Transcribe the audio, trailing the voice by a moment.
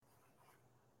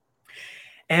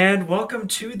And welcome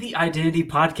to the Identity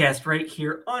Podcast right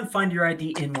here on Find Your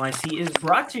ID NYC. It is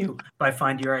brought to you by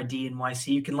Find Your ID NYC.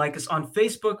 You can like us on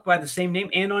Facebook by the same name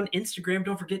and on Instagram.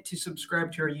 Don't forget to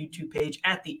subscribe to our YouTube page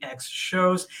at The X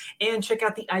Shows and check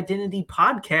out the Identity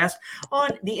Podcast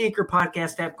on the Anchor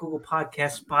Podcast app, Google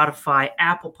Podcast, Spotify,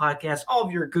 Apple Podcasts, all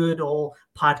of your good old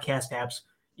podcast apps.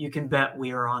 You can bet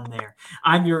we are on there.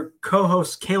 I'm your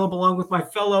co-host, Caleb, along with my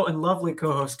fellow and lovely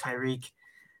co-host, Tyreek.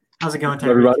 How's it going, Tyreek?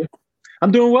 Everybody?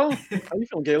 I'm doing well. How you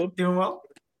feeling, Caleb? Doing well.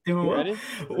 Doing well. Ready?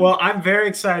 Well, I'm very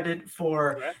excited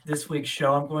for this week's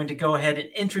show. I'm going to go ahead and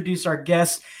introduce our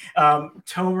guests,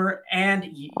 Tomer and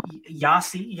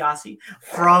Yasi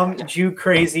from Jew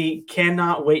Crazy.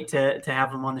 Cannot wait to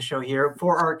have them on the show here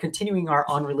for our continuing our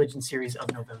On Religion series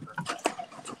of November.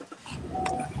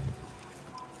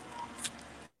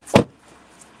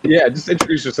 Yeah, just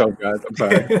introduce yourself, guys. I'm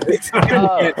sorry. I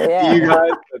can't see you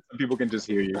guys, but some people can just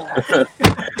hear you. I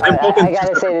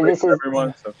gotta say that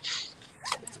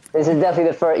this is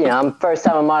definitely the first. I'm first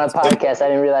time I'm on a podcast. I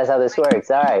didn't realize how this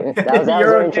works. All right, that was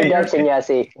your introduction,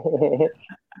 Yassi.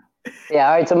 Yeah.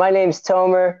 All right. So my name's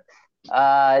Tomer.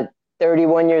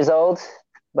 31 years old,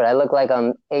 but I look like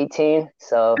I'm 18,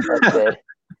 so that's good.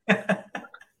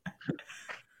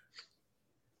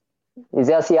 Is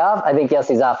Yossi off? I think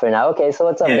Yossi's off for now. Okay, so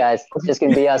what's up, guys? It's just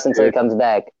going to be us until he comes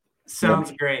back.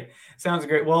 Sounds great.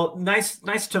 Well,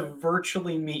 nice to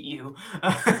virtually meet you.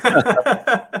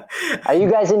 Are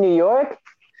you guys in New York?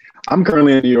 I'm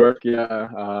currently in New York, yeah.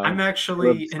 I'm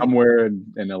actually somewhere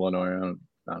in Illinois. I don't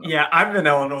know. Yeah, I'm in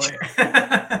Illinois.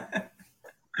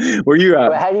 Where you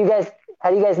at? How do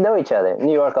you guys know each other?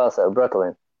 New York also,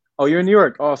 Brooklyn. Oh, you're in New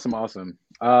York. Awesome.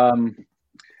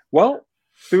 Well,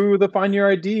 through the Find Your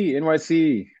ID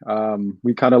NYC,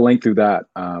 we kind of linked through that.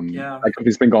 That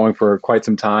company's been going for quite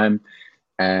some time,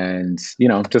 and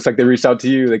just like they reached out to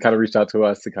you, they kind of reached out to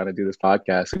us to kind of do this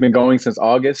podcast. We've been going since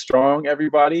August strong.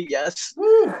 Everybody, yes,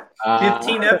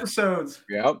 15 episodes.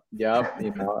 Yep.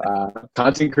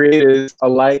 Content creators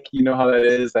alike, you know how that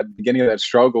is, that beginning of that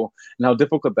struggle and how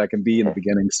difficult that can be in the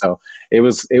beginning. So it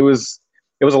was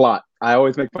a lot. I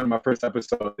always make fun of my first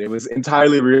episode. It was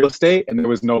entirely real estate and there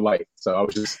was no light. So I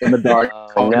was just in the dark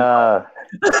talking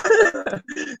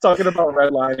about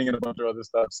redlining and a bunch of other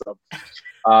stuff. So,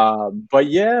 but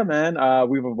yeah, man,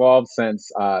 we've evolved since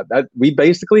that. We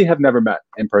basically have never met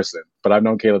in person, but I've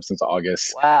known Caleb since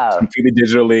August. Wow. Completely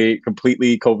digitally,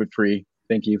 completely COVID free.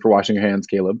 Thank you for washing your hands,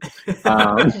 Caleb.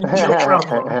 No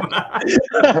problem.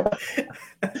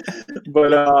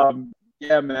 But,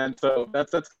 yeah, man. So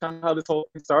that's kind of how this whole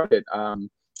thing started.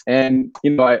 And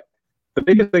the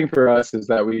biggest thing for us is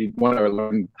that we want to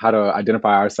learn how to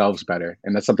identify ourselves better,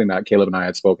 and that's something that Caleb and I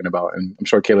had spoken about, and I'm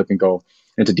sure Caleb can go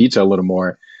into detail a little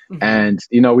more. Mm-hmm. And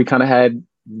we kind of had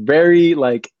very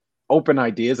open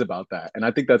ideas about that, and I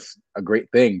think that's a great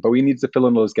thing. But we need to fill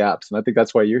in those gaps, and I think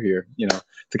that's why you're here,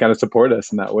 to kind of support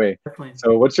us in that way. Definitely.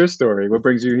 So, what's your story? What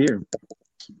brings you here?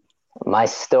 My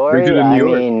story, New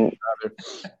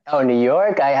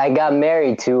York. I got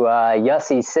married to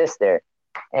Yossi's sister,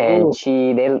 and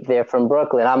they're from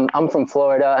Brooklyn. I'm from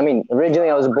Florida. I mean,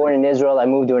 originally I was born in Israel. I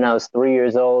moved when I was 3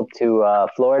 years old to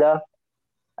Florida.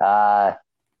 A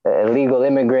legal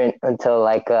immigrant until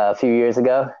a few years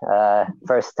ago.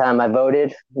 First time I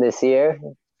voted this year.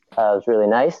 It was really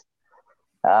nice.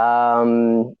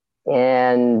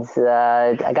 And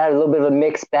I got a little bit of a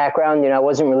mixed background. I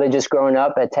wasn't religious growing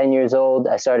up. At 10 years old,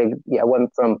 I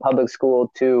went from public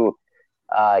school to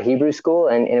Hebrew school,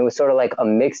 and it was sort of like a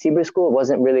mixed Hebrew school. It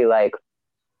wasn't really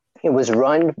it was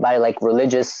run by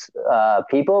religious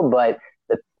people, but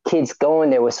the kids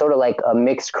going there was sort of like a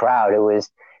mixed crowd. It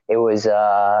was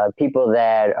people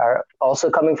that are also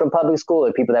coming from public school,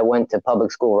 or people that went to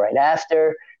public school right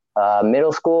after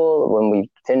middle school. When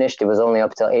we finished, it was only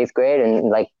up till 8th grade,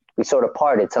 and we sort of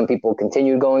parted. Some people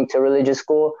continued going to religious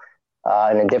school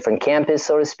in a different campus,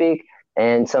 so to speak.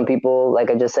 And some people, like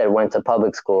I just said, went to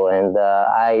public school. And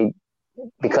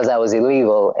because I was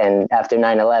illegal, and after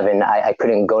 9/11, I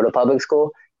couldn't go to public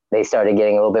school, they started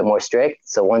getting a little bit more strict.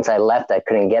 So once I left, I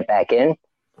couldn't get back in.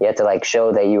 You had to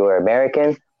show that you were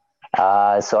American.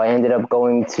 So I ended up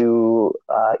going to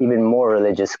even more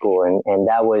religious school. And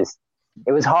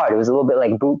it was hard. It was a little bit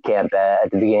like boot camp at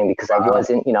the beginning, because I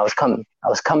wasn't, I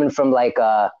was coming from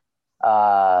a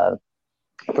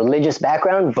religious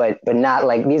background, but not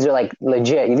these are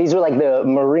legit. These were the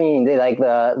Marine. They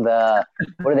the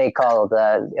what do they call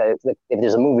if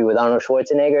there's a movie with Arnold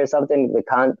Schwarzenegger or something,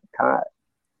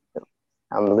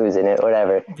 I'm losing it.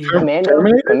 Whatever.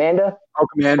 Commando. Oh,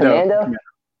 Commando.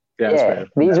 Yeah, that's fair.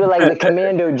 These were like the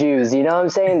commando Jews, you know what I'm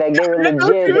saying? Like they were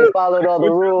legit, they followed all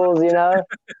the rules, you know?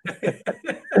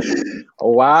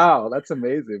 Wow, that's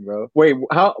amazing, bro. Wait,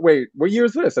 what year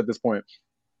is this at this point?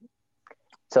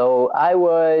 So I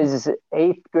was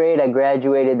 8th grade. I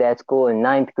graduated that school. In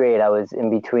 9th grade, I was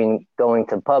in between going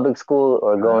to public school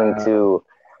or going to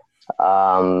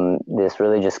this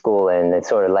religious school, and it's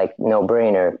sort of like no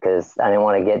brainer because I didn't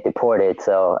want to get deported,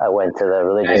 so I went to the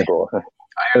religious school. I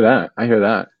hear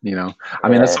that. You know, I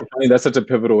mean, that's so funny. That's such a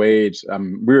pivotal age.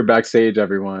 We were backstage,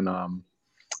 everyone,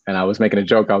 and I was making a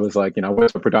joke. I was like, you know, I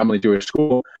went to a predominantly Jewish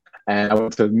school, and I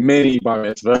went to many bar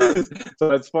mitzvahs. So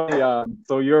that's funny.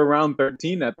 So you're around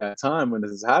 13 at that time when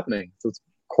this is happening. So it's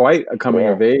quite a coming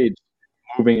of age,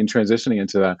 moving and transitioning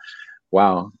into that.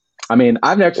 Wow. I mean,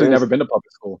 I've actually never been to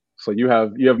public school, so you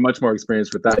have much more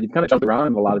experience with that. You kind of jumped around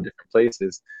in a lot of different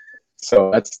places,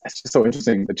 so that's just so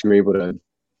interesting that you were able to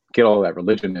get all that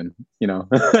religion and, you know.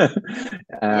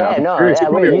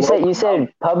 Wait, you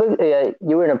said public.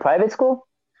 You were in a private school?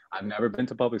 I've never been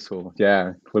to public school.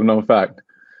 Yeah, little known fact.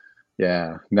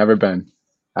 Yeah, never been.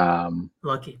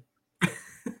 Lucky.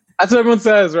 That's what everyone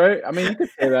says, right? I mean,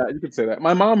 you could say that.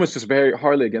 My mom was just very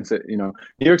hardly against it. You know,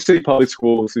 New York City public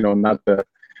schools. You know, not to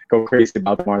go crazy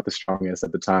about them, aren't the strongest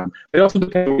at the time. It also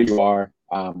depends on where you are.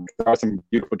 There are some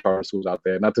beautiful charter schools out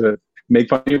there. Not to make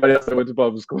fun of anybody else that went to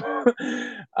public school.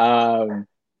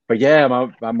 But yeah,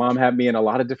 my mom had me in a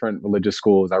lot of different religious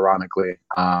schools, ironically,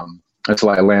 until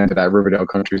I landed at Riverdale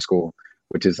Country School,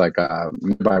 which is like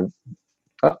by.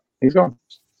 Oh, he's gone,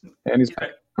 and he's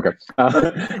back. Okay,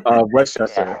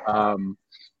 Westchester.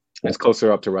 It's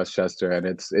closer up to Westchester, and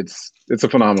it's a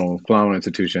phenomenal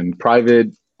institution.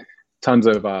 Private, tons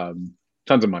of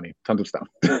money, tons of stuff,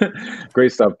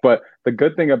 great stuff. But the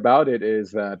good thing about it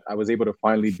is that I was able to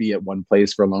finally be at one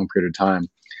place for a long period of time.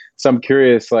 So I'm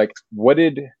curious, like,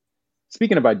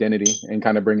 speaking of identity and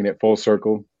kind of bringing it full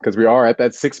circle, because we are at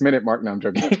that 6-minute mark now. I'm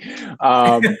joking.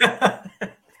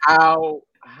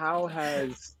 How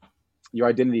has your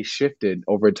identity shifted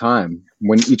over time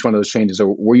when each one of those changes?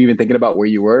 Or were you even thinking about where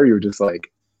you were? You were just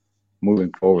like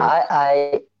moving forward.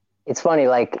 It's funny,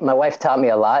 like my wife taught me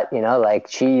a lot, you know, like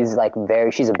she's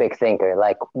a big thinker.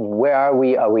 Like, where are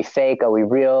we? Are we fake? Are we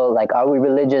real? Like, are we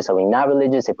religious? Are we not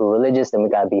religious? If we're religious, then we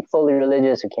got to be fully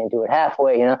religious. We can't do it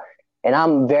halfway, you know? And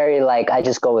I'm very like, I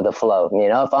just go with the flow. You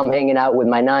know, if I'm hanging out with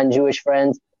my non-Jewish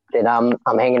friends, then I'm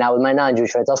hanging out with my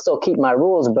non-Jewish friends. I'll still keep my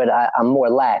rules, but I'm more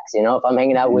lax. You know, if I'm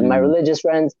hanging out with my religious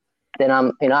friends, then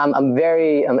I'm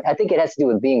very, I think it has to do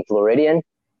with being Floridian,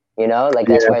 you know, like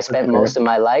that's where I spent most of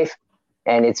my life.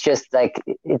 And it's just like,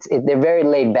 they're very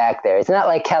laid back there. It's not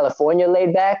like California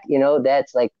laid back, you know,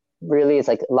 that's like really, it's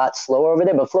like a lot slower over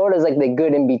there, but Florida's like the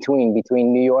good in between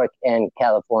New York and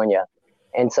California.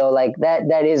 And so like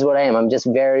that is what I am. I just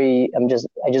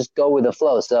go with the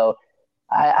flow. So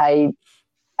I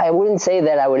wouldn't say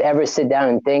that I would ever sit down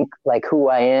and think like who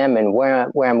I am and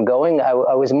where I'm going. I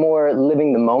was more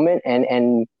living the moment,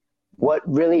 and what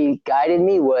really guided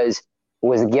me was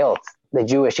guilt, the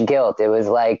Jewish guilt. It was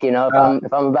like, you know,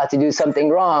 if I'm about to do something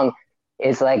wrong,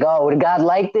 it's like, oh, would God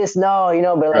like this? No, you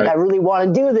know, but like, I really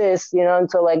want to do this, you know? And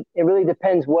so like, it really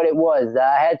depends what it was.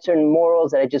 I had certain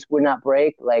morals that I just would not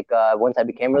break. Like once I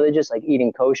became religious, like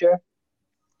eating kosher.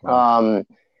 Wow.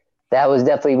 That was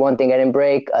definitely one thing I didn't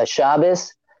break.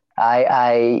 Shabbos.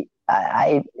 I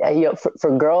you know,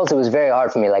 for girls, it was very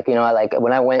hard for me. Like, you know,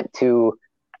 when I went to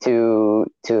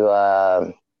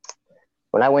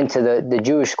when I went to the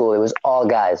Jewish school, it was all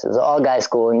guys. It was an all guys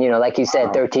school. And, you know, like you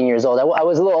said, 13 years old. I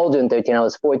was a little older than 13. I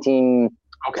was 14,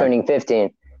 turning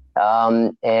 15,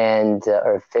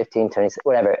 or 15, turning,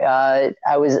 whatever. It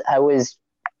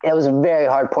was a very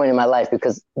hard point in my life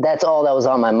because that's all that was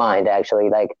on my mind, actually.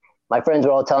 Like, my friends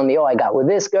were all telling me, oh, I got with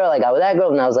this girl, I got with that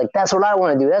girl. And I was like, that's what I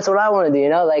want to do. That's what I want to do. You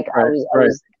know, like I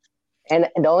was, and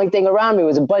the only thing around me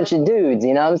was a bunch of dudes,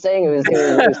 you know what I'm saying? It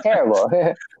was terrible.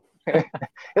 It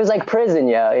was like prison,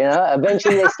 you know.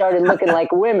 Eventually, they started looking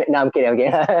like women. No, I'm kidding.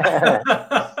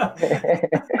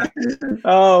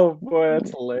 Oh boy, that's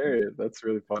hilarious. That's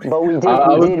really funny. But we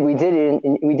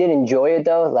did enjoy it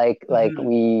though. Like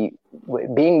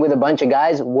being with a bunch of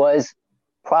guys was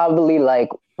probably like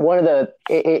one of the.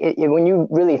 When you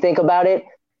really think about it,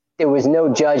 there was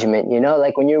no judgment. You know,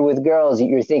 like when you're with girls,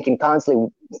 you're thinking constantly.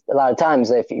 A lot of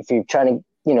times, if you're trying to,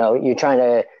 you know, you're trying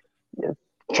to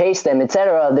chase them,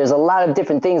 etc. There's a lot of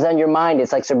different things on your mind.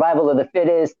 It's like survival of the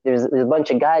fittest. There's a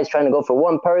bunch of guys trying to go for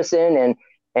one person, and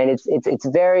it's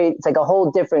like a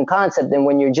whole different concept than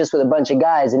when you're just with a bunch of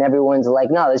guys and everyone's like,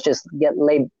 no, let's just get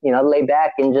laid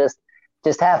back and just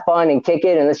just have fun and kick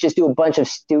it, and let's just do a bunch of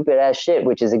stupid ass shit,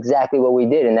 which is exactly what we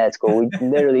did in that school. We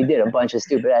literally did a bunch of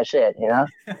stupid ass shit, you know?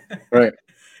 Right.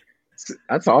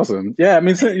 That's awesome. Yeah, I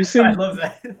mean, so you seem I love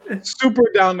that. super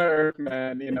down to earth,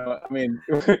 man. You know, I mean,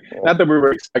 not that we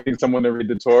were expecting someone to read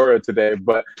the Torah today,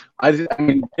 but I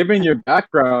mean, given your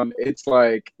background, it's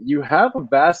like you have a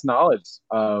vast knowledge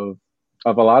of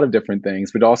a lot of different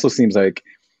things, but it also seems like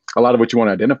a lot of what you want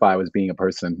to identify as being a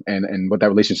person and what that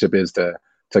relationship is to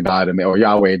God or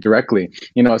Yahweh directly.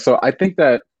 You know, so I think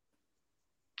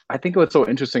what's so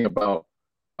interesting about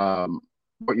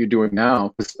what you're doing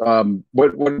now.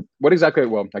 What exactly?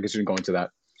 Well, I guess you didn't go into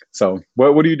that. So,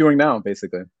 what are you doing now,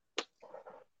 basically?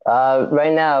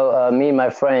 Right now, me and my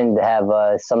friend have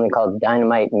something called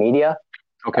Dynamite Media.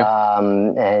 Okay.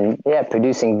 And yeah,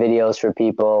 producing videos for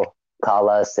people. Call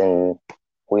us and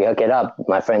we hook it up.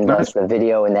 My friend does the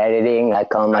video and editing. I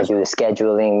come, I do the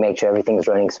scheduling, make sure everything's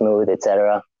running smooth,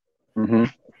 etc. Mm-hmm.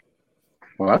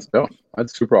 Well, that's dope.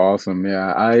 That's super awesome.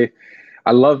 Yeah,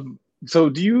 I love. So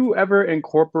do you ever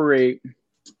incorporate,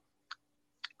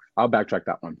 I'll backtrack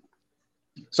that one.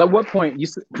 So at what point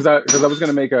because I was going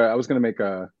to make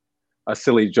a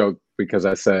silly joke because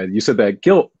you said that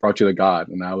guilt brought you to God.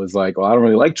 And I was like, well, I don't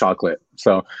really like chocolate.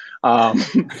 So, but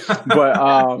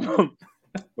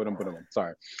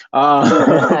sorry.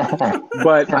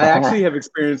 But I actually have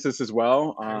experienced this as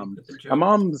well. My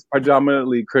mom's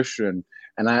predominantly Christian.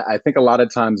 And I think a lot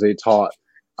of times they taught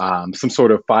some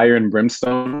sort of fire and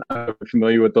brimstone. I'm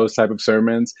familiar with those type of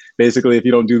sermons. Basically, if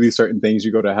you don't do these certain things,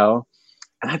 you go to hell.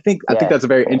 And I think that's a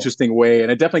very interesting way.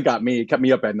 And it definitely kept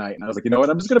me up at night. And I was like, you know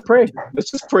what? I'm just going to pray. Let's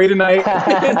just pray tonight.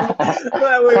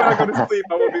 That way when I go to sleep,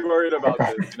 I won't be worried about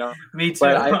this, you know? Me too.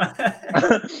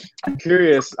 But I'm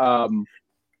curious,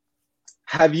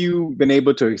 have you been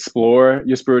able to explore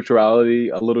your spirituality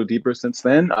a little deeper since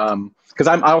then? Because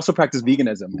I also practice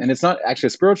veganism, and it's not actually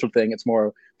a spiritual thing. It's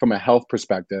more from a health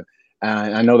perspective.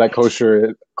 And I know that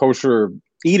kosher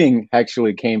eating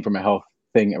actually came from a health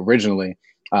thing originally,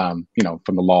 from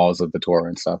the laws of the Torah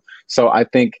and stuff. So I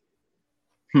think,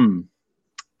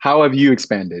 how have you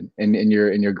expanded in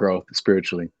your growth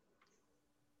spiritually?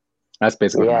 That's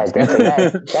basically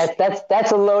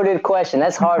that's a loaded question.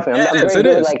 That's hard for me.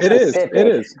 It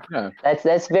is. Yeah.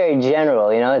 That's very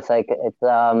general. You know, it's like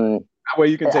that way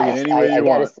you can take it any way you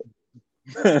want.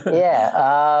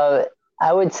 Yeah,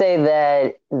 I would say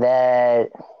that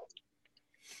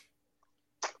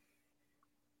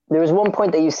there was one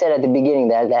point that you said at the beginning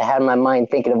that had my mind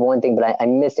thinking of one thing, but I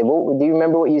missed it. Do you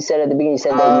remember what you said at the beginning? You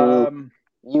said that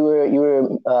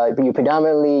you're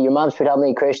predominantly, your mom's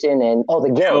predominantly Christian, and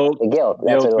the guilt.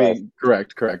 That's what it was.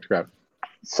 Correct.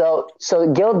 So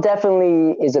guilt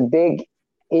definitely is a big.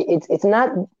 It's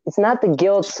not the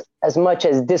guilt as much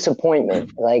as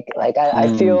disappointment. I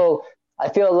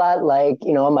feel a lot like,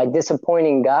 am I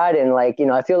disappointing God? And I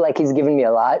feel like He's given me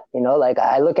a lot.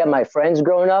 I look at my friends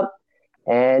growing up,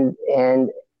 and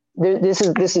this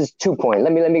is 2 points.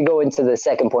 Let me go into the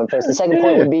second point first. The second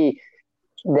point would be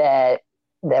that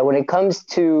when it comes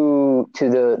to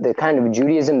the kind of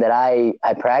Judaism that I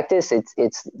practice,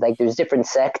 it's like there's different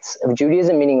sects of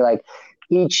Judaism, meaning like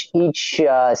each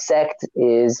sect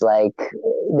is like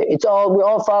we're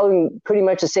all following pretty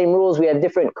much the same rules. We have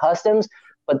different customs,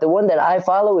 but the one that I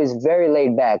follow is very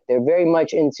laid back. They're very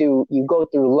much into, you go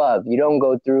through love. You don't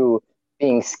go through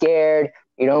being scared.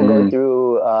 You don't go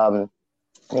through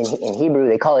in Hebrew,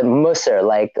 they call it musar,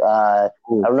 I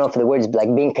don't know if the word's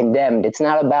like being condemned. It's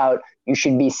not about you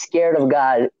should be scared of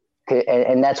God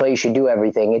and that's why you should do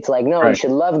everything. It's like, no, You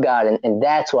should love God and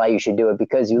that's why you should do it,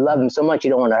 because you love Him so much you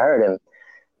don't want to hurt Him.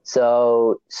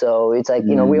 So it's like,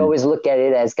 we always look at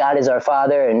it as God is our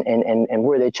Father and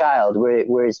we're the child,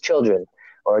 we're His children,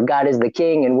 or God is the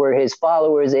King and we're His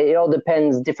followers. It all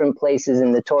depends. Different places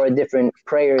in the Torah, different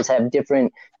prayers have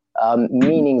different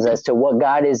meanings as to what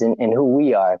God is and who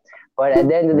we are. But at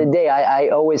the end of the day, I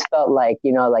always felt like,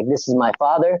 this is my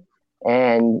Father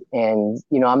and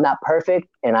I'm not perfect.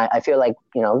 And I feel like,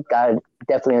 God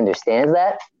definitely understands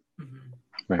that.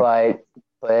 Mm-hmm. Right.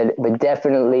 But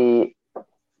definitely.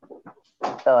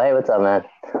 Oh, hey, what's up, man?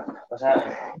 What's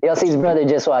happening? Yosef's brother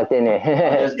just walked in here.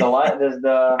 There's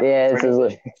the yeah, this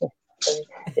is.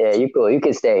 Yeah, you cool. You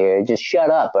can stay here. Just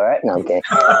shut up, all right? No, I'm kidding.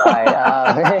 All right.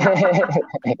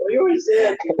 What you always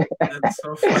say? That's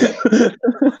so funny.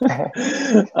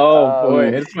 Boy,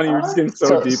 it's funny. You're just getting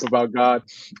so deep about God.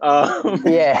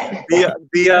 Yeah.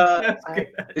 I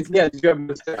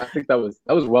think that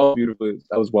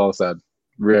was well said.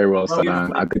 Very well said.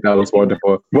 I think that was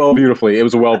wonderful. It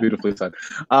was beautifully said.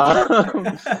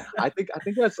 I think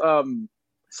that's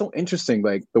so interesting,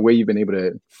 like the way you've been able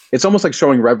to. It's almost like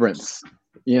showing reverence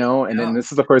And then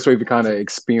this is the first way we kind of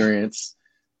experience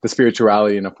the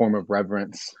spirituality in a form of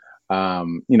reverence,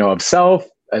 of self,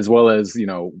 as well as,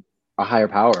 a higher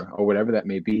power or whatever that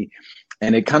may be.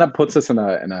 And it kind of puts us in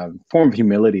a form of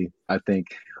humility, I think,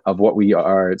 of what we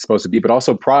are supposed to be, but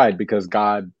also pride, because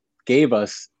God gave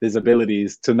us these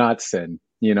abilities to not sin,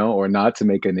 or not to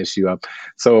make an issue up.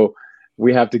 So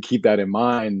we have to keep that in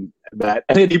mind, that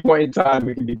at any point in time,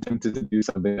 we can be tempted to do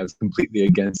something that's completely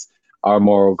against our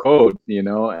moral code,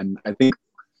 and I think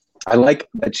I like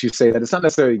that you say that it's not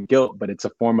necessarily guilt, but it's a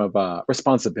form of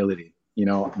responsibility,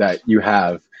 that you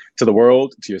have to the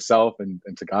world, to yourself, and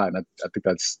to God. And I think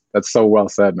that's so well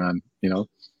said, man. What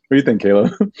do you think,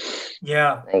 Caleb?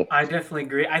 Yeah, I definitely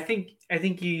agree. I think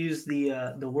you used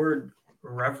the word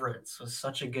reverence was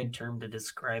such a good term to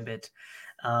describe it.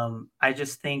 I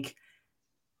just think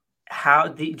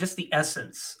the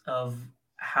essence of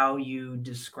how you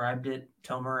described it,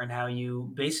 Tomer, and how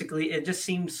you basically, it just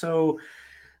seems so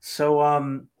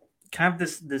kind of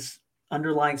this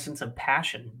underlying sense of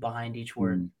passion behind each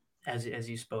word as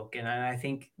you spoke. And I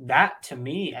think that, to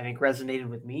me, resonated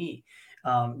with me,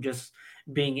 just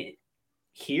being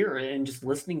here and just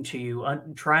listening to you,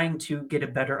 trying to get a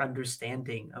better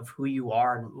understanding of who you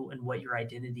are and what your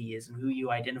identity is and who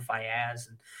you identify as,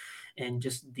 and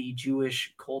just the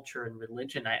Jewish culture and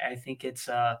religion. I think it's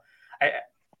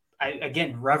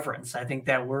again, reverence. I think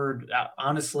that word,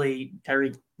 honestly,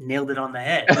 Terry nailed it on the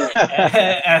head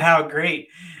at how great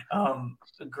of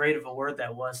a word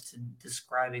that was to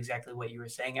describe exactly what you were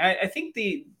saying. I think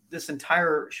this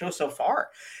entire show so far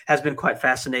has been quite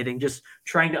fascinating, just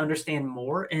trying to understand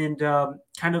more, and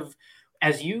kind of,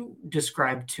 as you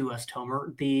described to us,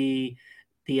 Tomer, the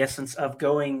essence of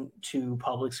going to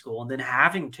public school and then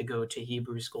having to go to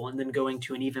Hebrew school and then going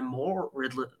to an even more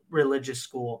religious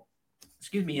school.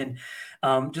 Excuse me. And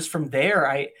just from there,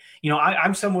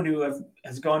 I'm someone who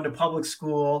has gone to public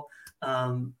school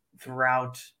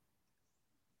throughout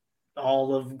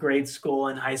all of grade school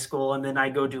and high school, and then I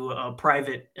go to a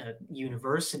private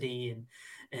university,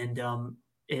 and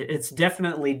it's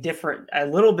definitely different, a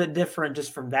little bit different,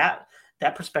 just from that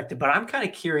perspective. But I'm kind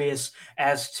of curious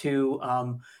as to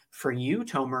for you,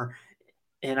 Tomer,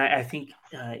 and I think.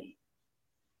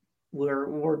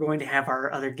 We're going to have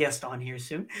our other guest on here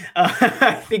soon.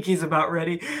 I think he's about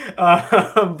ready.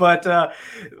 But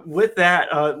with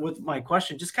that, with my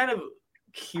question, just kind of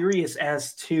curious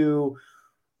as to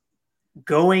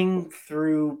going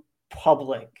through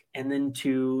public and then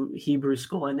to Hebrew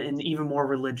school and even more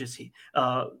religious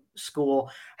school.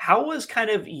 How was kind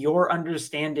of your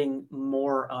understanding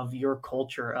more of your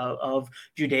culture, of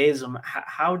Judaism?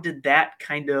 How did that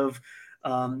kind of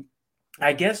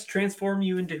transform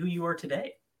you into who you are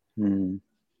today?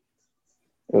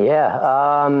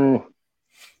 Yeah.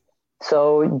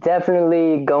 So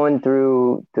definitely going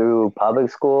through public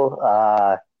school.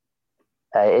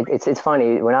 It's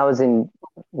funny. When I was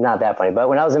not that funny, but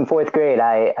when I was in fourth grade,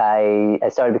 I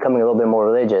started becoming a little bit more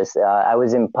religious. I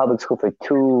was in public school for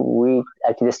 2 weeks.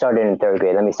 Actually, this started in third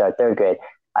grade. Let me start third grade.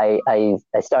 I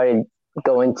started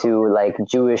going to like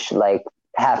Jewish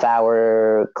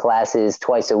half-hour classes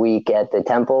twice a week at the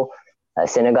temple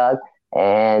synagogue,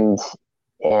 and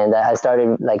I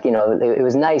started it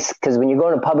was nice because when you go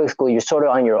to public school, you're sort of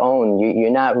on your own. You're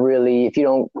not really, if you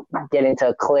don't get into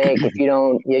a clique, if you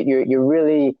don't, you're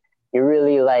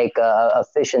really like a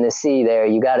fish in the sea there.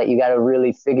 You gotta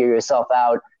really figure yourself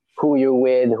out, who you're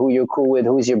with, who you're cool with,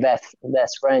 who's your best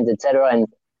friends, etc.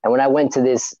 And when I went to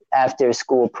this after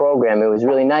school program, it was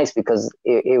really nice because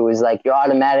it was like you're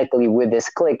automatically with this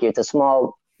clique. It's a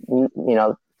small,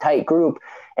 tight group,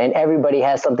 and everybody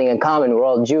has something in common. We're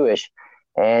all Jewish.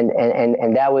 And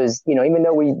that was, even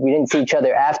though we didn't see each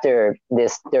other after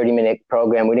this 30-minute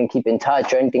program, we didn't keep in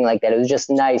touch or anything like that. It was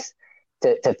just nice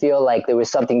to feel like there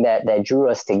was something that drew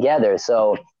us together.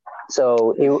 So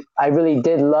I really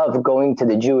did love going to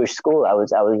the Jewish school. I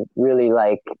was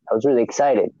really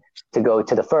excited to go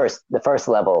to the first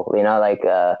level,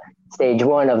 stage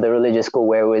one of the religious school,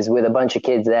 where it was with a bunch of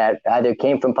kids that either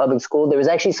came from public school. There was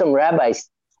actually some rabbi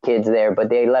kids there, but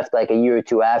they left like a year or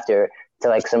two after to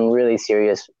like some really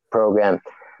serious program.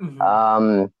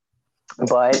 Mm-hmm.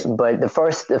 But the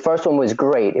first one was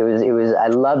great. It was I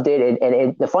loved it.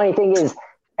 And the funny thing is,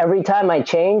 every time I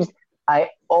changed, I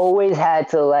always had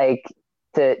to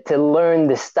to learn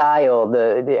the style.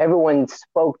 Everyone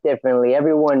spoke differently.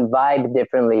 Everyone vibed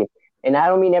differently. And I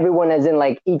don't mean everyone as in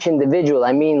like each individual.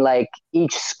 I mean like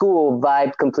each school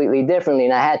vibed completely differently.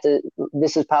 And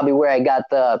this is probably where I got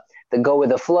the go with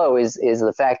the flow is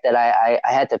the fact that I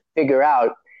had to figure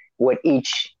out what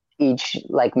each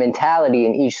like mentality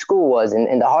in each school was.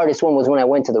 And the hardest one was when I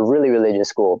went to the really religious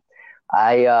school.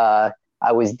 I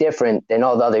was different than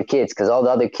all the other kids, because all the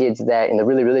other kids that in the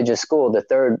really religious school, the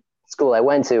third school I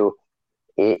went to,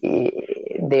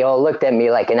 they all looked at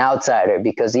me like an outsider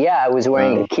because I was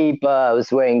wearing a kippah, I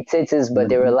was wearing tzitzis, but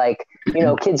they were like,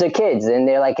 kids are kids, and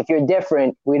they're like, if you're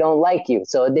different, we don't like you.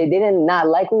 So they didn't not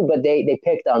like me, but they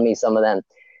picked on me, some of them,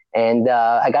 and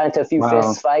I got into a few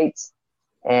fist fights.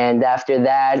 And after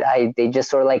that, they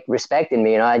just sort of like respected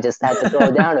me. I just had to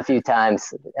throw down a few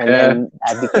times, and then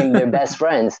I became their best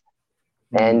friends.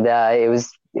 And it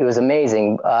was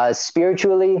amazing.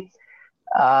 Spiritually,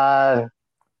 the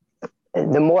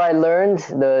more I learned,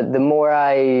 the more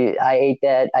I ate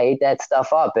that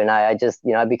stuff up, and I just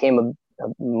I became a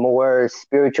more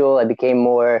spiritual. I became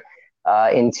more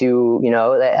into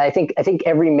I think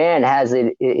every man has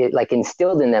it like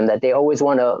instilled in them that they always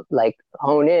want to like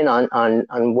hone in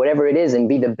on whatever it is and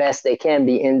be the best they can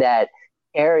be in that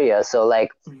area. So like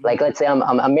let's say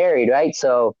I'm married, right?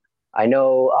 So I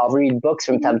know I'll read books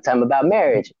from time to time about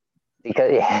marriage,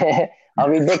 because I'll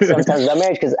read books sometimes about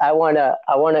marriage because I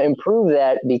wanna improve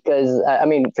that, because I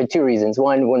mean, for two reasons.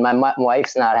 One, when my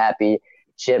wife's not happy,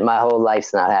 shit, my whole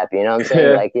life's not happy. You know what I'm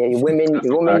saying? Like women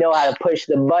know how to push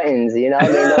the buttons. They know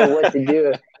what to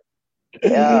do.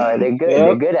 Yeah, they're good.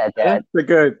 They're good at that. They're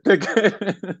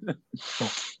good.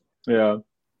 Yeah,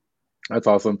 that's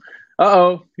awesome.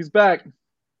 Uh-oh, he's back.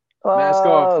 Mask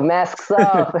off. Masks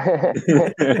off.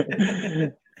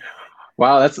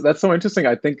 Wow, that's so interesting.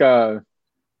 I think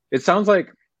it sounds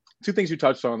like two things you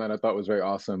touched on that I thought was very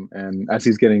awesome. And as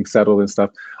he's getting settled and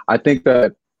stuff, I think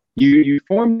that you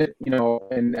formed it,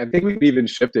 and I think we could even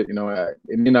shift it.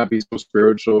 It may not be so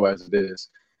spiritual as it is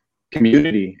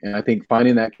community. And I think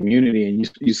finding that community, and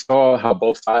you saw how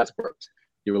both sides worked.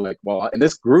 You were like, well, in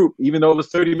this group, even though it was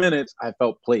 30 minutes, I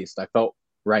felt placed. I felt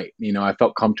right. I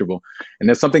felt comfortable. And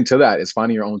there's something to that, is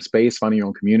finding your own space, finding your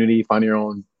own community, finding your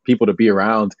own people to be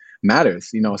around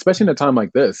matters, especially in a time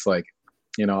like this. Like,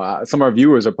 some of our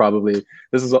viewers are probably,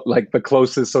 this is like the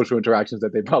closest social interactions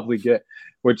that they probably get,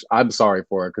 which I'm sorry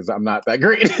for, because I'm not that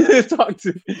great to talk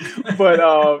to. But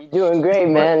you're doing great,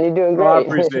 man. You're doing great.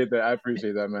 I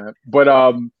appreciate that, man. But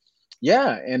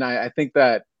yeah, and I think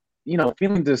that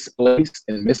feeling displaced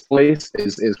and misplaced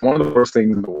is one of the worst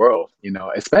things in the world,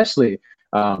 especially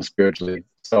spiritually.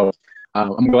 So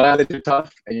I'm glad that you're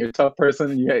tough and you're a tough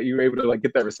person, and you were able to like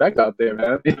get that respect out there,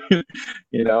 man.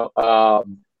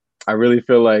 I really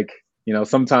feel like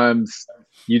sometimes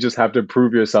you just have to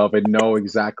prove yourself and know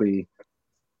exactly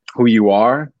who you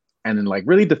are, and then like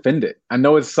really defend it. I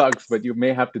know it sucks, but you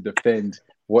may have to defend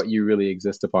what you really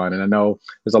exist upon. And I know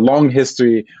there's a long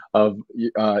history of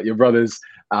your brothers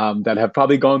that have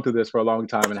probably gone through this for a long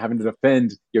time and having to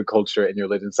defend your culture and your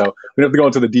religion. So we don't have to go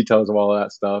into the details of all of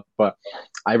that stuff, but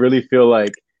I really feel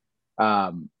like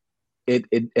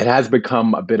it has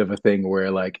become a bit of a thing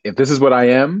where like, if this is what I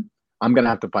am, I'm going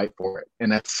to have to fight for it.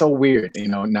 And that's so weird,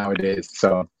 nowadays.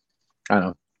 So I don't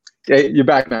know. Hey, you're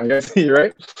back now. You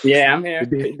right? Yeah, I'm here.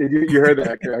 Did you heard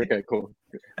that? Okay, cool.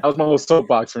 That was my little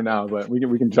soapbox for now, but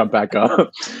we can jump back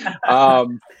up.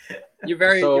 You're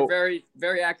very,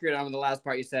 very accurate on the last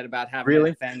part you said about having to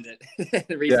defend it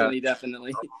recently. Yeah.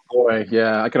 Definitely. Boy,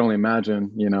 yeah, I can only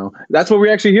imagine. That's what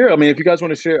we actually hear. I mean, if you guys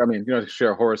want to share,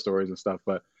 share horror stories and stuff,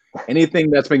 but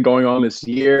anything that's been going on this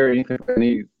year,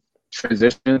 any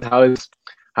transitions, how has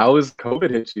COVID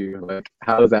hit you? Like,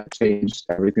 how has that changed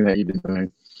everything that you've been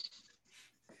doing?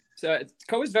 So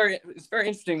COVID is very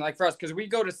interesting, like for us, because we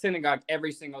go to synagogue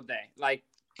every single day, like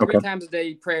 3 times a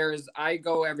day prayers. I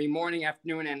go every morning,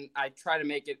 afternoon, and I try to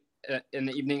make it in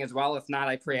the evening as well. If not,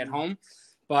 I pray at home.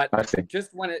 But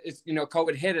just when it's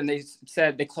COVID hit and they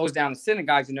said they closed down the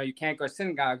synagogues, you can't go to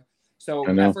synagogue. So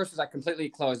at first it was like completely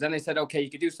closed. Then they said, okay,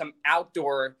 you could do some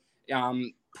outdoor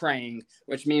praying,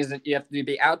 which means that you have to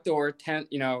be outdoor 10,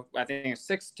 I think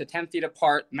 6 to 10 feet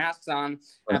apart, masks on.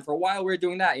 And for a while we were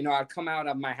doing that. I'd come out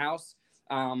of my house,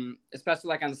 especially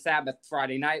like on the Sabbath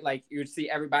Friday night, like you would see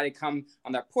everybody come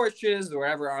on their porches or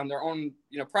wherever on their own,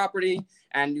 property.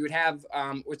 And you would have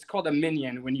what's called a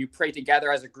minyan, when you pray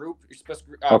together as a group. You're supposed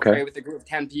to pray with a group of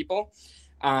 10 people.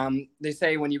 They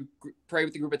say when you pray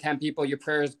with a group of 10 people, your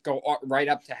prayers go right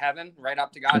up to heaven, right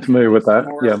up to God. I'm familiar with that.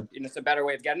 Yeah. It's a better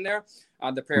way of getting there.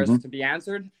 The prayers to be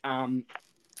answered. And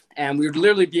we would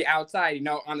literally be outside,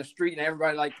 on the street, and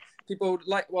everybody, like, people would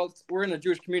like, well, we're in a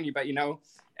Jewish community, but,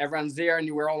 everyone's there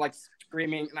and we're all like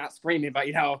screaming, not screaming, but,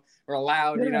 we're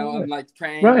loud, and like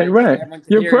praying. Right.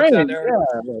 You're praying.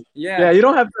 Yeah. You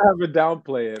don't have to have a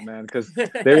downplay it, man, because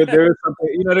there is something,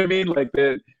 you know what I mean? Like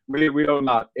we don't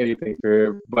knock anything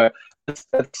here, but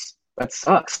that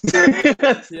sucks.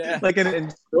 That's like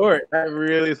in short, that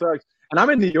really sucks. and I'm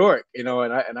in New York, and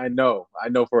I know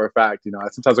for a fact,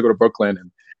 sometimes I go to Brooklyn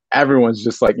and everyone's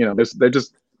just like,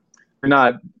 they're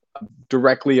not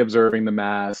directly observing the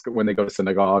mask when they go to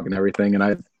synagogue and everything. And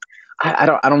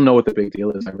I don't know what the big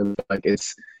deal is. I really feel like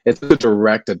it's a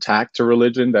direct attack to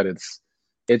religion that it's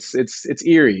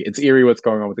eerie. It's eerie what's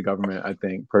going on with the government, I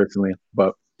think, personally.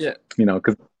 But yeah,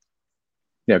 because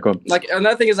go ahead. Like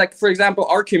another thing is, like, for example,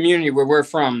 our community where we're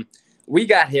from, we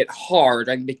got hit hard.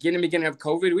 Like beginning of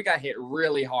COVID, we got hit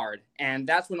really hard, and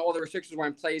that's when all the restrictions were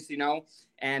in place,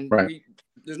 and right.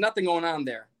 There's nothing going on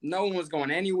there. No one was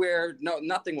going anywhere.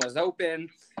 Nothing was open,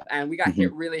 and we got Mm-hmm.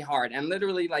 hit really hard. And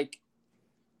literally, like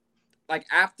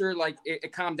after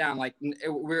it calmed down,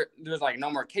 there's like no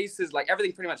more cases. Like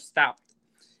everything pretty much stopped,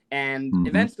 and Mm-hmm.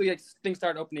 eventually things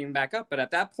started opening back up. But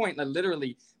at that point,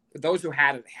 literally, those who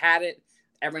had it.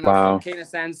 Everyone else was okay in a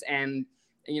sense, and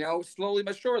slowly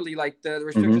but surely, like the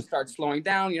restrictions Mm-hmm. start slowing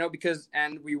down.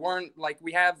 And we weren't like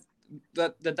we have.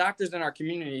 The doctors in our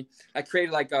community, I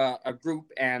created like a group,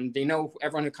 and they know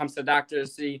everyone who comes to the doctor to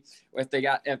see if they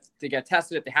get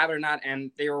tested, if they have it or not,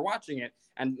 and they were watching it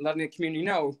and letting the community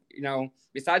know,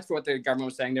 besides for what the government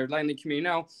was saying, they're letting the community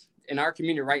know in our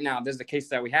community right now, this is the case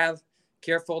that we have.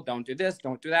 Careful, don't do this,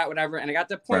 don't do that, whatever. And it got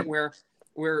to the point where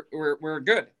we're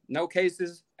good, no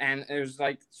cases, and it was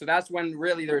like, so that's when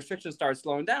really the restrictions started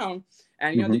slowing down.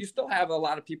 And Mm-hmm. you still have a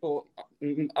lot of people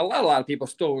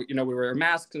still, we wear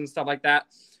masks and stuff like that.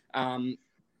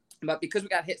 But because we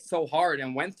got hit so hard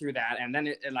and went through that, and then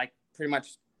it like pretty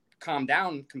much calmed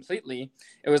down completely,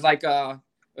 it was like it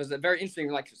was a very interesting,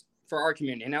 like, for our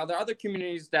community. Now there are other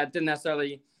communities that didn't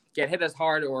necessarily get hit as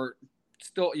hard or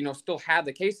still have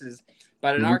the cases,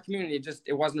 but in Mm-hmm. our community,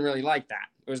 it wasn't really like that.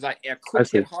 It was like a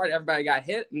quick hit hard, everybody got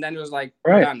hit, and then it was like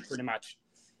done pretty much.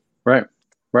 Right.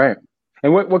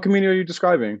 And what community are you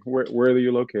describing? Where are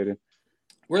you located?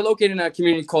 We're located in a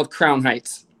community called Crown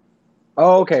Heights.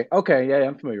 Oh, okay. Yeah,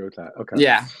 I'm familiar with that. Okay.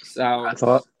 Yeah. So that's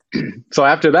all. So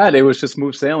after that, it was just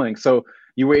smooth sailing. So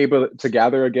you were able to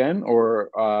gather again, or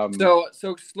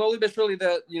so slowly but surely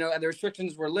the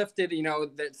restrictions were lifted.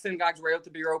 The synagogues were able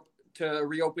to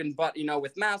reopen, but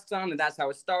with masks on, and that's how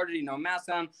it started. Masks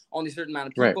on, only a certain amount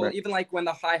of people. Right. Even like when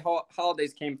the high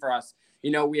holidays came for us,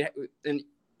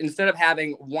 instead of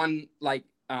having one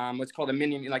what's called a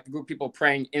mini, like a group of people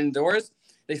praying indoors,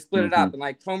 they split it up. And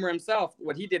like Tomer himself,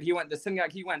 what he did, the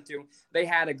synagogue he went to, they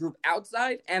had a group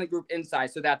outside and a group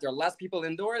inside, so that there are less people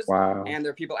indoors and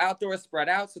there are people outdoors spread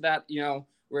out, so that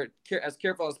we're as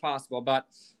careful as possible. But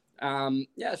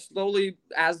slowly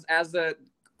as the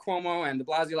Cuomo and de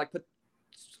Blasio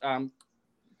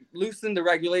loosened the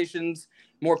regulations,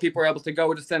 more people are able to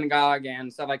go to synagogue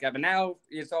and stuff like that. But now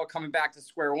it's all coming back to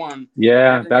square one.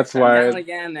 Yeah, that's why.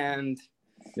 Again, and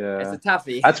it's a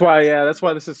toughie. That's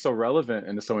why this is so relevant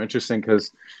and it's so interesting, because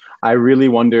I really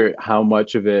wonder how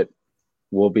much of it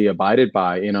will be abided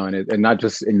by, and not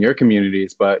just in your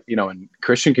communities, but in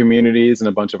Christian communities and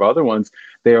a bunch of other ones.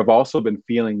 They have also been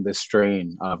feeling this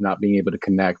strain of not being able to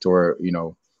connect or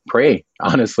pray.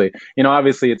 Honestly,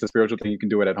 obviously it's a spiritual thing. You can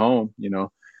do it at home,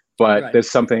 but there's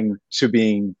something to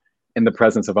being in the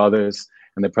presence of others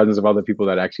and the presence of other people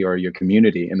that actually are your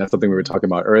community. And that's something we were talking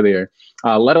about earlier,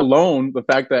 let alone the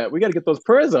fact that we got to get those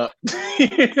prayers up. We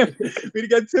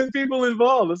get 10 people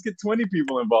involved. Let's get 20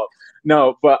 people involved.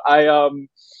 No, but I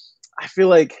feel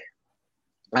like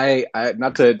I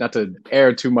not to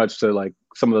air too much to like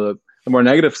some of the more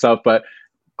negative stuff, but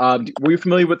were you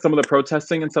familiar with some of the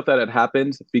protesting and stuff that had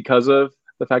happened because of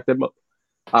the fact that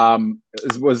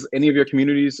was any of your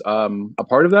communities a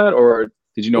part of that, or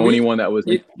did you know anyone that was?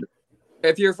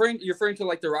 If you're referring to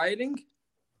like the rioting,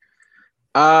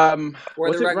 or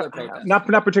the regular protest?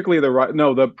 Not particularly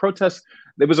the protest.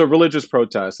 It was a religious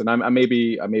protest, and I may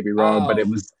be wrong, but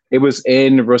it was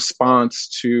in response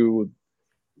to,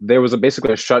 there was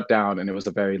basically a shutdown, and it was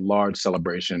a very large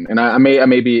celebration. And it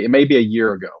may be a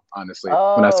year ago, honestly,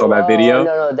 when I saw that video.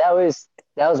 No, that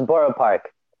was Borough Park.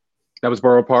 That was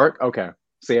Borough Park. Okay,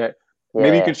 see,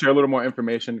 maybe you can share a little more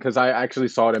information, because I actually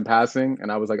saw it in passing,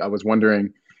 and I was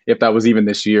wondering if that was even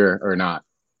this year or not.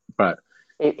 But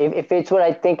if it's what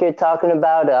I think you're talking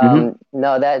about,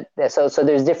 no, so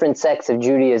there's different sects of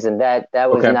Judaism. That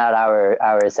was not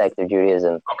our sect of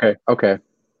Judaism. Okay.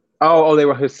 Oh, they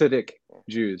were Hasidic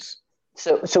Jews.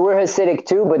 So we're Hasidic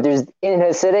too, but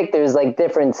there's like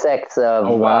different sects of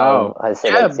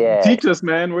Hasidics. Yeah, teach us,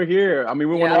 man. We're here. I mean,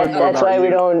 we want to learn more about that's why you. we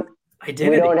don't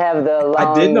have the long.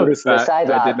 I did notice that.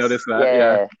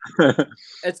 Yeah.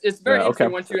 It's very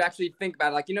interesting once you actually think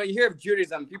about it. Like, you hear of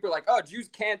Judaism, people are like, oh, Jews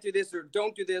can't do this or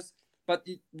don't do this, but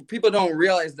people don't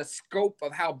realize the scope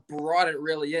of how broad it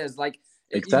really is. Like,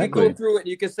 You can go Exactly. through it.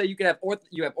 You can say you have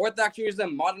Orthodox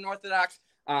Judaism, modern Orthodox,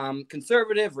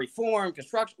 conservative, reform,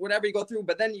 construction, whatever you go through.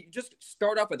 But then you just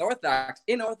start off with Orthodox.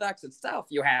 In Orthodox itself,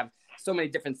 you have so many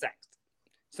different sects.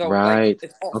 So like Right.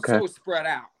 it's all Okay. so spread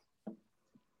out and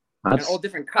That's all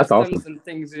different that's awesome. customs and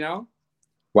things, you know.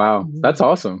 Wow, that's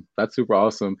awesome. That's super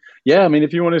awesome. Yeah, I mean,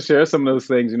 if you want to share some of those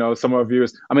things, some of our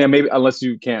viewers, I mean, maybe unless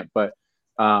you can't, but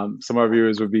some of our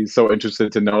viewers would be so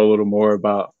interested to know a little more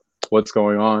about what's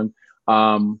going on.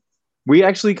 We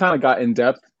actually kind of got in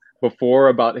depth before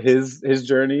about his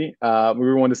journey.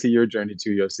 We want to see your journey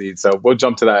too, Yosi. So we'll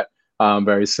jump to that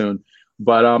very soon.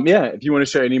 But yeah, if you want to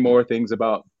share any more things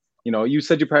about, you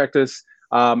said you practice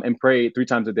and pray 3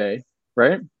 times a day,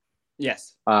 right?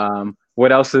 Yes.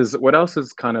 What else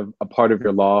is kind of a part of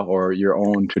your law or your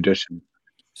own tradition?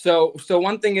 So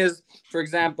one thing is, for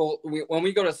example, when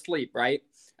we go to sleep, right?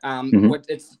 What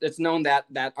it's known that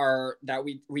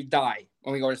we die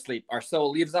when we go to sleep. Our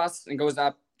soul leaves us and goes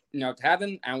up, to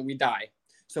heaven, and we die.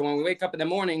 So when we wake up in the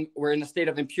morning, we're in a state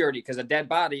of impurity because a dead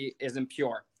body is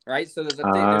impure, right? So there's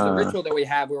a ritual that we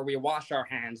have where we wash our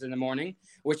hands in the morning,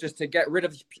 which is to get rid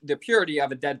of the purity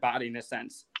of a dead body in a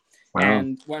sense. Wow.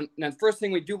 And the first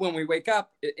thing we do when we wake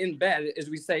up in bed is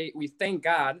we thank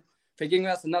God for giving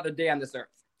us another day on this earth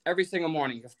every single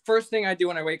morning. The first thing I do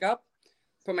when I wake up,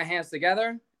 put my hands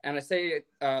together and I say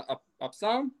a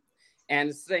psalm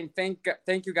and saying,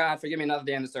 thank you, God, for giving me another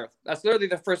day on this earth. That's literally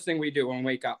the first thing we do when we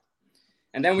wake up.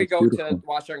 And then we go to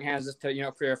wash our hands just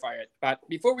to, purify it. But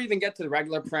before we even get to the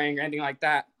regular praying or anything like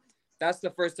that, that's the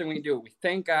first thing we do. We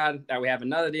thank God that we have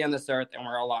another day on this earth and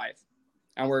we're alive.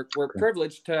 And we're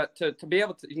privileged to be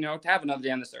able to, to have another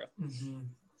day on this earth. Mm-hmm.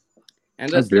 And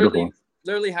that's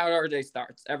literally how our day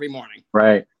starts every morning.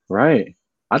 Right.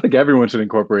 I think everyone should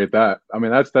incorporate that. I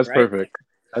mean, that's right? Perfect.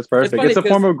 That's perfect. It's a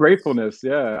form of gratefulness.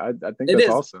 Yeah, I think that's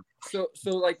awesome. So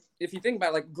like, if you think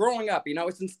about like growing up,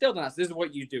 it's instilled in us. This is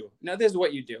what you do. This is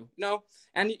what you do.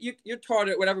 And you're taught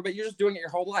it, whatever, but you're just doing it your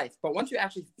whole life. But once you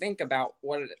actually think about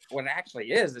what it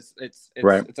actually is, it's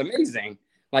amazing.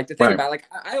 Like to think about, like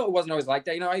I wasn't always like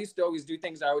that. I used to always do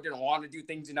things I didn't want to do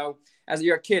things. As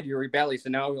you're a kid, you're rebellious.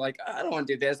 Like I don't want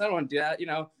to do this. I don't want to do that.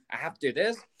 I have to do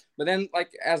this. But then,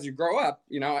 like as you grow up,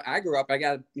 I grew up. I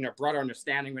got broader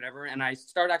understanding, whatever, and I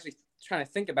started actually trying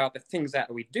to think about the things that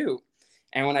we do.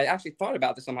 And when I actually thought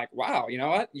about this, I'm like, wow, you know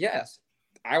what? Yes,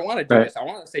 I want to do this. I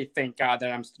want to say thank God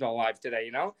that I'm still alive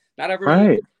today. Not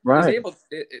everyone is able.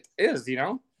 It is,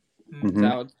 Mm-hmm.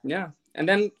 So yeah, and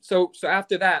then so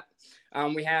after that.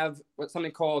 We have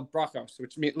something called brachos,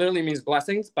 which literally means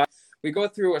blessings. But we go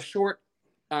through a short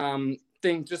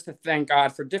thing just to thank God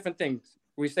for different things.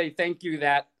 We say thank you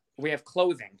that we have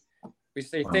clothing. We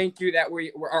say thank you that we're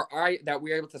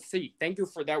able to see. Thank you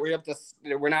for that we're able to.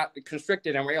 We're not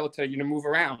constricted and we're able to move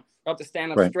around. We're able to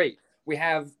stand up straight. We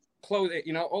have clothing.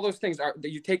 All those things are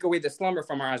that you take away the slumber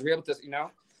from our eyes. We're able to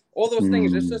all those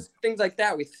things. It's just things like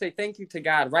that. We say thank you to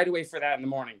God right away for that in the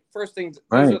morning. First things,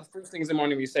 those are the first things in the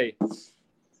morning we say.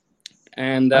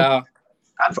 And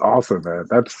that's awesome, man.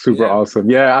 That's super awesome.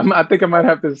 Yeah, I think I might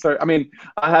have to start. I mean,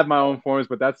 I have my own forms,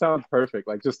 but that sounds perfect.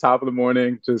 Like just top of the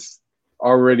morning, just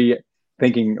already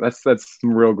thinking. That's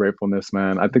some real gratefulness,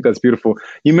 man. I think that's beautiful.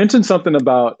 You mentioned something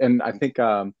about, and I think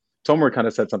Tomer kind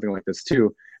of said something like this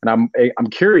too. And I'm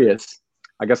curious.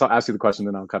 I guess I'll ask you the question,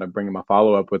 then I'll kind of bring in my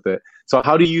follow-up with it. So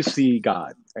how do you see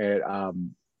God? And,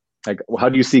 how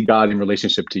do you see God in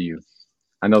relationship to you?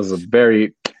 I know this is a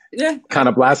very kind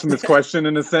of blasphemous question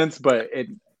in a sense, but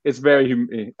it's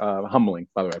very humbling,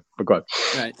 by the way. But go ahead.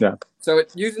 Right. Yeah. So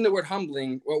using the word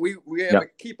humbling, well, we have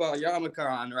a kippah, yarmulke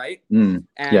on, right?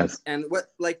 And what,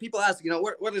 like people ask,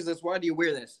 what is this? Why do you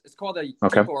wear this? It's called a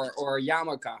kippah or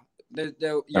yarmulke.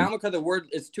 The yarmulke, the word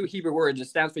is 2 Hebrew words. It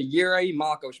stands for Yirei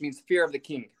Malka, which means fear of the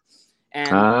king.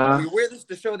 And we wear this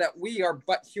to show that we are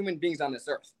but human beings on this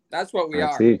earth. That's what we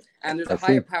are. And there's a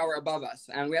higher power above us.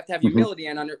 And we have to have humility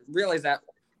and realize that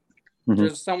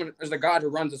there's a God who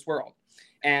runs this world.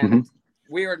 And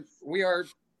we are,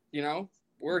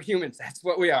 we're humans. That's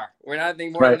what we are. We're not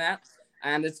anything more than that.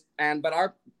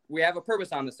 But we have a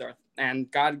purpose on this earth. And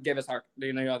God gave us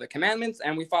the commandments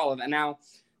and we follow them. Now,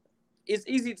 it's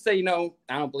easy to say,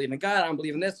 I don't believe in God. I don't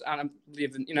believe in this. I don't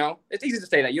believe in, it's easy to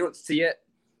say that. You don't see it.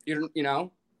 You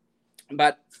don't,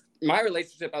 but my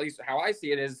relationship, at least how I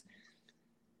see it, is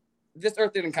this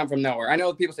earth didn't come from nowhere. I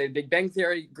know people say Big Bang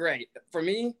Theory, great. For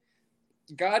me,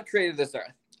 God created this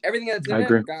earth. Everything that's in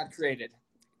it, God created.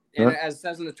 And as it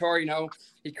says in the Torah,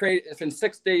 he created, in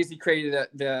 6 days, he created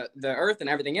the earth and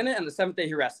everything in it. And the 7th day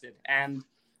he rested. And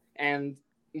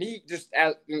me just,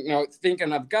 as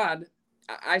thinking of God,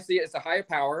 I see it as a higher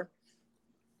power.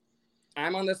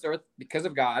 I'm on this earth because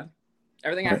of God.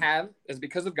 Everything I have is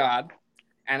because of God,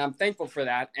 and I'm thankful for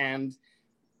that. And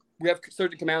we have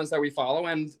certain commandments that we follow,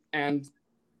 and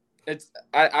it's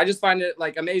I just find it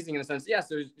like amazing in a sense. Yes,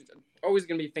 there's always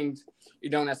going to be things you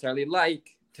don't necessarily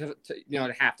like to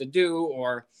have to do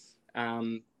or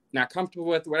not comfortable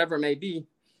with, whatever it may be.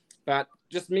 But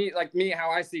just me, how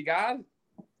I see God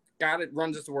it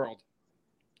runs this world,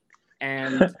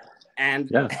 and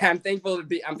Yeah. I'm thankful to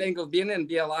be in it and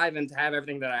be alive and to have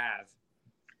everything that I have.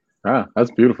 Ah, that's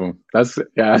beautiful. That's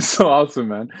so awesome,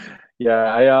 man.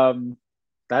 Yeah,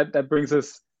 that brings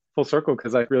us full circle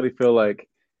because I really feel like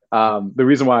the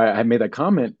reason why I made that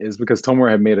comment is because Tomer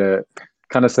had made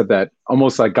kind of said that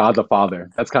almost like God the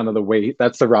Father. That's kind of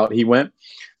that's the route he went.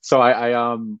 So I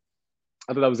thought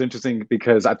that was interesting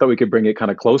because I thought we could bring it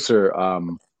kind of closer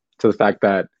to the fact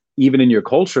that even in your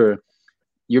culture,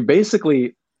 you're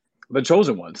basically the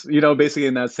chosen ones, basically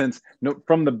in that sense,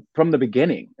 from the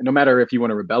beginning, no matter if you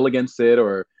want to rebel against it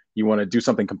or you want to do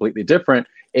something completely different,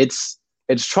 it's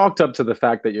chalked up to the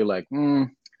fact that you're like,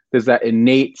 there's that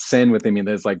innate sin within me.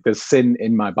 There's like this sin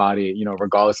in my body,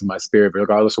 regardless of my spirit,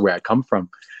 regardless of where I come from.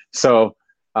 So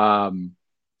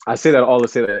I say that all to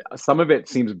say that some of it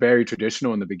seems very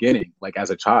traditional in the beginning. Like as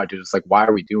a child, you're just like, why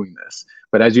are we doing this?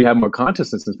 But as you have more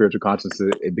consciousness and spiritual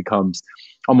consciousness, it becomes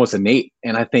almost innate.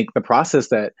 And I think the process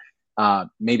that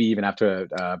maybe even after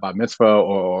bar mitzvah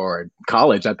or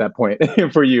college at that point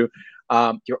for you,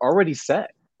 you're already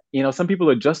set. Some people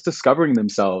are just discovering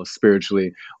themselves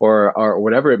spiritually or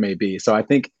whatever it may be. So I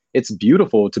think it's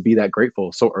beautiful to be that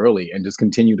grateful so early and just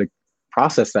continue to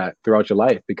process that throughout your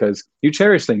life because you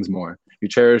cherish things more. You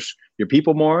cherish your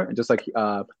people more. And just like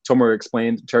Tomer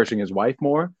explained, cherishing his wife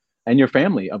more and your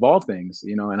family of all things,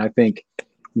 and I think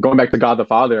going back to God the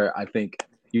Father, I think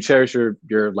you cherish your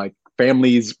like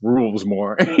family's rules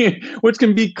more, which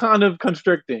can be kind of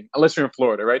constricting, unless you're in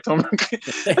Florida, right, Tomer?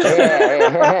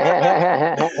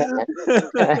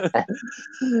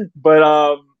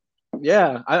 But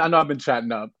yeah, I know I've been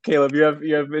chatting up. Caleb, you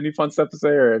have any fun stuff to say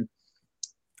or?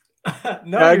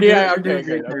 No, yeah,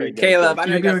 okay. Caleb, I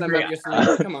know you got doing something up your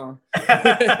sleeve. Come on.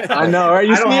 I know, right?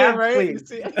 You see him, right? Please.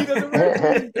 He doesn't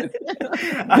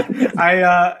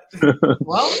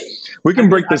well, we can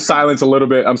break the silence a little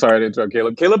bit. I'm sorry to interrupt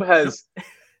Caleb. Caleb has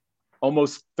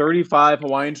almost 35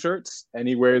 Hawaiian shirts, and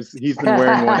he's been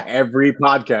wearing one every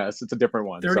podcast. It's a different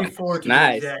one. 34. So.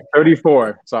 Nice.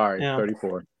 34. Sorry, yeah.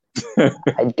 34.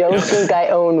 I don't think I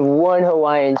own one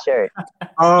Hawaiian shirt.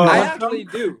 I actually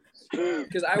do.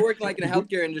 Because I worked like in the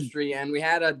healthcare industry, and we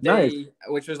had a day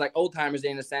which was like old timers day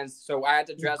in a sense. So I had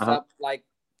to dress up like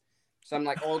some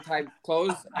like old type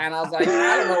clothes, and I was like,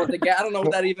 I don't know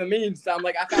what that even means. So I'm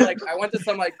like, I felt like I went to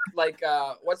some like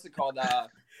what's it called?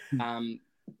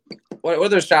 What are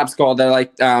those shops called? They're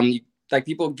like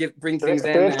people bring things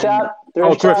in. Thrift shop.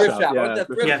 Thrift shop. I went to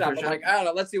thrift Yeah, shop. thrift I'm like, I don't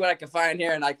know. Let's see what I can find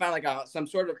here, and I found like some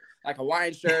sort of like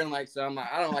Hawaiian shirt and like some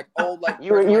I don't know like old like.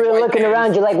 You were looking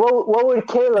around. You're like, what would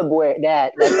Caleb wear?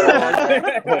 That.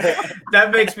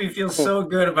 That makes me feel so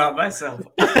good about myself.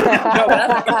 No, but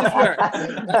that's a cool shirt.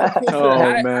 That's a cool shirt.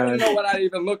 I don't know what I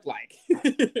even look like.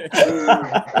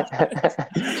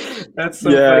 That's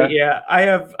so funny. Yeah, I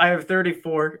have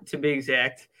 34 to be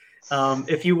exact.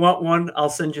 If you want one, I'll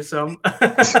send you some.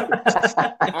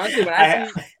 Honestly,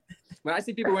 when I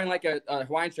see people wearing like a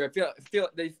Hawaiian shirt, I feel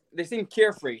they seem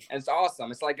carefree and it's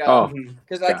awesome. It's like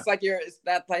because it's like it's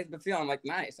that type of feeling. I'm like,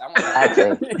 nice. I want that.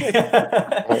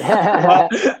 Well,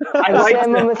 I like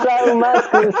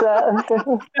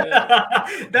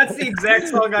that's the exact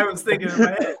song I was thinking of.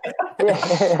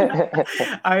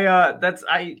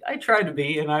 I try to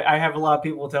be, and I have a lot of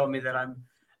people tell me that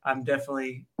I'm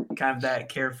definitely kind of that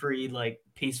carefree, like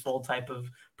peaceful type of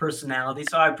personality.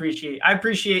 So I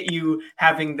appreciate you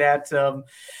having that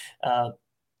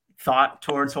thought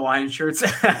towards Hawaiian shirts.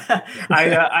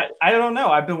 I don't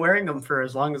know. I've been wearing them for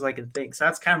as long as I can think. So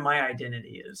that's kind of my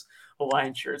identity is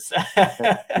Hawaiian shirts.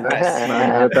 I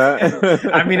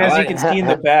mean, as you can see in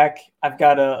the back, I've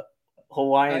got a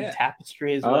Hawaiian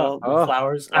tapestry as well with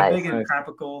flowers. I'm big in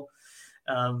tropical.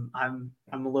 I'm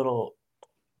a little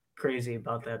crazy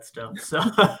about that stuff. So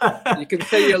you can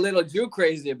say you're a little Jew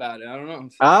crazy about it. I don't know.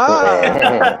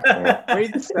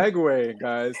 Great segue,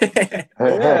 guys. So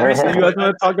you guys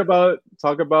want to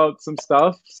talk about some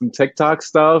stuff, some TikTok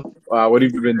stuff? What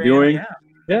have you been doing?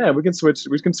 Yeah, we can switch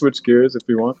gears if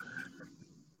we want.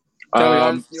 You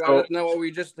want to know what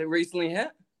we just recently hit?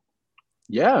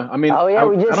 Yeah, I mean, we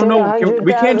just I don't know.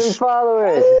 100,000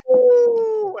 followers.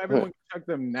 Everyone can check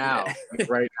them now,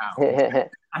 right now.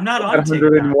 I'm not on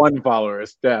 101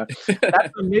 followers. Yeah,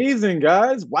 that's amazing,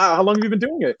 guys. Wow, how long have you been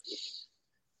doing it?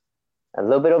 A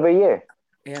little bit over a year.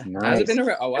 Yeah. Nice. Has it been a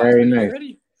wow, Very it's been nice.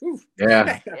 already? Whew.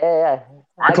 Yeah. Yeah.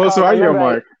 How close to I our year remember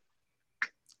mark?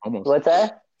 Almost. What's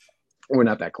that? We're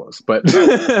not that close, but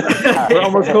we're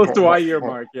almost close to our year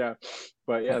mark. Yeah.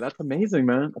 But yeah, that's amazing,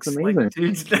 man. That's amazing. Like,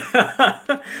 dude,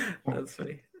 that's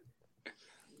funny.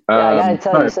 Yeah, I gotta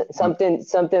tell you sorry.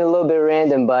 something a little bit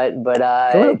random, but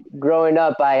Sure. growing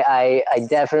up, I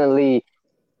definitely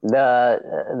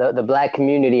the black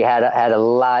community had a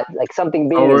lot, like something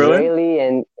being Oh, really? Israeli,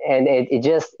 and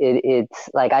it's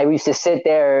like I used to sit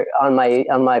there on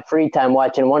my free time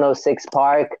watching 106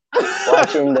 Park,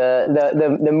 watching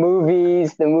the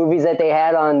movies that they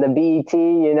had on the BET,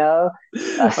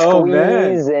 Oh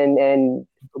man. Squeeze and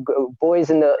Boys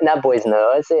in the not Boys in the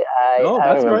what's it? Oh, I don't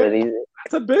that's remember right. these.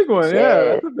 That's a big one. Yeah, Yeah,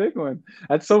 that's a big one.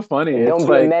 That's so funny. It's Don't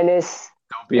Be a like Menace.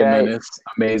 don't be a Right. menace.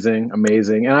 Amazing,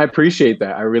 amazing. And I appreciate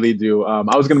that. I really do.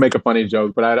 I was gonna make a funny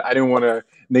joke, but I didn't want to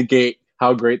negate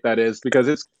how great that is because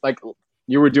it's like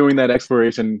you were doing that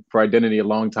exploration for identity a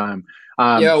long time.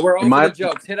 Yeah, we're all in for my the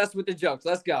jokes. Hit us with the jokes.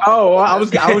 Let's go. Oh, well, I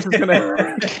was just gonna.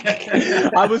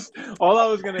 I was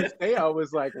gonna say. I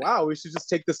was like, wow, we should just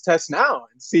take this test now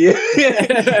and see if, see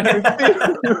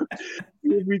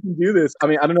if we can do this. I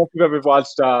mean, I don't know if you've ever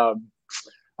watched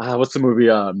what's the movie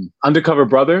Undercover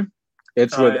Brother.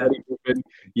 It's with yeah. Eddie Griffin.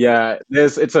 Yeah,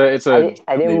 it's I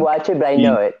didn't watch it, but I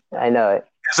know it.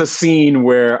 There's a scene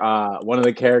where one of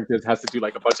the characters has to do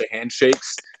like a bunch of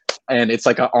handshakes, and it's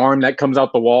like an arm that comes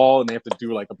out the wall, and they have to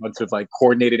do like a bunch of like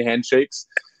coordinated handshakes.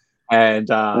 And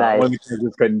Nice. one of the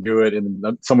characters couldn't do it,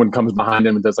 and someone comes behind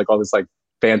him and does like all this like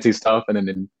fancy stuff, and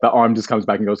then the arm just comes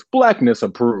back and goes, "Blackness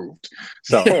approved."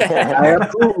 So I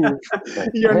approve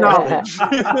your knowledge.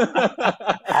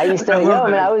 I used to,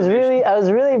 man, I was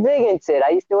really big into it. I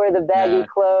used to wear the baggy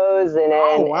clothes and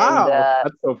oh wow, and,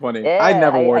 that's so funny. yeah, I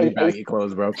never wore any I baggy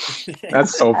clothes, bro.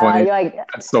 That's so funny.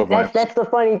 That's so funny. That's the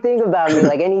funny thing about me.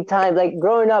 Like anytime, like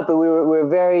growing up, we were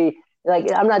very.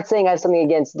 Like, I'm not saying I have something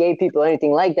against gay people or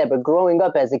anything like that, but growing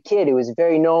up as a kid, it was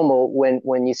very normal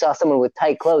when you saw someone with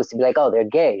tight clothes to be like, oh, they're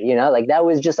gay, like that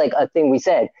was just like a thing we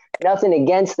said. Nothing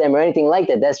against them or anything like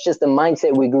that. That's just the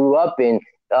mindset we grew up in.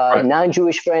 Right.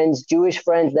 Non-Jewish friends, Jewish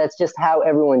friends, that's just how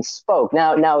everyone spoke.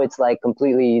 Now it's like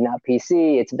completely not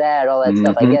PC, it's bad, all that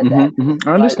stuff. I get that.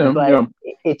 I understand. But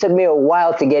it took me a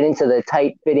while to get into the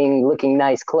tight-fitting, looking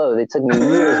nice clothes. It took me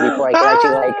years before I could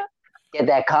actually like get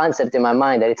that concept in my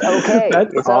mind that it's okay.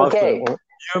 It's awesome. okay.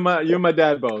 You and my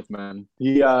dad both, man.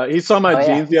 He saw my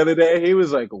jeans the other day. He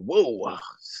was like, "Whoa,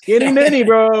 skinny mini,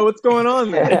 bro. What's going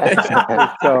on there?"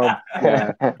 So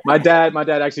yeah, my dad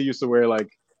actually used to wear like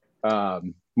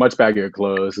much baggier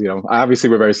clothes. Obviously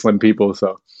we're very slim people,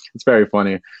 so it's very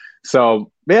funny. So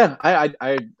yeah,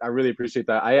 I really appreciate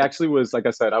that. I actually was, like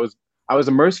I said, I was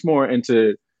immersed more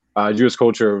into Jewish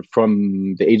culture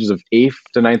from the ages of 8th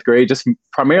to 9th grade, just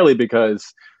primarily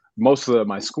because most of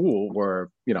my school were,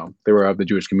 they were of the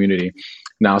Jewish community.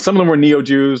 Now, some of them were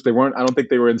neo-Jews. They weren't, I don't think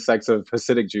they were in sects of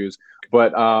Hasidic Jews,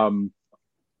 but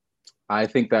I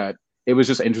think that it was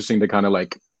just interesting to kind of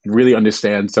like really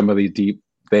understand some of these deep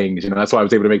things. That's why I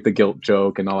was able to make the guilt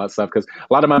joke and all that stuff, because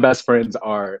a lot of my best friends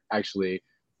are actually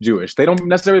Jewish. They don't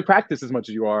necessarily practice as much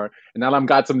as you are. And now that I've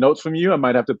got some notes from you, I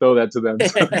might have to throw that to them.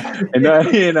 And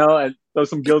and throw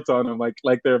some guilt on them,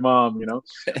 like their mom,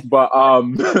 But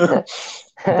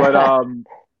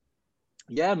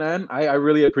yeah, man, I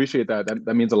really appreciate that.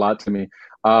 That means a lot to me.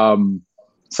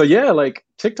 So yeah, like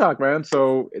TikTok, man.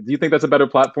 So do you think that's a better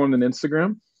platform than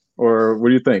Instagram, or what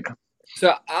do you think?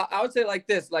 So I would say like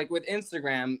this, like with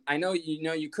Instagram, I know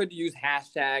you could use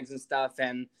hashtags and stuff,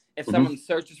 and if someone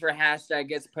searches for a hashtag,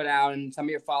 gets put out, and some of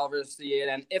your followers see it,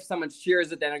 and if someone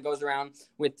shares it, then it goes around.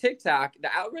 With TikTok, the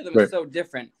algorithm is so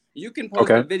different. You can post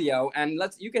a video, and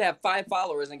you could have 5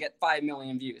 followers and get 5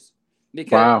 million views,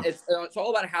 because it's all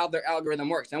about how their algorithm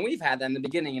works. And we've had that in the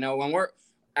beginning. When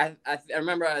I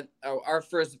remember our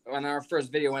first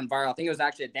video went viral. I think it was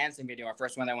actually a dancing video, our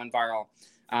first one that went viral.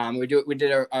 We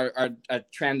did a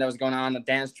trend that was going on, a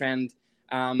dance trend,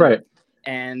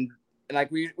 and like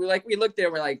we looked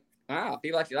there, we're like, wow,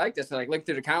 people actually like this. So like looked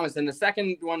through the comments, and the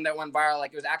second one that went viral,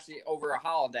 like it was actually over a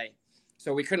holiday,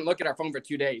 so we couldn't look at our phone for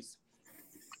 2 days.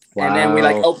 Wow. And then we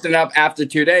like opened it up after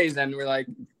 2 days, and we're like,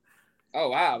 oh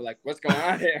wow, like what's going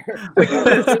on here? We're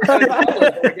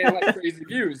getting like crazy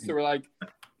views, so we're like,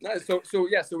 so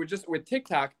we're just with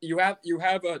TikTok, you have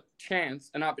a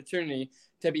chance, an opportunity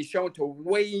to be shown to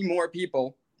way more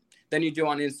people than you do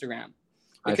on Instagram.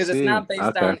 Because it's not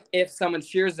based on if someone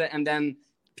shares it and then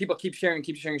people keep sharing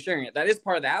it. That is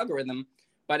part of the algorithm,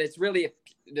 But it's really,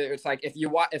 it's like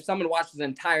if someone watches the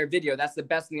entire video, that's the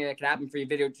best thing that can happen for your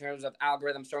video in terms of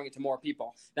algorithm showing it to more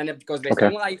people. Then it goes based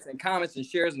on likes and comments and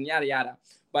shares and yada yada.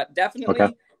 But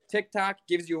definitely TikTok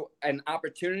gives you an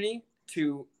opportunity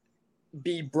to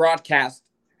be broadcast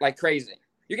like crazy.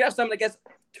 You can have something that gets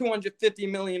 250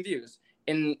 million views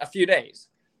in a few days.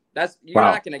 You're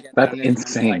not going to get that's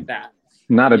insane like that.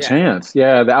 Not a chance.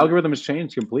 Yeah, the algorithm has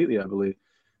changed completely, I believe.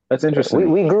 That's interesting.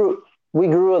 We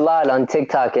grew a lot on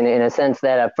TikTok in a sense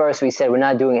that at first we said we're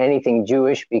not doing anything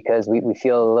Jewish because we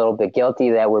feel a little bit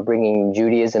guilty that we're bringing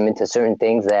Judaism into certain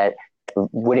things that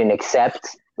wouldn't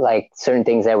accept, like certain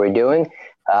things that we're doing.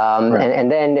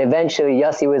 And then eventually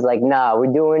Yossi was like, nah,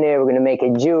 we're doing it. We're going to make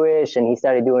it Jewish. And he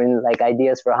started doing like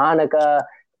ideas for Hanukkah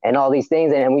and all these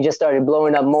things. And we just started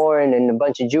blowing up more and a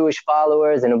bunch of Jewish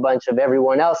followers and a bunch of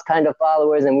everyone else kind of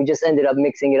followers. And we just ended up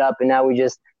mixing it up. And now we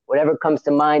just, whatever comes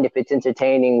to mind, if it's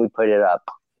entertaining, we put it up.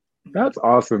 That's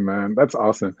awesome, man. That's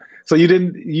awesome. So you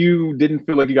didn't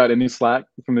feel like you got any slack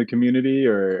from the community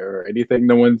or anything?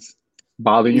 No one's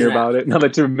bothering you about it now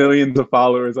that you're millions of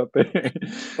followers up there?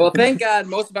 Well, thank God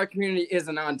most of our community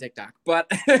isn't on TikTok, but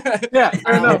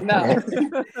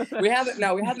we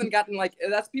haven't gotten like,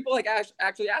 that's people like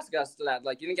actually ask us to that,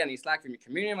 like, you didn't get any slack from your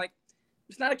community. I'm like,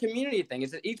 it's not a community thing.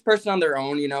 It's each person on their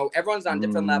own, you know, everyone's on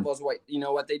different levels, what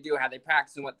they do, how they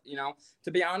practice and what, you know,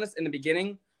 to be honest, in the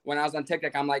beginning, when I was on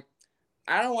TikTok, I'm like,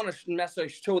 I don't want to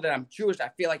necessarily show that I'm Jewish. I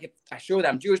feel like if I show that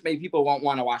I'm Jewish, maybe people won't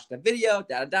want to watch the video.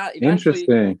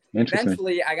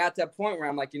 Eventually, I got to a point where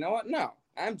I'm like, you know what? No,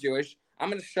 I'm Jewish. I'm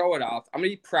going to show it off. I'm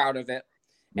going to be proud of it.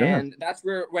 Yeah. And that's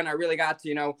when I really got to,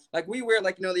 you know, like we wear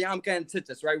like, you know, the yarmulke and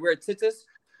tzitzis, right? We're tzitzis,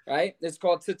 right? It's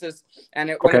called tzitzis.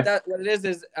 And what it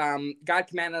is God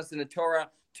commanded us in the Torah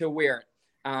to wear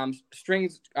it.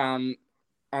 Strings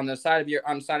on the side of your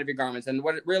garments, and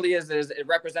what it really is it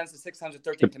represents the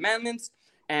 613 commandments,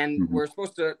 and we're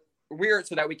supposed to wear it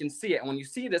so that we can see it. And when you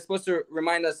see it, it's supposed to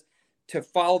remind us to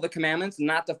follow the commandments,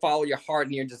 not to follow your heart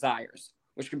and your desires,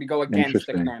 which can go against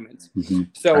the commandments.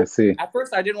 So at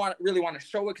first, I didn't really want to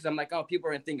show it because I'm like, oh, people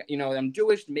are gonna think, you know, I'm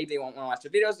Jewish, maybe they won't want to watch the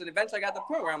videos. And eventually, I got to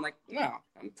the point where I'm like, no,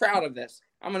 I'm proud of this.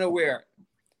 I'm gonna wear it,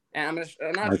 and I'm gonna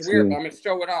not just wear it, but I'm gonna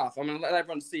show it off. I'm gonna let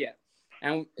everyone see it.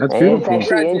 And that's beautiful.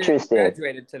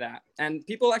 Graduated to that, and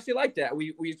people actually liked that.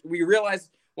 We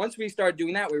realized once we started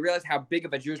doing that, we realized how big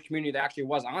of a Jewish community there actually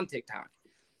was on TikTok,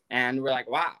 and we're like,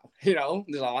 wow, you know,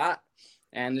 there's a lot,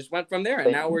 and just went from there.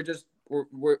 And now we're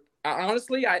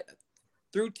honestly,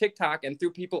 through TikTok and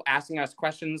through people asking us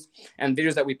questions and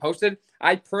videos that we posted,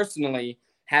 I personally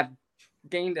have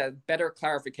gained a better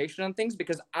clarification on things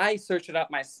because I searched it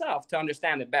up myself to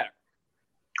understand it better.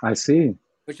 I see.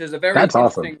 Which is a very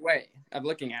interesting way of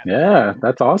looking at it. Yeah,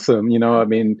 that's awesome. You know, I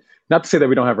mean, not to say that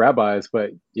we don't have rabbis,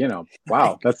 but you know,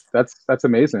 wow, that's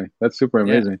amazing. That's super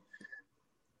amazing.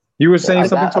 You were saying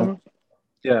something, Tom?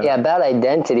 Yeah, about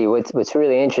identity. What's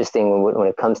really interesting when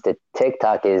it comes to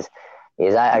TikTok is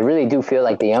I really do feel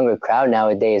like the younger crowd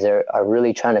nowadays are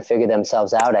really trying to figure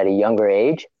themselves out at a younger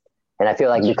age. And I feel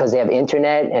like because they have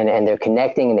internet and they're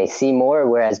connecting and they see more,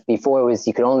 whereas before it was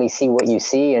you could only see what you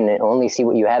see and only see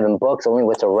what you have in books, only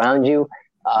what's around you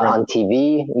on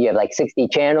TV. You have like 60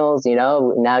 channels, you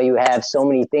know, now you have so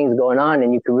many things going on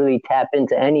and you can really tap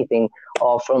into anything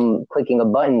all from clicking a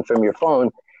button from your phone.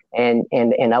 And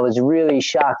I was really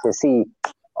shocked to see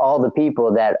all the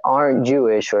people that aren't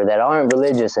Jewish or that aren't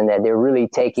religious and that they're really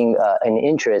taking an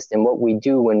interest in what we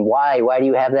do and why. Why do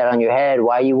you have that on your head?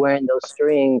 Why are you wearing those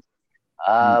strings?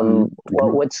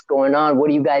 What's going on? What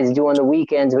do you guys do on the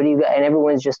weekends? What do you? And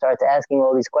everyone's just starts asking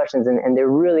all these questions, and they're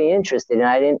really interested. And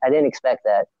I didn't expect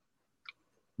that.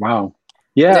 Wow.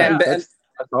 Yeah. That's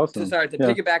awesome. Sorry to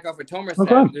piggyback off what Tomer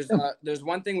said. There's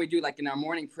one thing we do, like in our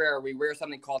morning prayer, we wear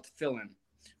something called tefillin,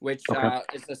 which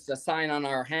is just a sign on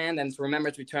our hand, and it's to remember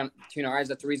to turn our eyes.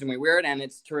 That's the reason we wear it, and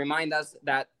it's to remind us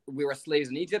that we were slaves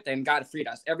in Egypt and God freed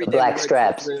us. Every day black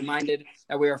straps. We're reminded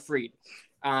that we are freed.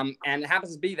 And it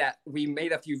happens to be that we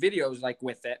made a few videos like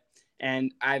with it,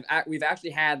 and we've actually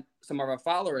had some of our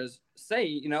followers say,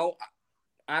 you know,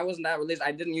 I wasn't that religious.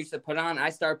 I didn't used to put on.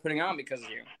 I started putting on because of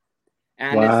you.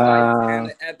 And it's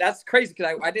like, and that's crazy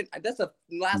because I didn't. That's the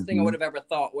last thing I would have ever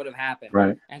thought would have happened.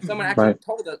 Right. And someone actually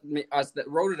told us that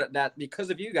wrote it that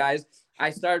because of you guys, I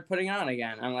started putting on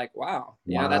again. I'm like, wow,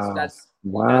 you know, that's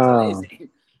amazing.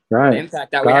 Right. The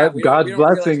impact that we have. God's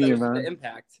blessing you, man. The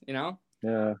impact, you know.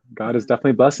 Yeah, God is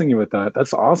definitely blessing you with that.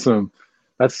 That's awesome.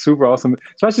 That's super awesome.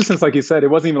 Especially since, like you said, it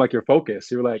wasn't even like your focus.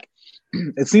 You were like,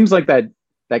 it seems like that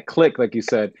click, like you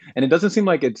said, and it doesn't seem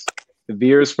like it's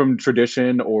veers from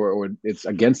tradition or it's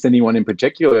against anyone in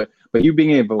particular, but you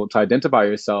being able to identify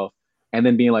yourself and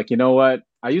then being like, you know what,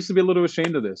 I used to be a little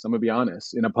ashamed of this. I'm gonna be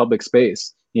honest, in a public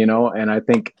space, and I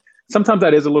think sometimes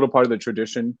that is a little part of the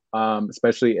tradition,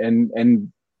 especially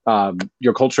in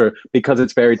your culture, because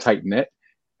it's very tight knit.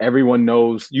 Everyone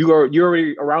knows you're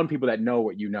already around people that know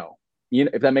what you know.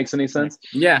 If that makes any sense.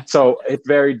 Yeah. So it's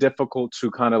very difficult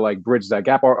to kind of like bridge that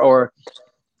gap, or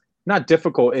not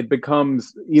difficult. It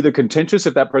becomes either contentious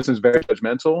if that person is very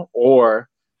judgmental, or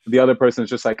the other person is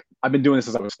just like, I've been doing this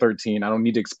since I was 13. I don't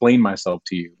need to explain myself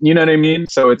to you. You know what I mean?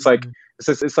 So it's like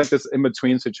it's like this in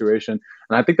between situation,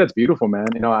 and I think that's beautiful, man.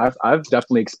 I've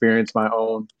definitely experienced my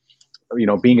own,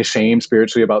 being ashamed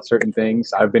spiritually about certain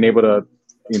things. I've been able to,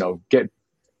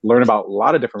 learn about a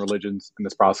lot of different religions in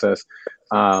this process.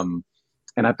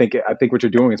 And I think what you're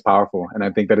doing is powerful, and I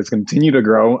think that it's continue to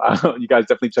grow. You guys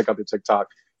definitely check out the TikTok.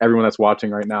 Everyone that's watching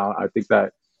right now, I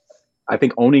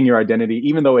think owning your identity,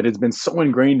 even though it has been so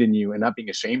ingrained in you, and not being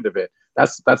ashamed of it,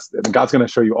 that's God's going to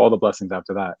show you all the blessings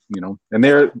after that. And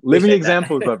they're living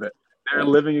examples of it. They're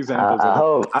living examples. I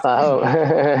hope.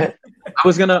 I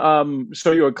was gonna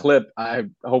show you a clip. I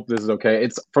hope this is okay.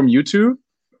 It's from YouTube.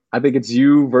 I think it's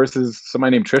you versus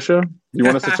somebody named Trisha. Do you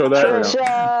want us to show that?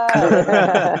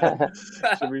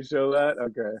 Trisha! Should we show that?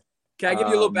 Okay. Can I give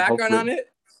you a little background on it?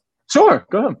 Sure.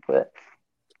 Go ahead.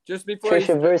 Just before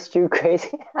Trisha versus you,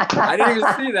 crazy. I didn't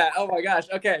even see that. Oh my gosh.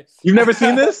 Okay. You've never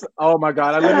seen this? Oh my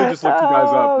God! I literally just looked you guys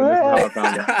up, and this is how I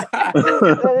found it.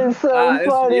 That is so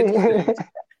funny.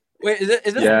 Wait, is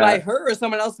this by her or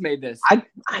someone else made this? I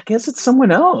guess it's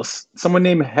someone else. Someone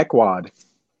named Heckwad.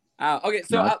 Okay,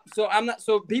 so I'm not.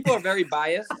 So people are very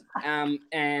biased,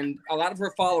 and a lot of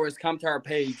her followers come to our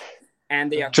page,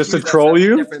 and they just to troll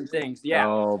you. Different things, yeah.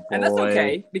 Oh, boy. And that's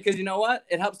okay, because you know what?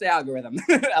 It helps the algorithm.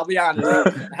 I'll be honest.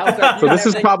 It helps so this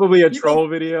is probably a troll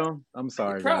video. I'm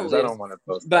sorry, guys. I don't want to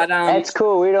post. But that's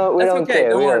cool. We don't care.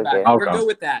 Don't worry about it. Okay. We're good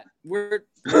with that. We're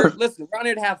listen. We're on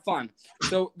here to have fun.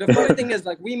 So the funny thing is,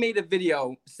 like, we made a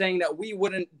video saying that we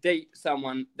wouldn't date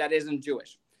someone that isn't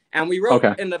Jewish. And we wrote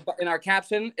in our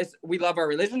caption, we love our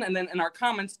religion. And then in our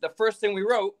comments, the first thing we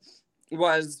wrote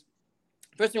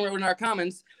in our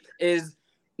comments is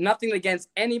nothing against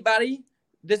anybody.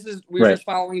 We're just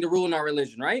following the rule in our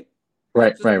religion, right?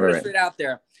 Right. Straight out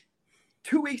there.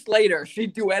 2 weeks later, she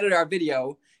duetted our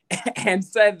video and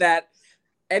said that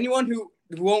anyone who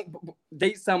won't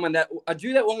date a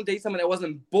Jew that won't date someone that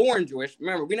wasn't born Jewish.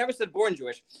 Remember, we never said born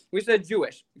Jewish. We said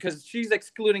Jewish, because she's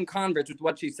excluding converts with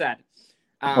what she said.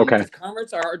 Because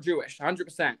converts are Jewish,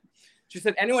 100%. She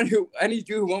said any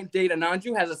Jew who won't date a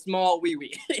non-Jew has a small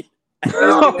wee-wee.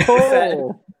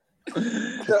 So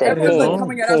everyone's like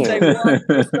coming at us saying,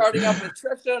 we're starting up with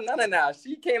Trisha. No.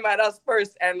 She came at us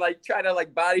first and like tried to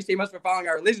like body shame us for following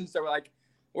our religion. So we're like,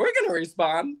 we're going to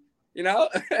respond, So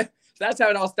that's how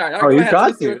it all started. You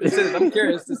got to. I'm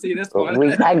curious to see this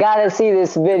one. I got to see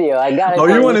this video.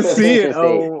 You want to see it?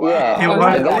 Oh, wow. Yeah,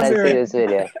 I got to see this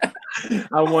video.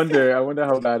 I wonder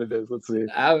how bad it is. Let's see.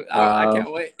 I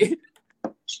can't wait.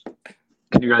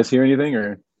 Can you guys hear anything,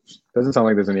 or doesn't sound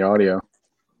like there's any audio?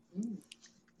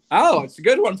 Oh, it's a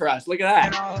good one for us. Look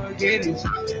at that. We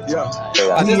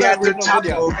at the top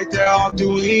right there off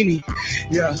Duini.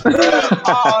 Yeah.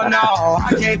 Oh no,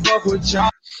 I can't fuck with y'all.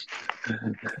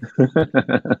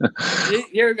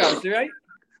 Here we go. See, right?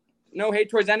 No hate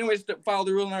towards anyone. To follow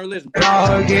the rule in our religion.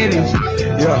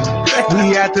 Yeah.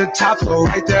 We at the top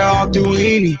right there off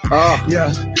Duini.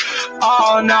 Yeah.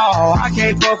 Oh no, I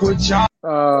can't fuck with y'all.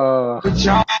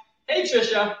 Hey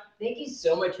Trisha. Thank you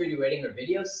so much for duetting her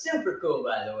video. Super cool,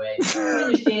 by the way. I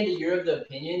understand that you're of the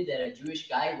opinion that a Jewish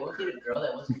guy won't date a girl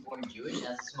that wasn't born Jewish and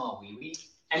has a small wee-wee.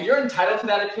 And you're entitled to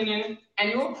that opinion, and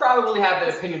you will probably have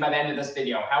that opinion by the end of this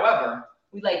video. However,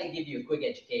 we'd like to give you a quick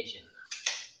education.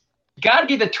 God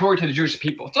gave the Torah to the Jewish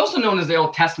people. It's also known as the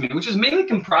Old Testament, which is mainly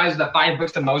comprised of the 5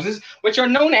 books of Moses, which are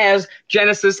known as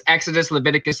Genesis, Exodus,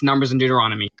 Leviticus, Numbers, and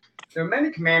Deuteronomy. There are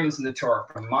many commandments in the Torah,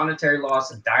 from monetary laws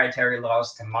to dietary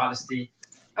laws to modesty.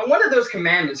 And one of those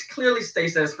commandments clearly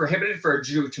states that it's prohibited for a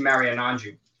Jew to marry a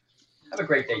non-Jew. Have a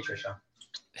great day, Trisha.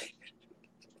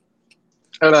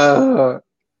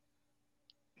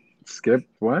 Skip?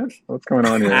 What? What's going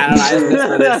on here? I don't know. I just missed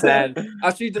what it said.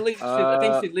 Oh, she deleted. I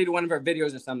think she deleted one of her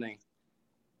videos or something.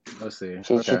 Let's see.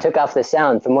 She took off the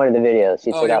sound from one of the videos.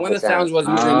 One of the sounds was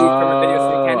removed from her video, so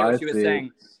we can't hear what she was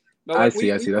saying. But I see.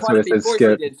 That's what it says.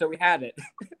 Skip. Did, so we had it.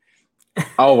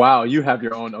 Oh wow, you have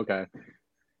your own. Okay.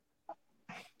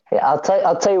 Yeah, I'll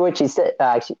tell you what she said.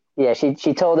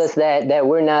 She told us that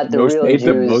we're not the real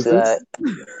Jews.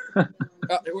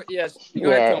 Yes.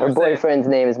 Yeah, her boyfriend's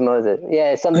name is Moses.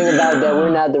 Yeah, something about that we're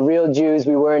not the real Jews.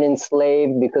 We weren't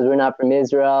enslaved because we're not from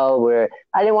Israel.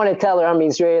 I didn't want to tell her I'm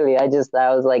Israeli. I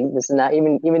was like, this is not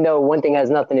even though one thing has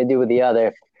nothing to do with the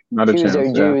other. Not a Jews chance,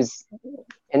 are Jews,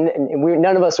 and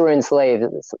none of us were enslaved.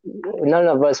 None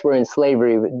of us were in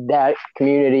slavery. That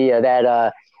community,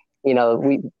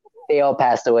 they all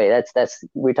passed away. That's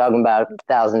we're talking about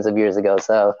thousands of years ago.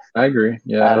 So I agree.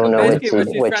 Yeah, I don't know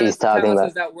what she's talking about.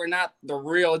 Is that we're not the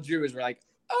real Jews. We're like,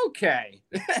 okay.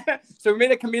 So we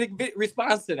made a comedic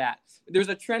response to that. There was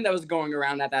a trend that was going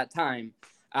around at that time,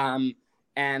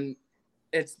 and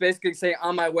it's basically saying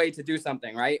on my way to do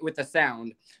something, right, with the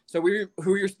sound. So we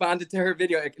responded to her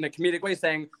video in a comedic way,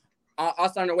 saying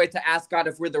us on our way to ask God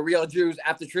if we're the real Jews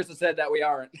after Trisha said that we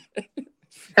aren't.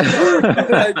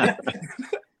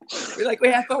 We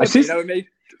have fun with it,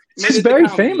 she's very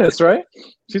famous, right?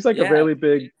 She's like a really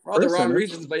big for all the wrong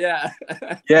reasons, but yeah.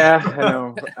 Yeah, I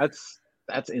know.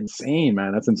 That's insane,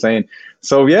 man. That's insane.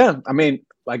 So yeah, I mean,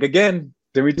 like again,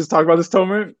 did we just talk about this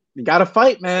tournament? You gotta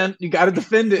fight, man. You gotta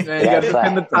defend it, man. You gotta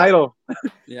defend the title.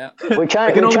 Yeah. We're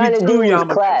trying to do it with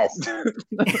class.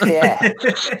 Yeah.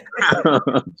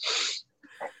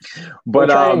 But we're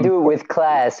trying to do it with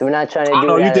class. We're not trying to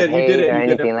do it or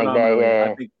anything like that.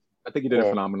 Yeah. I think you did it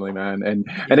phenomenally, man. And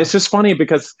it's just funny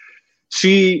because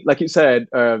she, like you said,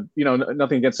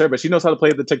 nothing against her, but she knows how to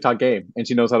play the TikTok game and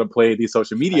she knows how to play these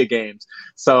social media games.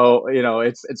 So,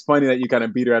 it's funny that you kind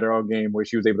of beat her at her own game where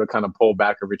she was able to kind of pull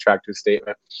back or retract her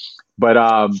statement.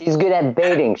 But she's good at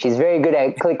baiting. She's very good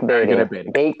at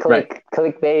clickbaiting. Bait,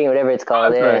 clickbaiting, whatever it's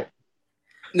called. Yeah. Right.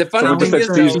 The funny thing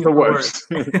is, the worst.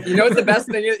 You know what the best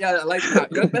thing is? Yeah, I like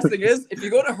that. You know what the best thing is? If you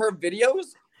go to her videos,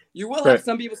 you will have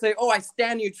some people say, "Oh, I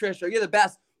stan you, Trisha. You're the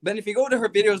best." But if you go to her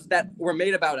videos that were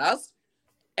made about us,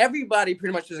 everybody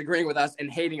pretty much is agreeing with us and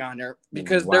hating on her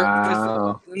because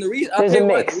the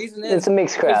reason is it's a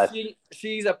mixed crowd.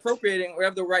 She's appropriating,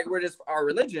 whatever the right word is, for our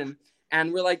religion,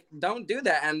 and we're like, don't do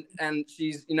that. And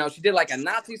she's, she did like a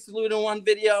Nazi salute in one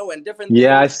video and different.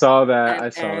 Yeah, things. I saw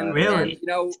that. Really?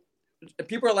 And,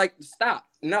 people are like, stop.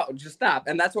 No, just stop.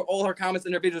 And that's what all her comments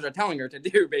in her videos are telling her to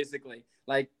do, basically.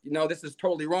 Like, this is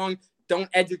totally wrong. Don't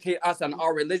educate us on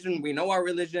our religion. We know our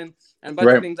religion and a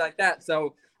bunch of things like that.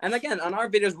 So, and again, on our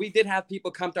videos, we did have people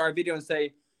come to our video and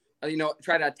say,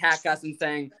 try to attack us and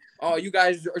saying, oh, you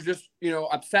guys are just,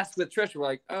 obsessed with Trisha. We're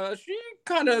like, she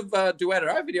kind of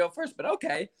duetted our video first, but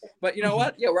okay. But you know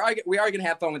what? Yeah, we are going to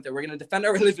have fun with it. We're going to defend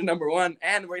our religion, number one,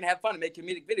 and we're going to have fun and make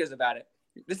comedic videos about it.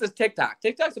 This is TikTok.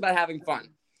 TikTok's about having fun.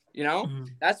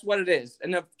 That's what it is.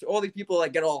 And if all these people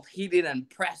like get all heated and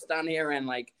pressed on here and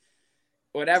like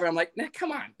whatever, I'm like, nah,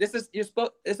 come on.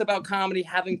 It's about comedy,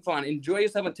 having fun. Enjoy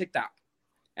yourself on TikTok.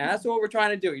 And that's what we're trying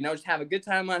to do. Just have a good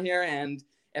time on here. And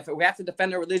if we have to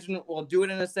defend our religion, we'll do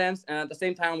it in a sense. And at the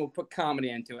same time, we'll put comedy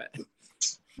into it.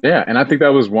 Yeah. And I think that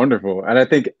was wonderful. And I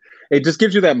think it just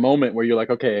gives you that moment where you're like,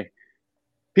 okay,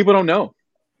 people don't know.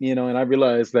 And I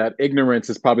realize that ignorance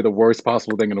is probably the worst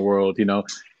possible thing in the world.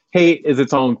 Hate is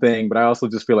its own thing, but I also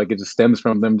just feel like it just stems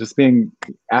from them just being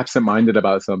absent-minded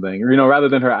about something, rather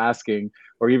than her asking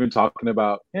or even talking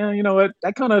about, you know what,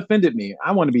 that kind of offended me.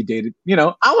 I want to be dated.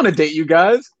 I want to date you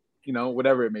guys,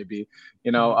 whatever it may be,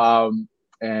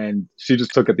 and she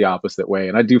just took it the opposite way.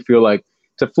 And I do feel like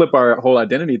to flip our whole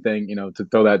identity thing, to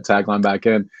throw that tagline back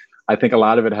in, I think a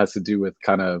lot of it has to do with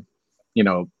kind of,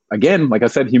 again, like I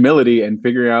said, humility and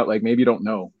figuring out like maybe you don't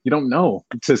know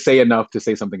to say enough to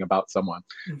say something about someone.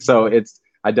 Mm-hmm. So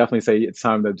I definitely say it's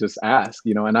time to just ask,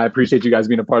 and I appreciate you guys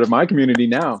being a part of my community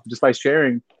now just by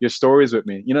sharing your stories with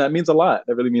me. That means a lot.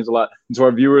 That really means a lot. And to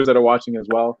our viewers that are watching as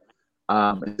well.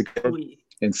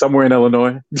 And somewhere in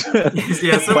Illinois.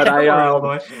 Yeah, somewhere in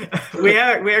Illinois. We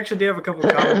actually do have a couple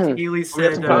of comments. Keely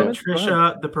said,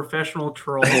 Trisha, the professional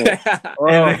troll.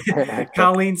 And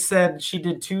Colleen said she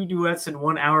did 2 duets in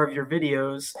 1 hour of your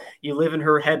videos. You live in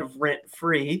her head rent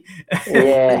free.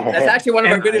 Yeah. That's actually one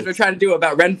of our videos we're trying to do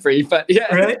about rent free, but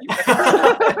yeah. Right?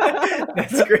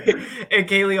 That's great. And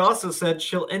Kaylee also said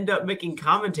she'll end up making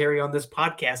commentary on this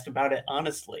podcast about it,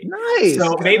 honestly. Nice.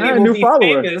 So maybe we'll be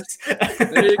famous.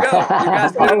 There you go. You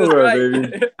guys follower, right.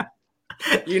 Baby.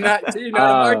 You know how to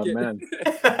market. Man.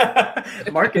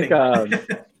 Marketing.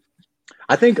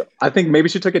 I think maybe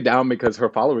she took it down because her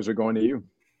followers were going to you.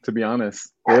 To be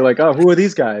honest, they're like, "Oh, who are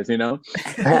these guys?" That's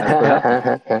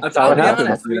how it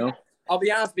happens. I'll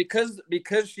be honest, because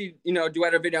she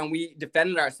duet her video and we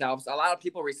defended ourselves. A lot of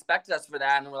people respected us for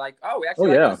that, and we're like, "Oh, we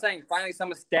actually like saying finally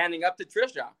someone's standing up to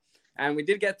Trisha." And we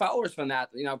did get followers from that.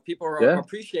 People are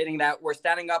appreciating that we're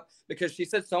standing up because she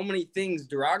said so many things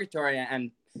derogatory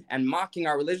and mocking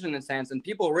our religion in a sense. And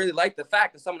people really like the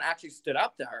fact that someone actually stood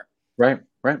up to her. Right.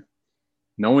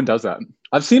 No one does that.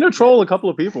 I've seen her troll a couple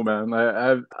of people, man.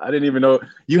 I didn't even know.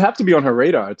 You have to be on her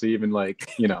radar to even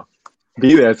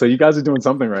be there. So you guys are doing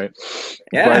something right.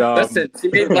 Yeah, But, listen, she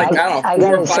made like, I don't know,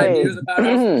 4 or 5 videos about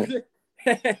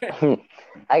us.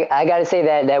 I gotta say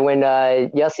that when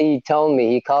Yossi told me,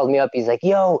 he called me up. He's like,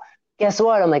 "Yo, guess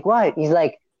what?" I'm like, "What?" He's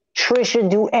like, "Trisha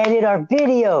do edit our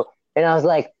video," and I was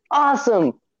like,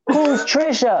 "Awesome! Who's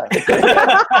Trisha?"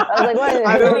 I was like, "What?"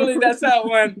 Literally, that's how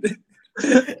it went.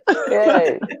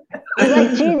 Yeah. He's like,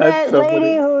 she's that so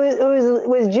lady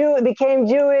who became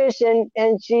Jewish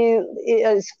and she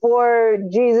is for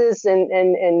Jesus and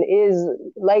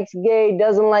likes gay,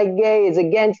 doesn't like gay, is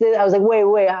against it. I was like,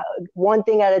 wait, one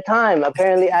thing at a time.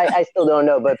 Apparently, I still don't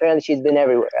know, but apparently she's been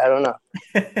everywhere. I don't know.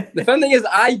 The fun thing is,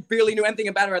 I barely knew anything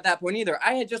about her at that point either.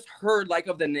 I had just heard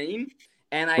of the name,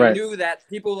 and I knew that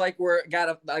people were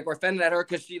offended at her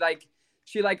because she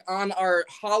on our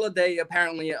holiday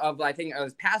apparently of I think it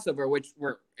was Passover, which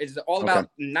is all about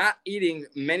not eating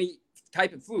many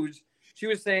type of foods. She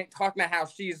was talking about how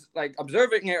she's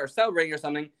observing it or celebrating or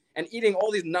something and eating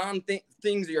all these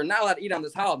things that you're not allowed to eat on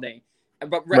this holiday,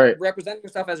 but representing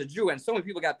yourself as a Jew. And so many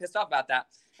people got pissed off about that.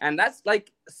 And that's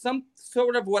some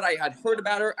sort of what I had heard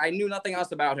about her. I knew nothing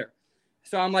else about her.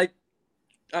 So I'm like,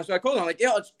 so I called him. I'm like,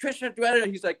 yo, it's Trisha.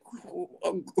 He's like,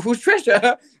 who's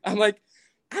Trisha? I'm like,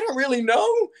 I don't really know.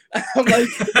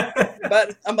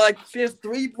 I'm like, she has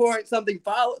 3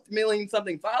 million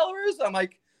something followers. I'm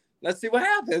like, let's see what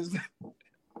happens.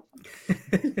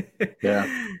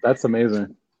 Yeah, that's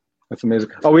amazing.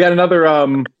 Oh, we had another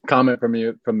comment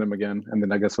from them again, and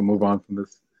then I guess we'll move on from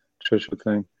this Trisha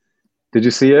thing. Did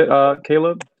you see it,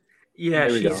 Caleb? Yeah,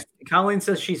 Colleen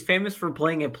says she's famous for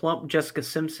playing a plump Jessica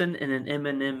Simpson in an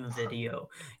Eminem video.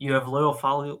 You have loyal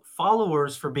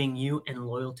followers for being you and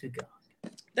loyal to God.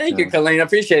 Thank you, Colleen. I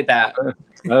appreciate that.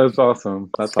 That's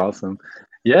awesome. That's awesome.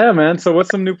 Yeah, man. So what's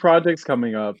some new projects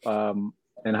coming up? And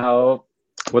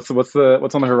what's on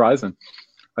the horizon?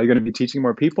 Are you going to be teaching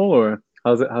more people, or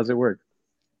how's it work?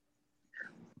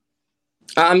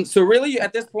 So really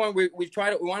at this point we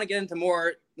want to get into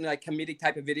more comedic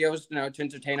type of videos, to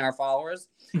entertain our followers.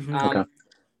 Mm-hmm.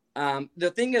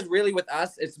 The thing is really with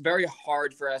us, it's very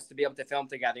hard for us to be able to film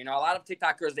together. A lot of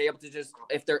TikTokers, they able to just,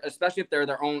 especially if they're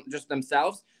their own, just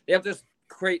themselves, they have to just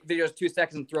create videos 2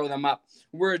 seconds and throw them up.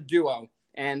 We're a duo.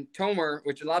 And Tomer,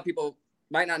 which a lot of people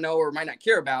might not know or might not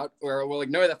care about, or will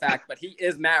ignore the fact, but he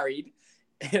is married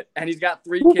and he's got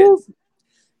 3 kids.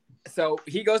 So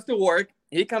he goes to work,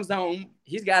 he comes home,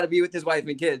 he's got to be with his wife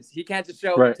and kids. He can't just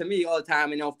show up to me all the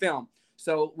time and film.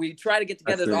 So we try to get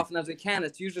together as often as we can.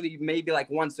 It's usually maybe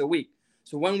once a week.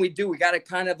 So when we do, we got to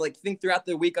kind of think throughout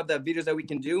the week of the videos that we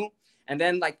can do. And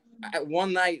then at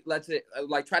one night, let's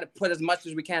try to put as much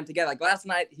as we can together. Last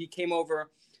night he came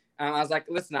over. I was like,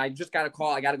 listen, I just got a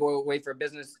call. I got to go away for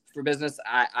business.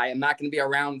 I am not going to be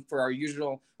around for our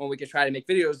usual when we can try to make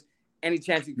videos. Any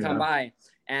chance you come by?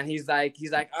 And he's like,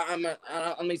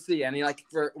 let me see. And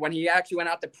when he actually went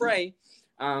out to pray,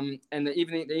 in the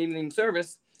evening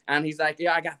service, and he's like,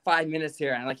 yeah, I got 5 minutes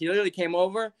here. And he literally came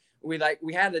over. We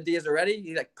had the ideas already.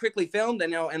 He quickly filmed,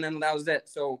 and then that was it.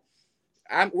 So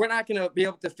we're not going to be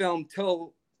able to film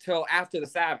till after the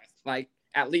Sabbath,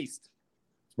 at least.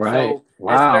 Right. So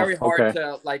wow. It's very hard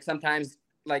to sometimes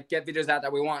get videos out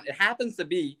that we want. It happens to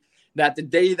be that the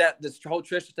day that this whole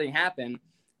Trisha thing happened,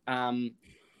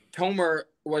 Tomer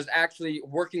was actually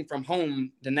working from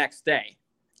home the next day.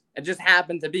 It just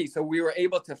happened to be. So we were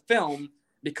able to film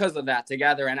because of that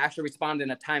together and actually respond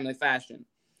in a timely fashion.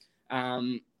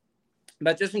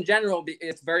 But just in general,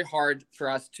 it's very hard for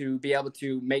us to be able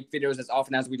to make videos as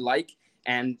often as we'd like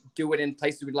and do it in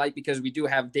places we'd like, because we do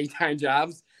have daytime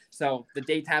jobs. So the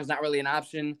daytime's not really an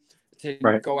option to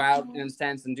go out in a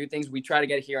sense and do things. We try to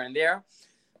get here and there.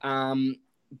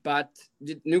 But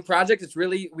the new projects, it's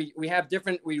really, we have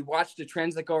different, we watch the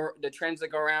trends that go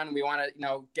around, and we want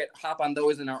to, hop on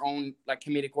those in our own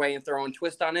comedic way and throw our own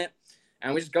twist on it.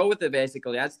 And we just go with it,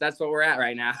 basically. That's what we're at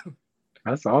right now.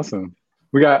 That's awesome.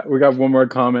 We got one more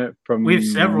comment from. We have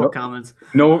several comments.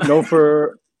 No,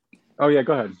 for. Oh yeah,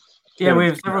 go ahead. Yeah, we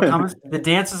have several comments. The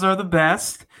dances are the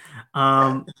best.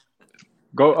 Go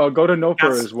to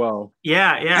Nofar as well.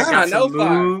 Yeah. Got some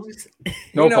moves.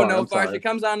 Nofar. She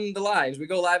comes on the lives. We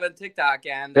go live on TikTok,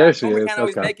 and there she is. We can't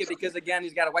always make it because again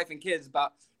he's got a wife and kids.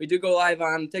 But we do go live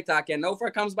on TikTok, and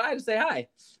Nofar comes by to say hi.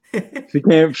 She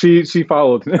came. She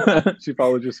followed. She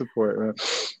followed your support, man.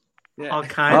 Yeah. All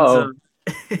kinds of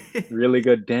really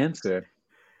good dancer.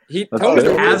 He's a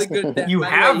really good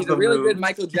dancer. He's a really good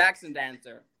Michael Jackson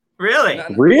dancer. Really?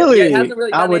 Really? Yeah, he hasn't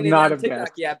really I would not on have TikTok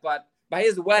guessed yet, but by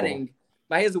his wedding,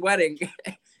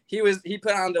 He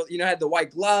put on the had the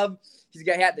white glove. He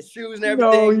had the shoes and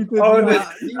No, everything. he did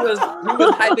not. He was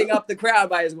hyping up the crowd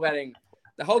by his wedding.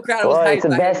 The whole crowd was Well, hyped. it's the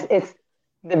best. It's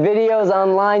the video's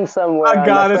online somewhere. I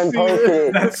gotta My friend see posted it.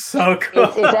 it. That's so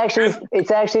cool. It's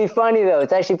actually funny though.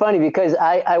 It's actually funny because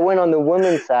I went on the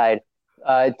women's side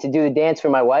to do the dance for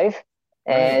my wife.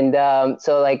 And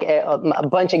so like a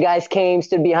bunch of guys came,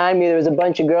 stood behind me. There was a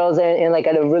bunch of girls, and like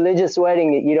at a religious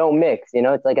wedding, you don't mix.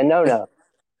 It's like a no-no.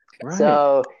 Right.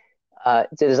 So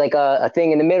there's like a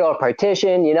thing in the middle, a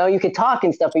partition. You could talk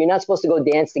and stuff, but you're not supposed to go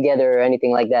dance together or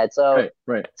anything like that. So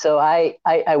right. So I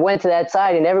went to that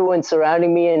side, and everyone's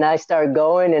surrounding me, and I start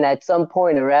going. And at some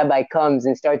point, a rabbi comes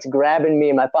and starts grabbing me,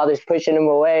 and my father's pushing him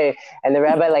away. And the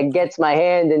rabbi like gets my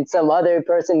hand, and some other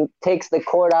person takes the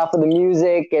cord off of the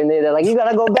music, and they're like, "You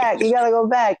gotta go back, you gotta go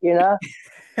back." It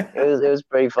was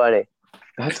pretty funny.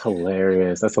 That's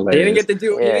hilarious. That's He hilarious. didn't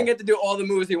get to do all the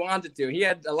moves he wanted to. He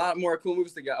had a lot more cool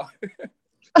moves to go.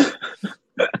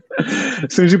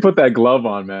 As soon as you put that glove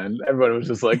on, man, everybody was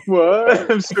just like, "What?"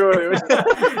 I'm sure.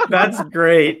 That's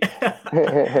great.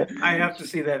 I have to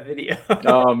see that video.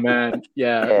 Oh man,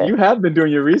 yeah. You have been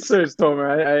doing your research,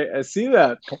 Tomer. I see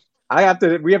that.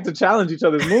 We have to challenge each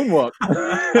other's moonwalk.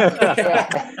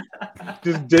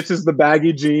 Just ditches the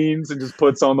baggy jeans and just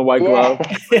puts on the white glove.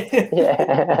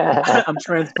 Yeah. I'm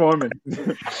transforming.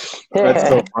 That's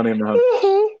so funny, man.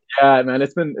 Yeah, man,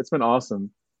 it's been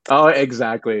awesome. Oh,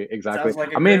 exactly. Sounds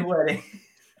like a I mean, great wedding.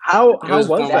 how was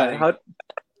was fun. that?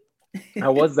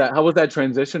 How was that? How was that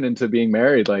transition into being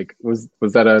married? Like, is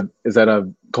that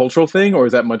a cultural thing, or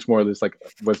is that much more was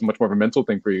much more of a mental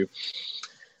thing for you?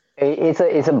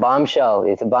 It's a bombshell.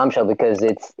 It's a bombshell because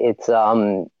it's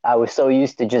I was so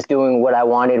used to just doing what I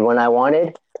wanted when I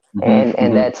wanted,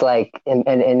 and that's like and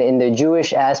in the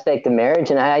Jewish aspect of marriage,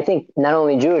 and I think not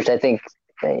only Jewish, I think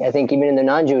even in the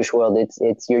non-Jewish world,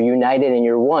 it's you're united and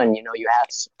you're one. You have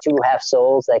two half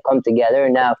souls that come together,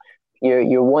 and now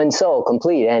you're one soul,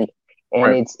 complete. And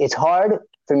Right. it's hard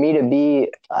for me to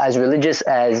be as religious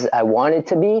as I wanted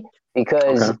to be,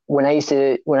 because when I used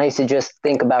to just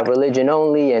think about religion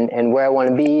only and where I want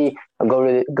to be,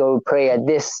 I'll go pray at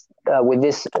this with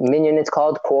this minyan, it's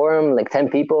called quorum, like 10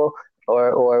 people,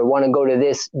 or want to go to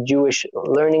this Jewish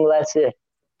learning lesson,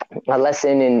 a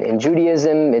lesson in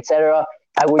Judaism, etc.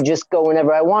 I would just go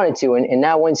whenever I wanted to. And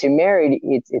now once you're married,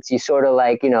 it's you sort of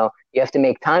like, you have to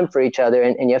make time for each other,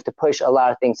 and you have to push a lot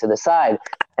of things to the side.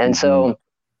 And so,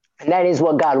 and that is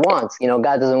what God wants.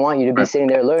 God doesn't want you to be sitting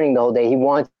there learning the whole day. He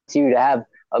wants you to have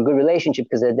a good relationship,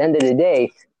 because at the end of the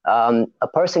day, a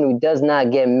person who does not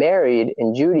get married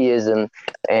in Judaism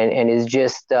and is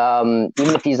just, even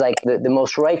if he's like the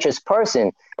most righteous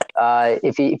person,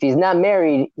 if he's not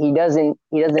married, he doesn't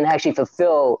actually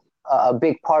fulfill a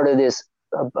big part of this.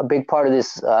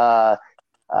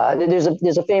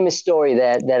 There's a famous story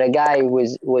that a guy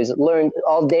was learned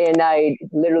all day and night,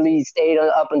 literally stayed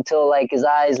up until like his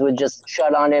eyes would just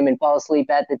shut on him and fall asleep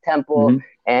at the temple.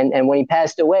 And when he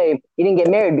passed away, he didn't get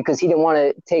married because he didn't want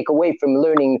to take away from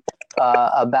learning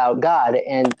about God.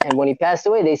 And when he passed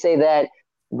away, they say that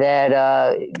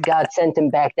God sent him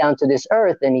back down to this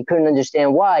earth, and he couldn't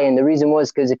understand why. And the reason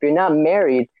was because if you're not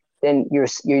married, then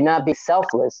you're not being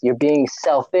selfless. You're being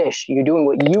selfish. You're doing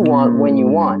what you want when you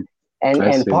want.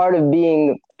 And part of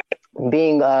being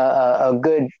a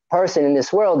good person in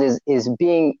this world is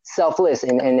being selfless.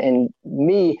 And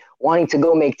me wanting to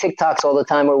go make TikToks all the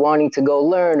time, or wanting to go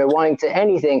learn, or wanting to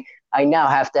anything, I now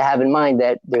have to have in mind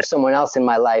that there's someone else in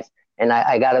my life, and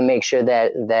I got to make sure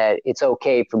that it's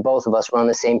okay for both of us. We're on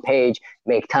the same page.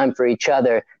 Make time for each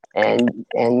other. And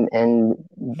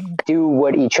do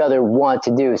what each other want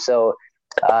to do. So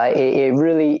it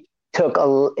really took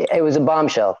it was a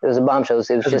bombshell. It was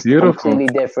just beautiful. Completely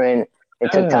different.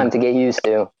 It took time to get used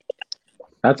to.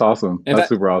 That's awesome. That's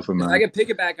super awesome, man. If I could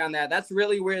piggyback on that, that's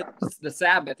really where the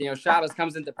Sabbath, Shabbos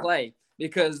comes into play,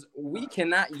 because we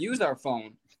cannot use our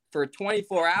phone for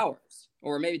 24 hours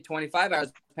or maybe 25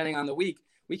 hours, depending on the week.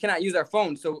 We cannot use our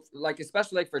phone. So like,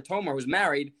 especially like for Tomer, who's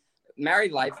married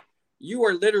life, you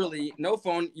are literally no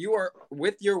phone. You are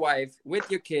with your wife, with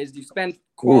your kids. You spend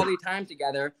quality time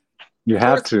together. You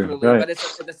have to, right? But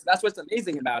that's what's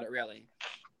amazing about it, really.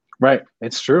 Right.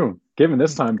 It's true. Given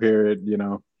this time period,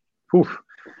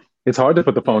 it's hard to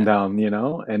put the phone down,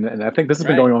 and I think this has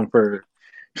been going on for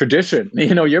tradition.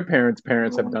 Your parents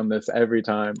have done this every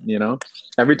time,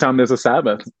 every time there's a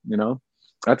Sabbath,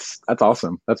 That's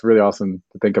awesome. That's really awesome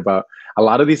to think about. A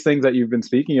lot of these things that you've been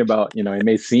speaking about, it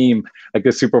may seem like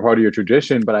this super part of your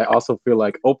tradition, but I also feel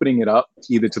like opening it up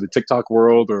either to the TikTok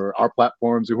world or our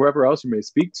platforms or whoever else you may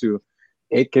speak to,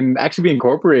 it can actually be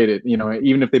incorporated,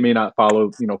 even if they may not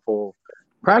follow,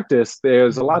 practice,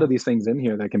 there's a lot of these things in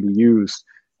here that can be used.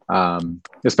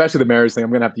 Especially the marriage thing.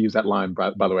 I'm gonna have to use that line,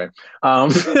 by the way.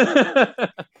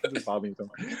 Just bothering me so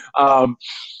much.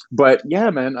 But yeah,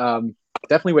 man,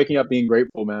 definitely waking up being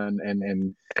grateful, man,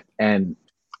 and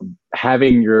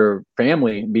having your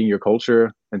family being your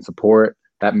culture and support,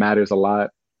 that matters a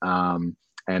lot. And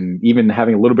even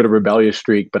having a little bit of rebellious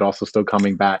streak, but also still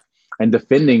coming back and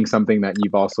defending something that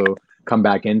you've also come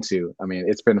back into. I mean,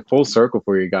 it's been full circle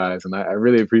for you guys, and I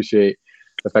really appreciate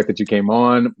the fact that you came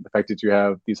on, the fact that you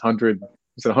have these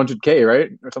 100K,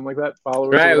 right, or something like that,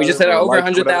 followers. Right, we just had over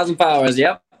 100,000 followers.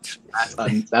 Yep.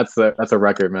 That's a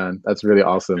record, man. That's really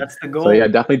awesome. That's the goal. So yeah,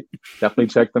 definitely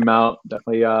check them out.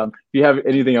 Definitely, if you have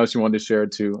anything else you want to share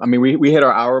too. I mean, we hit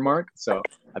our hour mark, so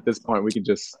at this point we can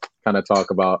just kind of talk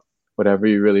about whatever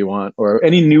you really want, or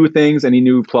any new things, any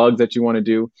new plugs that you want to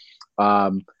do.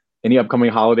 Any upcoming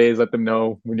holidays, let them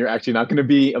know when you're actually not going to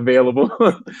be available.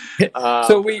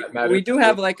 So we do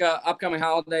have like a upcoming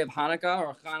holiday of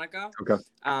Hanukkah. Okay.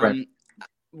 Right.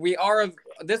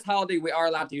 This holiday we are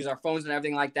allowed to use our phones and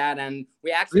everything like that, and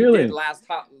we actually did last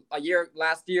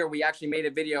year we actually made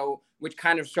a video which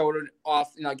kind of showed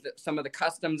off, you know, like some of the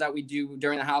customs that we do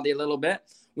during the holiday a little bit.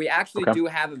 We actually do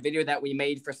have a video that we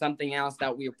made for something else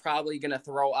that we're probably going to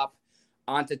throw up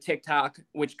onto TikTok,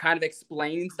 which kind of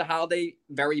explains the holiday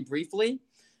very briefly.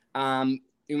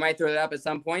 We might throw it up at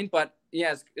some point, but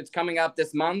yes, it's coming up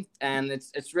this month, and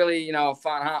it's really, you know, a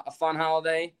fun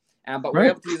holiday. But we're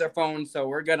able to use our phones, so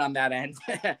we're good on that end.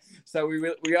 So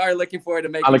we are looking forward to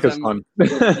making Hanukkah's fun.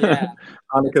 Yeah,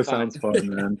 Hanukkah sounds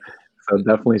fun, man. So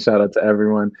definitely shout out to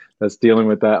everyone that's dealing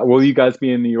with that. Will you guys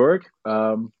be in New York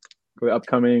for the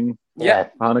upcoming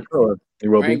Hanukkah? Or you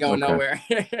will we ain't going nowhere.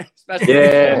 Yeah, that's fine.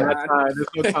 There's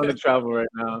no time to travel right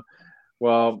now.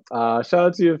 Well, shout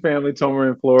out to your family, Tomer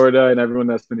in Florida, and everyone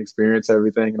that's been experiencing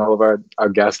everything, and all of our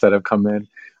guests that have come in.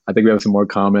 I think we have some more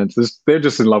comments. They're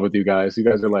just in love with you guys. You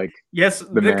guys are like, yes,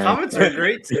 the comments are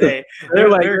great today. they're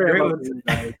great with you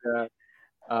guys.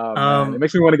 Yeah. It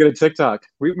makes me want to get a TikTok.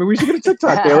 We should get a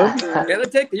TikTok, Caleb. Get a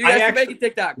TikTok. You guys should make a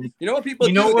TikTok. You know what people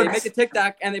do? They make a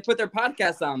TikTok and they put their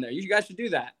podcasts on there. You guys should do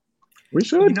that. We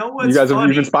should. You know what's you guys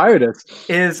funny have inspired us.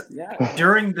 Is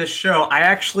during the show, I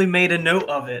actually made a note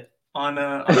of it on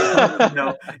a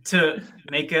to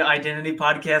make an identity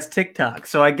podcast TikTok.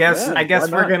 So I guess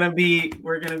we're gonna be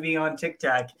on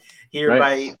TikTok here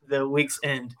by the week's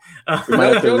end. There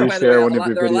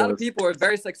are a lot of people who are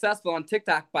very successful on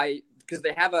TikTok because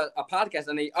they have a podcast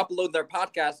and they upload their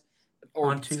podcast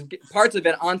or parts of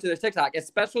it onto their TikTok,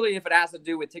 especially if it has to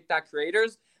do with TikTok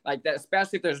creators like that,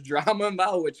 especially if there's drama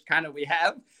involved, which kind of we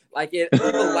have. Like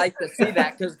people like to see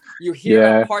that because you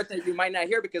hear a part that you might not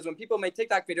hear, because when people make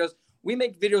TikTok videos, we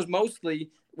make videos mostly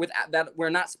with that we're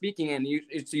not speaking in.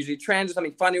 It's usually trends or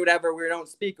something funny, whatever. We don't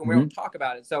speak and we don't talk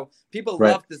about it. So people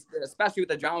love this, especially with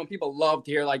the drama. People love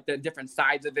to hear like the different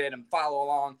sides of it and follow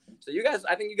along. So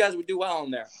I think you guys would do well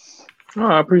in there. Oh,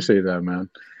 I appreciate that, man.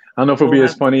 I don't know if it'll be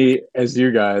as funny as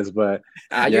you guys, but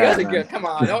you guys are good. Come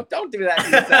on, don't do that to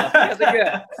yourself. You guys are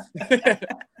good.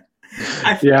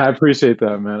 I appreciate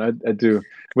that, man. I do.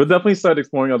 We'll definitely start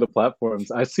exploring other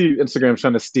platforms. I see Instagram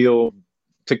trying to steal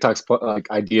TikTok's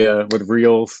idea with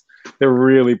Reels. They're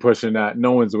really pushing that.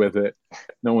 No one's with it.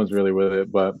 No one's really with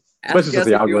it, but especially since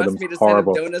the algorithm's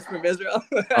horrible. Donuts from Israel.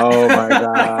 Oh my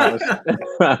gosh.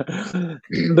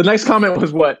 The next comment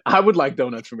was what? I would like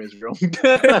donuts from Israel.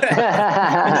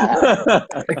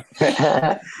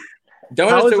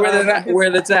 Donuts are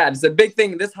where that's at. It's a big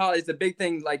thing. This holiday is a big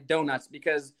thing, like donuts,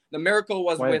 because the miracle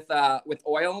was with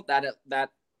oil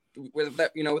with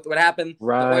what happened.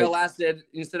 Right. The oil lasted,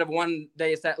 instead of 1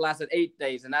 day, it lasted 8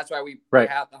 days, and that's why we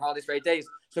have the holidays for 8 days.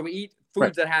 So we eat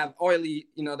foods that have oily,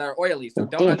 that are oily. So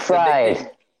donuts, deep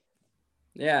fried.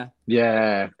 Yeah.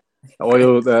 Yeah.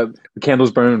 Oil. The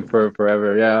candles burn for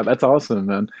forever. Yeah, that's awesome,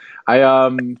 man.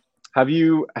 Have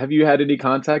you had any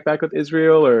contact back with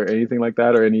Israel or anything like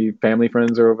that, or any family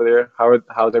friends are over there?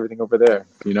 How's everything over there?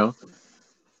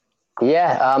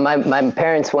 Yeah, my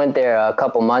parents went there a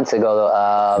couple months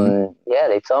ago.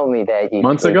 They told me that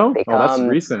months ago. That's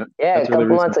recent. Yeah, that's a couple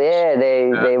months. Yeah,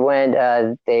 they went.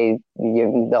 The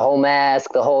whole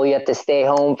mask, you have to stay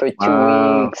home for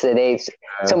 2 weeks. So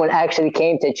someone actually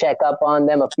came to check up on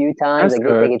them a few times. They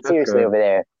take it seriously over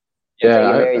there.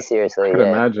 Yeah, very seriously. I could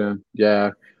imagine.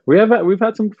 Yeah, we've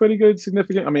had some pretty good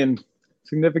significant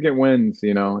wins,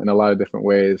 in a lot of different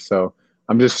ways. So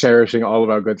I'm just cherishing all of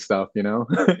our good stuff,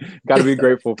 Got to be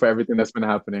grateful for everything that's been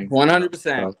happening.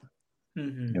 100%.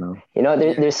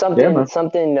 There's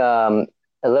something a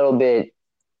little bit,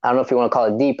 I don't know if you want to call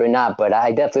it deep or not, but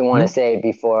I definitely want to say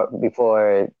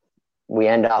before we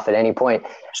end off at any point.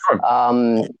 Sure.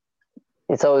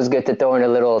 It's always good to throw in a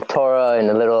little Torah and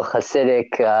a little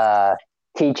Hasidic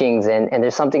teachings, and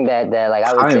there's something that like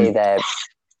I would say that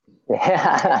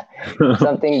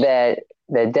something that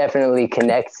definitely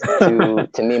connects to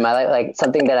me, my life, like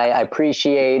something that I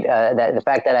appreciate, that the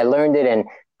fact that I learned it, and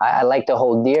I like to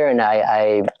hold dear, and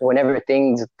I whenever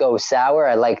things go sour,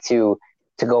 I like to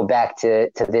go back to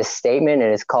this statement,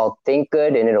 and it's called "Think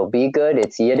good and it'll be good."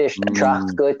 It's Yiddish,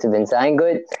 "Tracht gut, then sein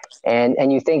good,"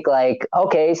 and you think like,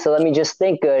 okay, so let me just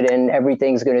think good, and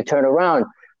everything's going to turn around.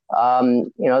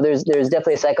 There's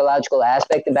definitely a psychological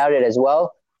aspect about it as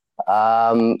well.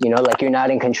 Like you're not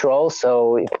in control,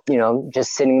 so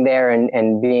just sitting there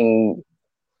and being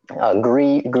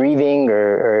grieving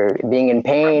or being in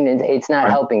pain, it's not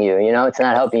helping you. It's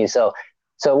not helping you. So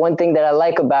one thing that I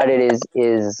like about it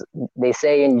is they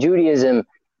say in Judaism,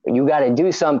 you got to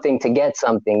do something to get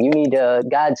something. You need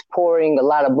God's pouring a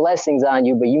lot of blessings on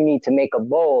you, but you need to make a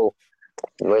bowl.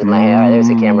 Where's my hair? There's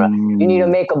the camera. You need to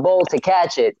make a bowl to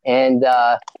catch it. And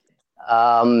the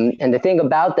thing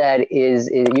about that is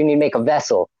you need to make a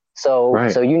vessel.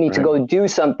 So you need to go do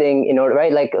something in order,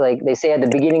 right? Like they say at the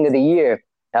beginning of the year,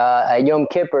 Yom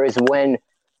Kippur is when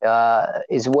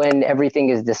everything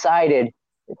is decided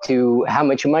to how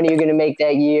much money you're going to make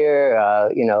that year,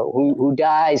 who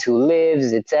dies, who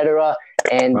lives, etc.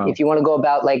 And if you want to go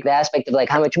about like the aspect of like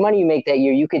how much money you make that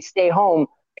year, you could stay home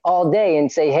all day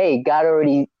and say, hey, God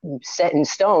already set in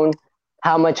stone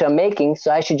how much I'm making,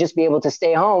 so I should just be able to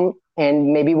stay home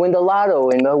and maybe win the lotto,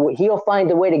 and he'll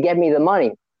find a way to get me the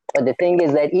money. But the thing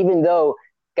is that even though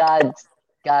God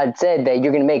said that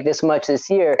you're going to make this much this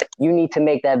year, you need to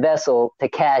make that vessel to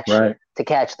catch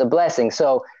the blessing.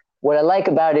 So what I like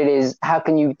about it is how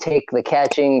can you take the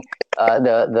catching,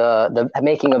 the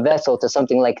making a vessel to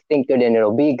something like think good and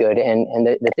it'll be good. And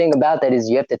the thing about that is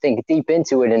you have to think deep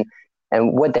into it.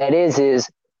 And what that is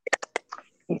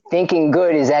thinking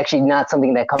good is actually not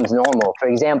something that comes normal. For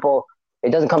example,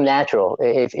 it doesn't come natural.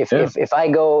 If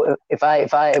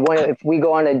we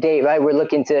go on a date, right, we're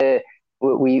looking to,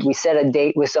 we set a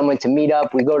date with someone to meet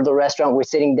up. We go to the restaurant. We're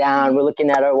sitting down. We're looking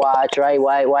at our watch. Right?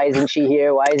 Why isn't she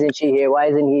here? Why isn't she here? Why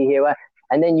isn't he here?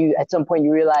 And then at some point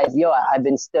you realize, I've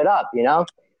been stood up.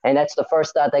 And that's the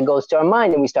first thought that goes to our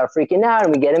mind, and we start freaking out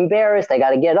and we get embarrassed. I got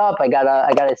to get up. I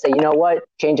gotta say, you know what?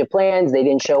 Change of plans. They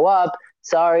didn't show up.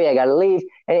 Sorry, I got to leave.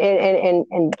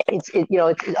 And it's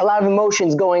a lot of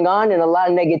emotions going on and a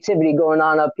lot of negativity going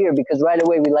on up here, because right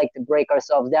away we like to break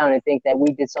ourselves down and think that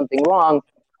we did something wrong,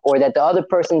 or that the other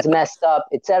person's messed up,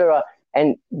 etc.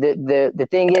 And the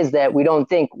thing is that we don't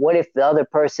think, what if the other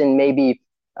person maybe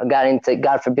got into,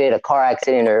 God forbid, a car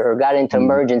accident, or got into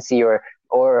emergency, or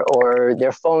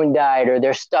their phone died, or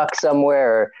they're stuck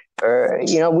somewhere, or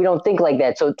we don't think like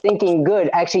that. So thinking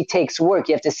good actually takes work.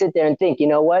 You have to sit there and think, you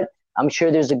know what? I'm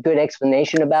sure there's a good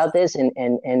explanation about this, and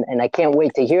I can't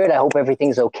wait to hear it. I hope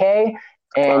everything's okay.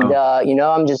 And,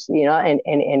 I'm just,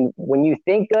 and when you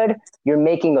think good, you're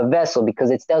making a vessel,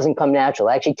 because it doesn't come natural.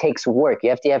 It actually takes work. You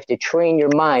have to train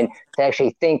your mind to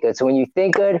actually think good. So when you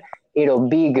think good, it'll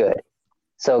be good.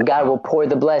 So God will pour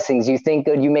the blessings. You think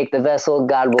good, you make the vessel,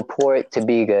 God will pour it to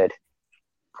be good.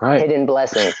 Right. Hidden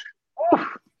blessings.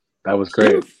 That was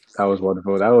great. That was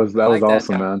wonderful. That was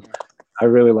awesome, man. I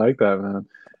really like that, man.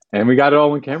 And we got it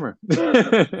all on camera.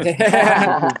 Good.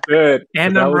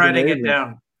 And I'm writing it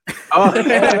down. Oh,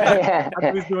 yeah.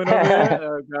 Doing over there?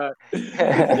 Oh, God.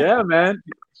 Yeah, man.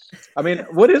 I mean,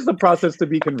 what is the process to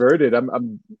be converted? I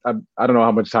don't know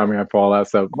how much time we have for all that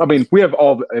stuff. I mean, we have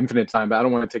all infinite time, but I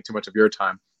don't want to take too much of your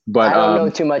time. But I don't know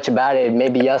too much about it.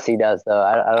 Maybe Yossi does, though.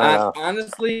 I don't know.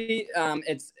 Honestly,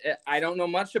 I don't know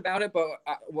much about it,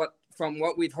 but from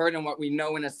what we've heard and what we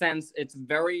know, in a sense, it's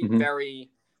very, very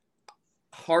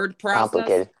hard process.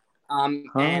 Complicated. And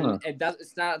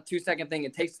it's not a 2-second thing.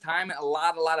 It takes time, a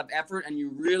lot of effort, and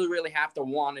you really, really have to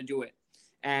want to do it.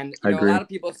 And a lot of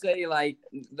people say, like,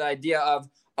 the idea of,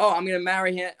 oh, I'm going to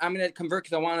marry him, I'm going to convert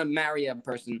because I want to marry a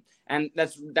person. And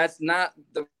that's not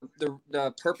the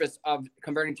purpose of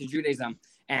converting to Judaism.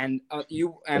 And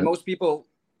most people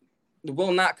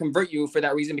will not convert you for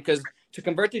that reason, because to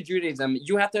convert to Judaism,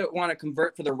 you have to want to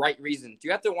convert for the right reasons. You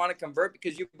have to want to convert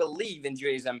because you believe in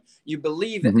Judaism. You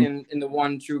believe in the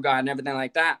one true God and everything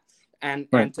like that. And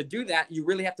to do that, you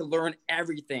really have to learn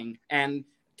everything. And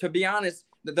to be honest,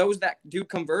 those that do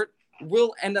convert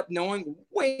will end up knowing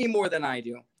way more than I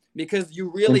do, because you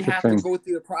really have to go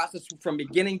through the process from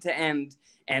beginning to end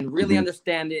and really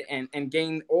understand it and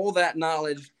gain all that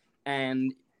knowledge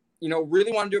and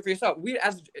really want to do it for yourself. We,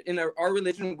 as in our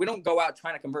religion, we don't go out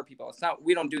trying to convert people.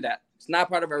 We don't do that. It's not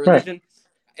part of our religion.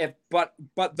 But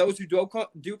those who do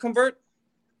convert,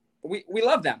 we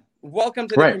love them. Welcome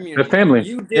to the Right, community. the family.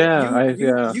 You did,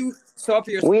 you saw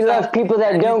for yourself. We love people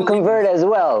that don't convert as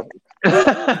well.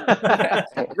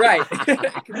 Right.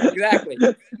 Exactly.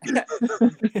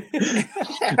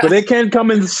 But they can't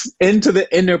come into the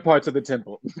inner parts of the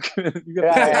temple.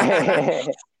 Right.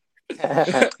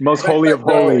 Most holy of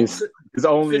holies is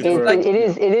only for...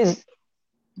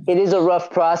 It is a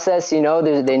rough process, you know.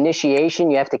 There's the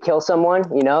initiation. You have to kill someone,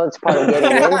 you know. It's part of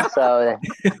getting in. So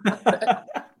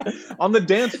on the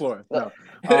dance floor. No.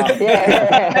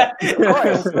 Yeah, of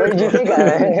course. What did you think of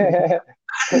it?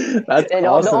 That's and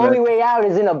awesome, the only man. way out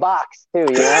is in a box too,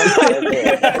 you know.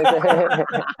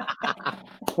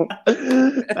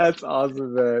 That's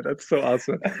awesome, man. That's so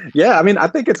awesome. Yeah, I mean, I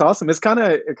think it's awesome. It kind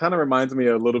of reminds me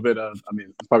a little bit of, I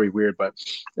mean, it's probably weird, but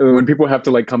when people have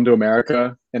to like come to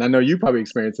America, and I know you probably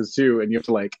experience this too, and you have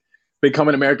to like become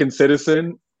an American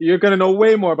citizen, you're gonna know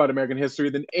way more about American history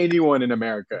than anyone in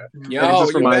America. Yo, and it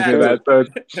just reminds me of that.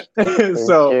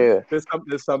 So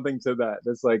there's something to that.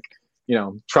 There's like, you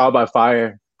know, trial by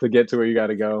fire to get to where you got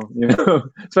to go, you know,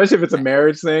 especially if it's a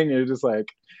marriage thing. You're just like,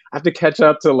 I have to catch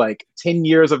up to like 10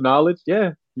 years of knowledge.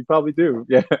 Yeah, you probably do.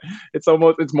 Yeah, it's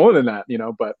more than that, you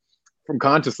know, but from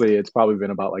consciously, it's probably been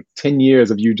about like 10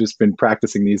 years of you just been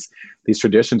practicing these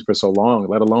traditions for so long,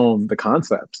 let alone the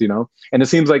concepts, you know. And it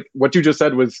seems like what you just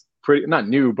said was pretty, not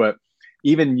new, but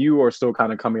even you are still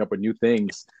kind of coming up with new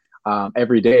things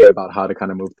every day about how to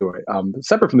kind of move through it.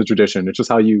 Separate from the tradition, it's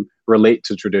just how you relate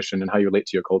to tradition and how you relate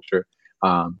to your culture.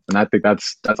 And I think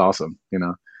that's awesome, you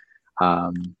know.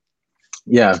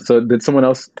 Yeah. So did someone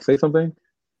else say something?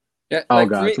 Yeah. Oh like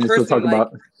God, me, someone's still talking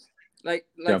about. Like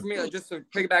Yeah. for me, like, just to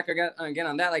piggyback again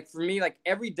on that, like for me, like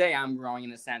every day I'm growing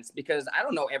in a sense because I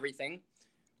don't know everything.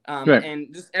 Right.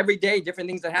 And just every day, different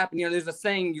things that happen. You know, there's a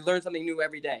saying, you learn something new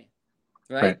every day.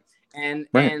 Right. And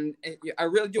I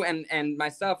really do. And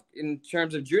myself, in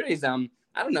terms of Judaism,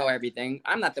 I don't know everything.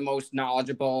 I'm not the most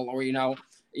knowledgeable, or, you know,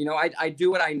 I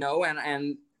do what I know.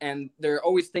 And there are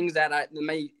always things that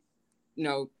may, you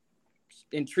know,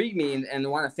 intrigue me and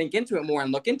want to think into it more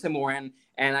and look into more. And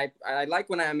I like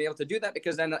when I'm able to do that,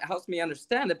 because then it helps me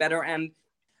understand it better. And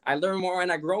I learn more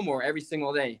and I grow more every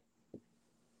single day.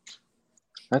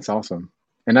 That's awesome.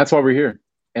 And that's why we're here.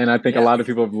 And I think a lot of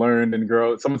people have learned and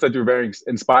grown. Someone said you're very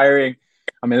inspiring.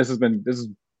 I mean, this has been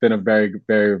a very,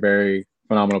 very, very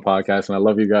phenomenal podcast. And I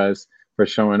love you guys for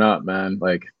showing up, man.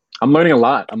 Like, I'm learning a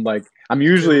lot. I'm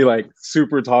usually like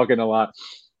super talking a lot,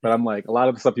 but I'm like, a lot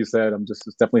of the stuff you said, I'm just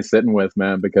definitely sitting with,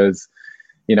 man, because,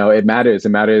 you know, it matters. It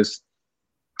matters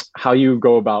how you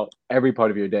go about every part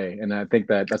of your day. And I think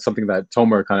that's something that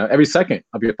Tomer kind of, every second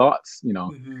of your thoughts, you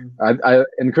know. I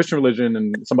in Christian religion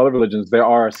and some other religions, there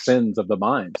are sins of the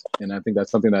mind. And I think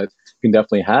that's something that you can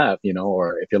definitely have, you know,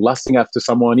 or if you're lusting after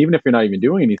someone, even if you're not even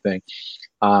doing anything,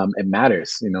 it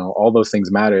matters, you know, all those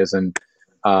things matters. And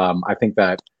I think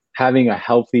that having a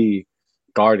healthy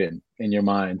garden in your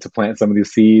mind to plant some of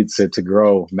these seeds to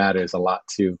grow matters a lot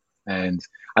too. And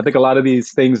I think a lot of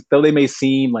these things, though they may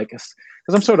seem like,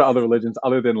 because I'm sure to other religions,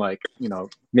 other than like, you know,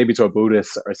 maybe to a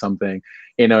Buddhist or something,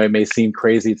 you know, it may seem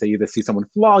crazy to either see someone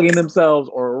flogging themselves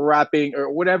or rapping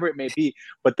or whatever it may be.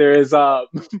 But there is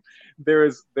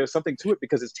there's something to it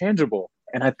because it's tangible.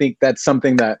 And I think that's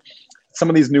something that some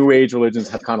of these new age religions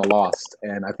have kind of lost.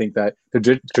 And I think that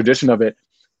the tradition of it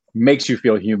makes you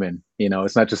feel human. You know,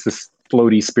 it's not just this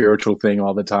floaty spiritual thing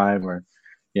all the time, or,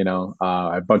 you know,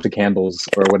 a bunch of candles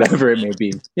or whatever it may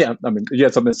be. Yeah, I mean, you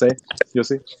had something to say,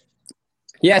 Yossi?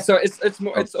 Yeah, so it's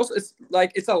more, it's also, it's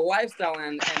like, it's a lifestyle,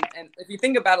 and if you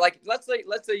think about it, like let's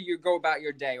say you go about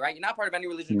your day, right? You're not part of any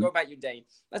religion. Go about your day.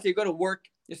 Let's say you go to work.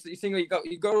 You're single. You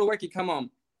go to work. You come home.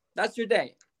 That's your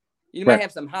day. You might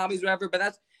have some hobbies, whatever, but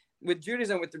that's with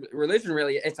Judaism, with the religion.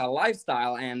 Really, it's a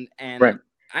lifestyle, and I'm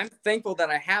thankful that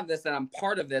I have this, that I'm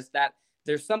part of this. That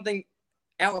there's something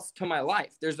else to my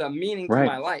life. There's a meaning to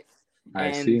my life.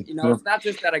 And you know, it's not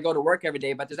just that I go to work every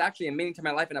day, but there's actually a meaning to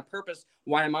my life and a purpose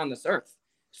why I'm on this earth.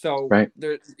 So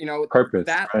there's, you know, purpose.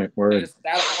 That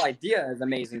whole idea is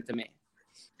amazing to me.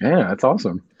 Yeah, that's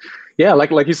awesome. Yeah,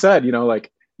 like you said, you know,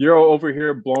 like you're over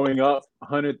here blowing up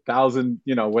 100,000,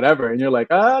 you know, whatever, and you're like,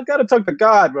 I gotta talk to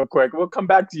God real quick. We'll come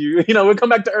back to you. You know, we'll come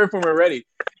back to Earth when we're ready.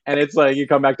 And it's like you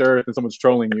come back to Earth and someone's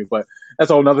trolling you, but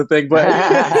that's a whole nother thing. But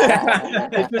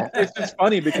it's just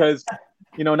funny because,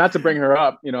 you know, not to bring her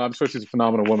up, you know, I'm sure she's a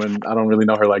phenomenal woman. I don't really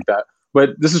know her like that, but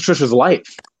this is Trisha's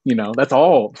life. You know, that's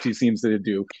all she seems to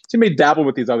do. She may dabble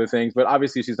with these other things, but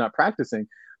obviously she's not practicing.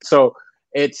 So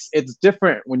it's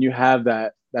different when you have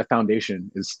that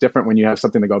foundation. It's different when you have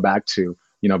something to go back to,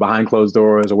 you know, behind closed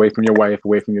doors, away from your wife,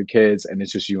 away from your kids, and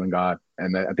it's just you and God.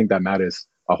 And I think that matters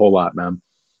a whole lot, man.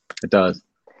 It does.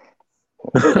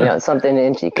 Something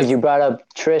interesting, because you brought up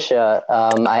Trisha.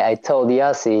 I told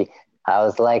Yossi, I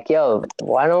was like, yo,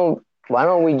 why don't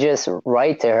we just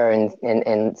write to her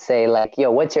and say, like,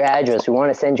 yo, what's your address? We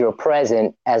want to send you a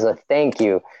present as a thank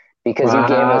you, because you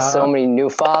gave us so many new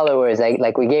followers.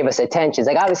 Like we gave us attention.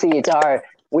 Like, obviously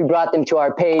we brought them to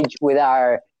our page with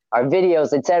our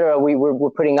videos, etc. We're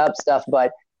putting up stuff,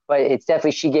 but it's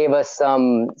definitely, she gave us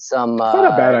some it's not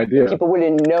a bad idea. People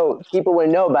wouldn't know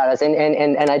about us.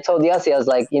 And I told Yossi, I was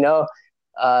like,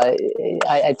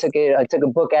 I took a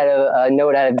book a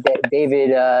note out of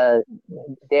David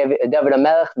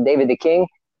Amelech, David the King.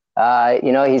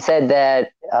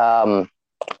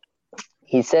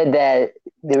 He said that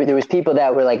there was people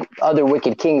that were like other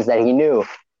wicked kings that he knew,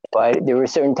 but there were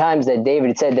certain times that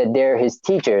David said that they're his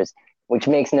teachers, which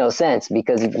makes no sense,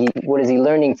 because what is he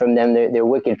learning from them? They're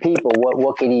wicked people.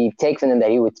 What could he take from them that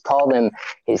he would call them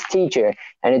his teacher?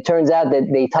 And it turns out that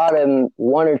they taught him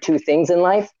one or two things in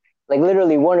life, like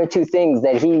literally one or two things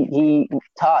that he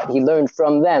learned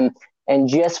from them. And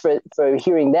just for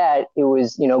hearing that, it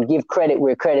was, give credit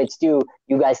where credit's due.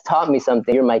 You guys taught me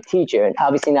something. You're my teacher. And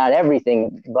obviously not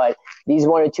everything, but these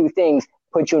one or two things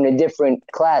put you in a different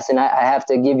class. And I have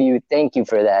to thank you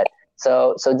for that.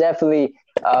 So definitely,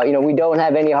 we don't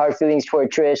have any hard feelings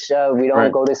toward Trish. We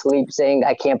don't go to sleep saying,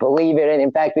 I can't believe it. And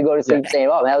in fact, we go to sleep saying,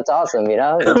 oh, man, that's awesome.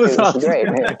 That was awesome. Great.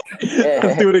 Yeah.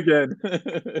 Let's do it again.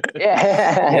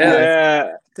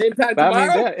 Yeah. Same time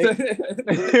tomorrow.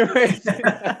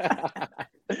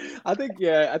 I think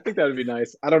that would be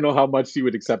nice. I don't know how much she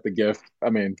would accept the gift. I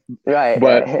mean, right.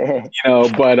 But,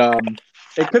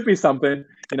 it could be something,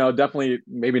 definitely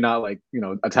maybe not like,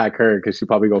 attack her, because she'd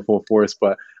probably go full force,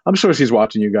 but I'm sure she's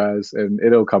watching you guys and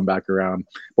it'll come back around.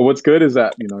 But what's good is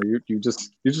that, you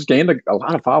just gained a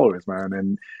lot of followers, man,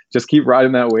 and just keep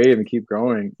riding that wave and keep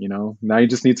growing. Now you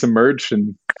just need some merch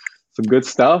and some good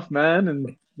stuff, man.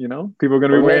 And, people are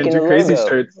going to be wearing Dude Crazy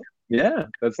shirts. Yeah,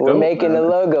 that's dope. We're making the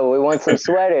logo. We want some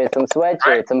sweaters, some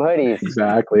sweatshirts, some hoodies.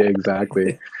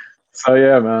 Exactly. So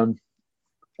yeah, man.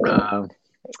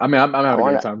 I'm having a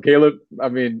good time. Caleb,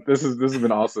 this has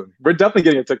been awesome. We're definitely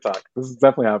getting a TikTok. This is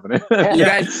definitely happening. You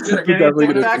guys we're definitely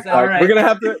getting a TikTok. Right. We're gonna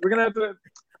have to.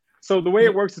 So the way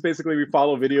it works is basically we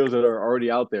follow videos that are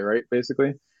already out there, right?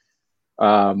 Basically,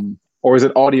 or is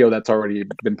it audio that's already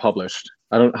been published?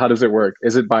 How does it work?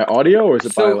 Is it by audio or is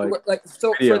it by video?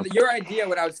 For your idea,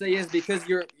 what I would say is, because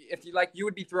you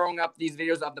would be throwing up these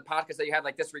videos of the podcast that you have,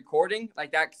 like this recording,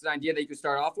 like that's an idea that you could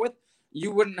start off with.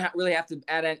 You wouldn't really have to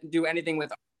do anything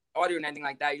with audio and anything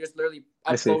like that. You just literally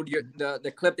upload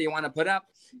the clip that you want to put up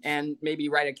and maybe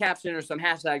write a caption or some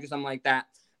hashtag or something like that.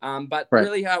 But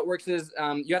really how it works is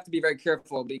you have to be very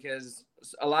careful, because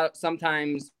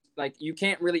sometimes like you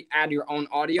can't really add your own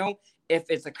audio if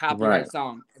it's a copyright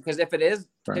song, because if it is,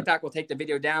 TikTok will take the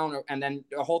video down and then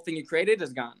the whole thing you created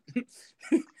is gone.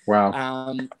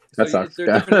 Wow. That sucks. There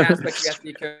are different aspects you have to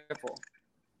be careful.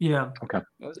 Yeah. Okay.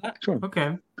 What was that? Sure.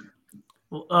 Okay.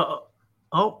 Well,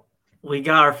 we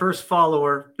got our first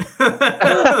follower. Here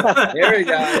we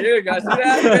go. See that?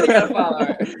 We got a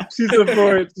follower. She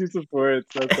supports.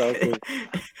 That's awesome.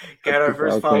 Got our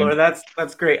first follower.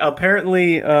 That's great.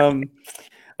 Apparently,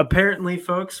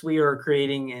 folks, we are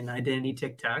creating an identity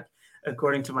TikTok,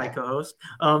 according to my co-host.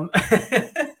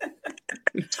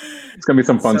 It's gonna be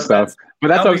some fun stuff. But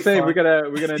that's what I'm saying. We're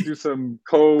gonna do some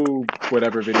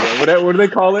whatever video. What do they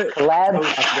call it? Collab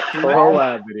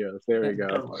videos. There we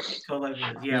go. Collab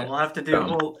videos. Yeah, we'll have to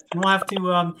do. We'll have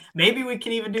to. Maybe we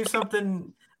can even do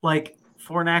something like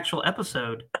for an actual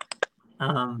episode.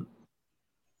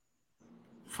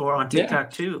 For on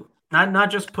TikTok too. Not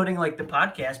just putting like the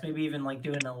podcast. Maybe even like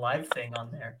doing a live thing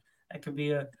on there. That could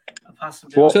be a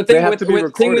possibility. Well, so they have to be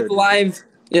recorded. Thing with live.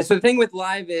 Yeah, so the thing with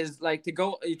live is like you're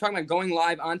talking about going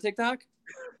live on TikTok?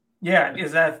 Yeah,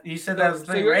 is that you said that was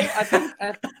the thing, right?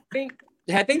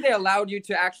 I think they allowed you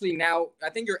to actually now. I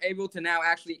think you're able to now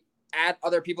actually add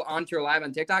other people onto your live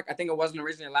on TikTok. I think it wasn't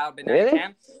originally allowed, but now you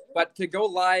can. But to go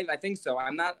live, I think so.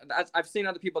 I've seen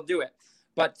other people do it,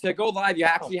 but to go live, you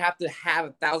actually have to have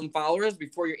 1,000 followers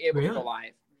before you're able to go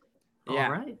live. Yeah.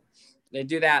 All right. They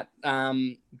do that.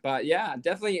 But yeah,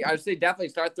 definitely, I would say definitely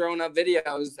start throwing up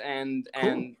videos and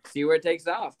see where it takes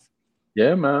off.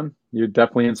 Yeah, man. You're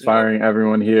definitely inspiring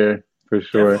everyone here for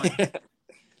sure. Definitely.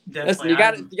 Listen,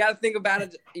 you gotta think about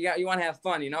it. You want to have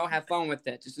fun, have fun with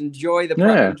it. Just enjoy the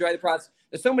process.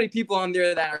 There's so many people on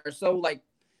there that are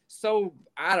so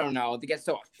I don't know, they get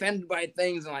so offended by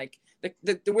things, and like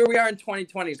the where we are in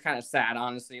 2020 is kind of sad,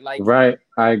 honestly. Like, right,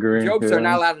 I agree. Jokes are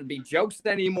not allowed to be jokes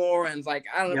anymore, and it's like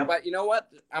I don't know, but you know what?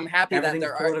 I'm happy that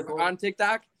they're on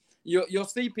TikTok. You'll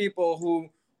see people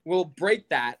will break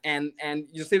that, and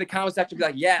you'll see the comment section be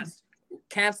like, yes,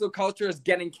 cancel culture is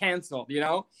getting canceled, you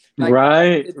know? Like,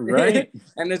 right.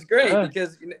 And it's great Yeah.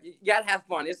 because you gotta have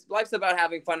fun. Life's about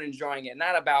having fun and enjoying it,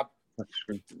 not about, That's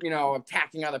true.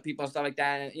 attacking other people and stuff like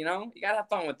that. And, you gotta have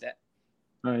fun with it.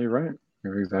 No, you're right.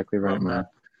 You're exactly right, Love man.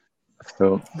 that.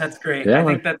 So That's great. Yeah, I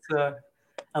think that's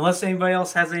unless anybody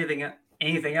else has anything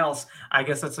else, I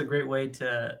guess that's a great way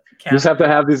to we just have to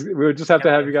have these. We just have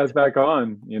to have you guys back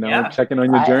on. Yeah. Checking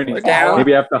on your journey. down.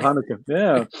 Maybe after Hanukkah.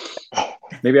 Yeah.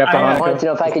 Maybe after I Hanukkah. I wanted to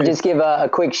know if I could just give a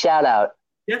quick shout out.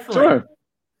 Definitely. Sure.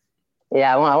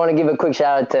 Yeah, I want to give a quick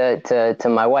shout out to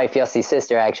my wife, Yossi's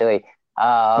sister, actually.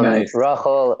 Nice.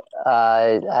 Rachel,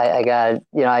 I got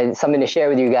something to share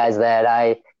with you guys that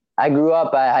I grew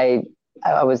up. I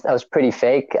was pretty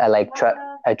fake.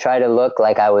 I try to look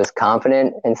like I was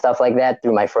confident and stuff like that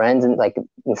through my friends and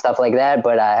stuff like that.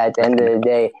 But at the end of the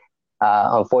day,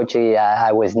 unfortunately,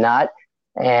 I was not.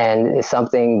 And it's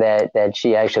something that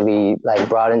she actually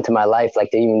brought into my life,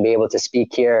 to even be able to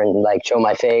speak here and show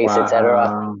my face,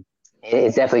 etc.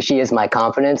 It's definitely, she is my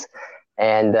confidence.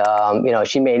 And,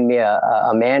 she made me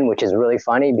a man, which is really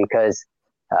funny because,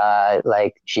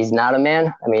 she's not a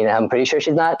man. I mean, I'm pretty sure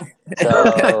she's not.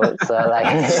 So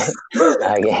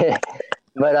okay.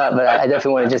 But I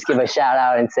definitely want to just give a shout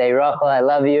out and say, Rachel, I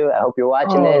love you. I hope you're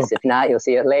watching this. If not, you'll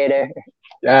see it later.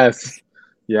 Yes.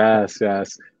 She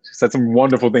said some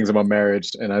wonderful things about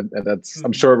marriage, and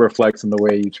I'm sure it reflects in the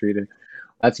way you treat it.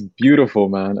 That's beautiful,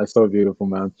 man. That's so beautiful,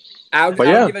 man. I'll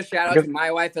give a shout out to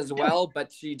my wife as well,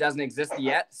 but she doesn't exist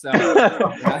yet. So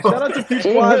shout out to Peach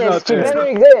She Wives out exists. She there. better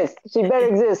exist. She better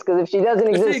exist, because if she doesn't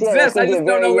she exist yet, exists. she's I a just don't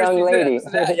very know where young she lady. lives.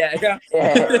 Yeah.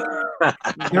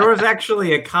 Yeah. There was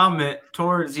actually a comment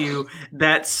towards you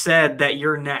that said that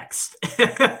you're next.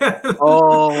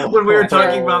 When we were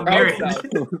talking about marriage.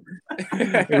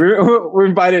 We're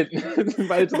invited to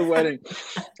the wedding.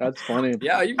 That's funny.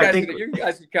 Yeah, you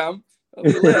guys could come.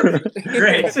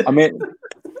 Great. I mean,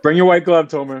 bring your white glove,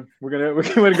 Tomer. We're gonna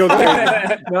go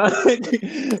there.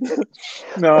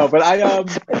 No, but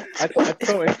that's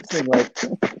so interesting.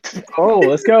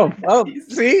 Let's go. Oh,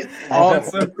 see,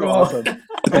 That's so cool. Awesome.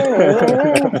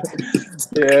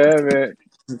 Yeah, man.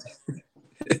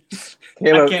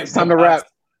 Caleb, it's time to wrap.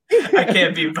 I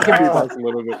can't be Could be a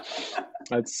little bit.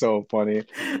 That's so funny.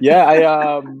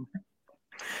 Yeah,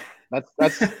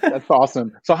 that's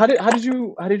awesome. So how did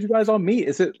you guys all meet?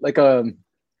 Is it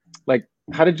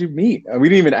how did you meet? We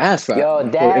didn't even ask that. Yo,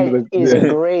 that is a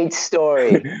great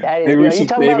story. That is, are you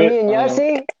talking about me and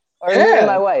Yossi? Or me and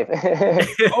my wife?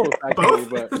 Actually,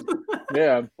 but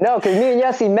yeah. No, because me and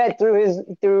Yossi met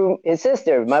through his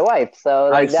sister, my wife.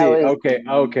 So I see. that was Okay.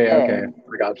 I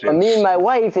got you. But me and my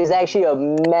wife is actually a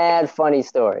mad funny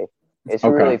story. It's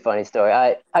a really funny story.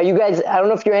 Are you guys? I don't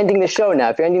know if you're ending the show now.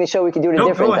 If you're ending the show, we can do it a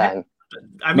different time.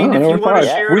 I mean, if you want to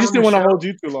share, we just didn't want to hold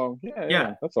you too long.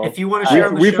 Yeah, that's all. If you want to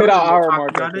share, we've hit our hour talk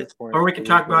mark about it, or we can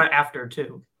talk about it after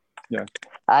too. Yeah.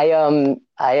 I'm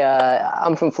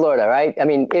from Florida, right? I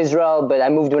mean, Israel, but I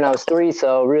moved when I was 3.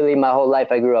 So really, my whole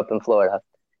life I grew up in Florida,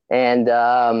 and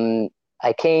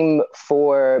I came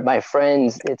for my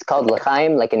friends. It's called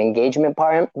L'chaim, like an engagement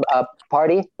party.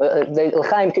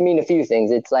 L'chaim can mean a few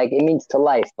things. It means to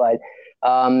life, but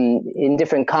in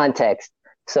different contexts.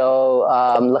 So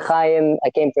L'chaim,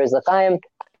 I came for his L'chaim,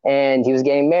 and he was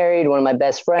getting married. One of my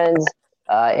best friends,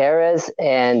 Erez,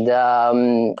 and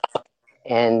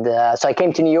so I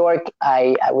came to New York.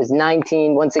 I was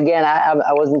 19. Once again,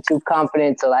 I wasn't too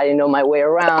confident, so I didn't know my way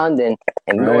around. And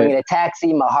going in a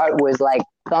taxi, my heart was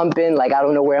thumping. I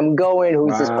don't know where I'm going.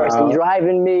 Who's this person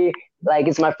driving me?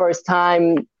 It's my first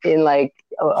time in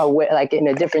in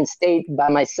a different state by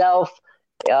myself.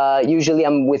 Usually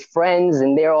I'm with friends,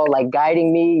 and they're all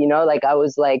guiding me. I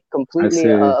was completely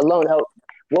alone.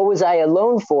 What was I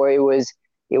alone for? It was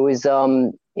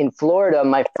in Florida.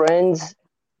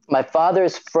 My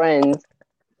father's friend's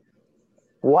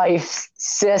wife's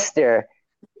sister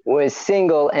was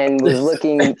single and was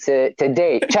looking to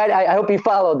date. I hope you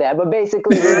followed that. But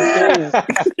basically,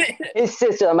 his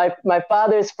sister, my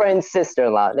father's friend's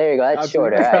sister-in-law. There you go. That's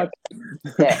shorter. Right?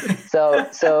 Yeah.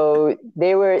 So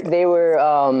they were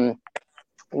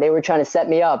trying to set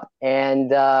me up,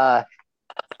 and so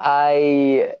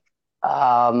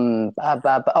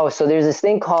there's this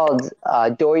thing called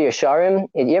Dor Yesharim.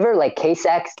 You ever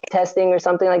K-Sax testing or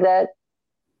something like that?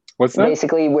 What's that?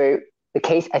 Basically, where I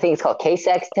think it's called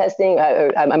K-Sax testing.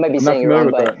 I might be saying it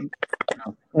wrong, but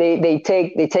they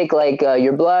take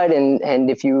your blood, and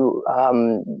if you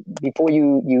before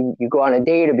you go on a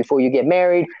date or before you get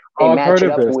married, they match it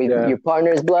up with your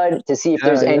partner's blood to see if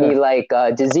there's any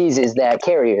diseases that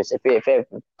carriers, if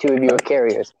two of you are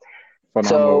carriers.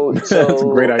 phenomenal. So That's a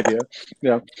great idea.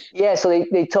 Yeah. Yeah, so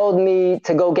they told me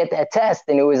to go get that test,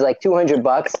 and it was like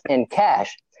 $200 in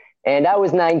cash. And I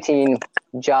was 19,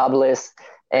 jobless.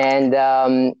 And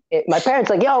my parents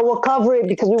like, yo, we'll cover it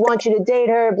because we want you to date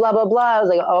her, blah, blah, blah. I was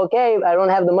like, okay, I don't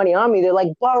have the money on me. They're like,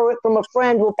 borrow it from a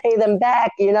friend. We'll pay them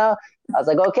back, you know? I was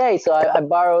like, okay. So I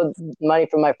borrowed money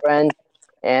from my friend.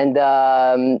 And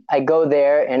I go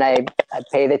there and I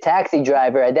pay the taxi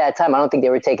driver. At that time, I don't think they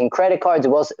were taking credit cards. It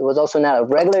was also not a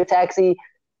regular taxi.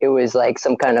 It was like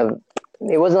some kind of,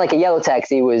 it wasn't like a yellow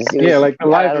taxi. It was like the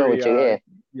library. I don't know what you,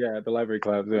 yeah, the library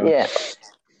clubs. Yeah. Yeah.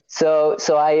 So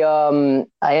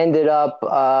I ended up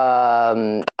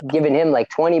giving him like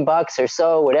 $20 or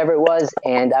so, whatever it was,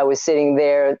 and I was sitting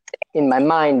there in my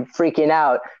mind freaking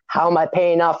out. How am I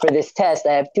paying off for this test?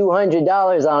 I have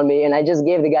 $200 on me, and I just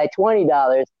gave the guy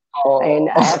 $20, and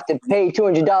I have to pay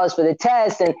 $200 for the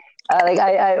test, and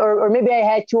or maybe I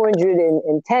had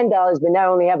 $210, but now I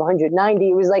only have $190.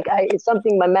 It was like it's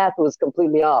something. My math was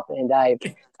completely off, and I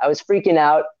was freaking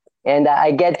out. And I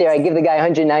get there, I give the guy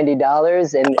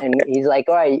 $190, and he's like,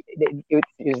 all right, he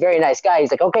was a very nice guy.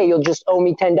 He's like, okay, you'll just owe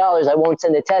me $10. I won't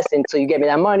send the test until you get me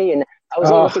that money. And I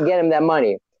was able to get him that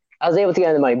money.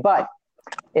 But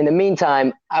in the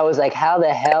meantime, I was like, how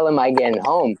the hell am I getting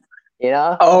home? You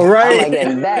know? Oh, right. How am I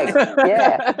getting back?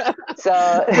 Yeah.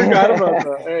 So forgot about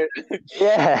that.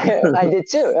 Yeah, I did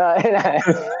too.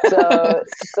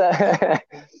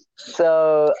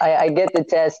 So I get the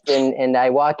test and I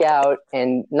walk out,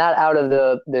 and not out of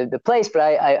the place, but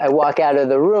I walk out of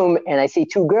the room and I see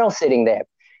two girls sitting there.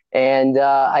 And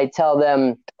I tell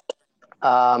them,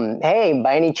 hey,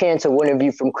 by any chance are one of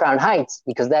you from Crown Heights?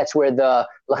 Because that's where the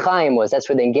L'chaim was. That's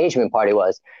where the engagement party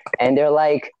was. And they're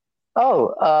like,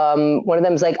 oh, one of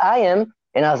them's like, I am.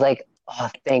 And I was like, oh,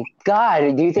 thank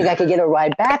God. Do you think I could get a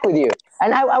ride back with you?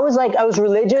 And I was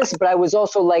religious, but I was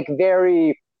also like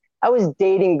I was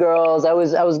dating girls. I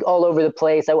was all over the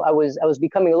place. I was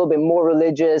becoming a little bit more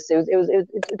religious.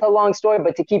 It's a long story,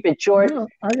 but to keep it short,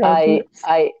 I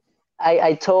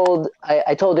told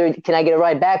her, can I get a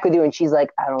ride back with you? And she's like,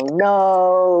 I don't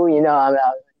know. You know,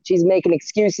 she's making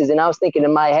excuses. And I was thinking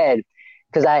in my head,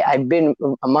 because I've been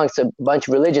amongst a bunch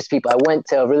of religious people. I went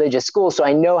to a religious school, so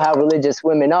I know how religious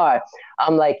women are.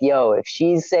 I'm like, yo, if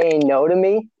she's saying no to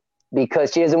me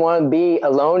because she doesn't want to be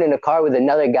alone in a car with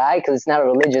another guy because it's not a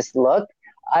religious look,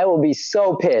 I will be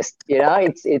so pissed. You know,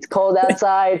 it's cold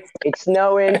outside, it's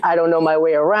snowing, I don't know my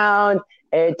way around.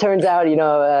 And it turns out, you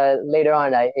know, later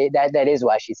on, that is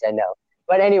why she said no.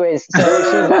 But anyways, so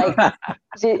she's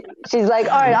like, she's like,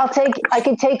 all right, I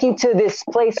can take you to this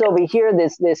place over here,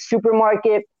 this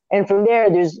supermarket, and from there,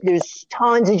 there's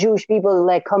tons of Jewish people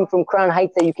that come from Crown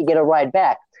Heights that you could get a ride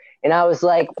back. And I was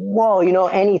like, whoa, you know,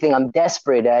 anything. I'm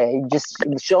desperate. Just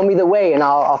show me the way and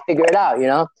I'll figure it out, you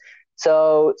know?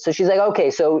 So she's like,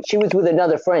 okay. So she was with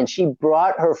another friend. She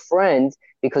brought her friend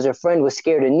because her friend was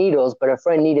scared of needles, but her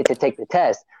friend needed to take the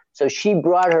test. So she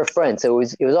brought her friend. So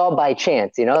it was all by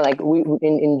chance, you know, like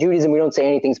in Judaism, we don't say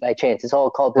anything's by chance. It's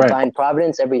all called divine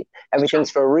providence.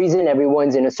 Everything's for a reason.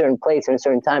 Everyone's in a certain place at a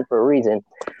certain time for a reason.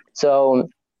 So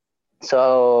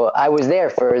I was there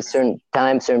for a certain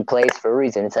time, certain place for a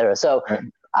reason, etc. So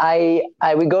I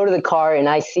would go to the car and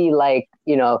I see like,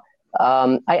 you know,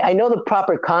 I know the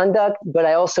proper conduct, but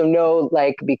I also know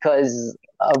like, because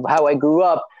of how I grew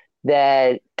up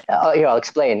that, here, I'll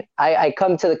explain. I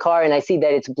come to the car and I see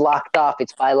that it's blocked off.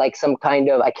 It's by like some kind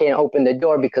of, I can't open the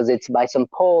door because it's by some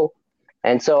pole.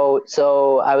 And so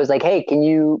I was like, hey, can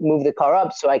you move the car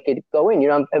up so I could go in? You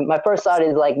know, my first thought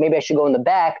is like, maybe I should go in the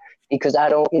back, because I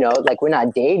don't, you know, like we're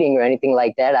not dating or anything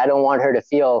like that. I don't want her to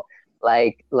feel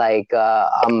like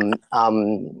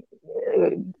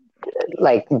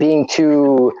being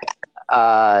too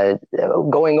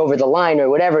going over the line or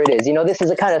whatever it is. You know, this is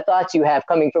the kind of thoughts you have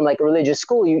coming from like a religious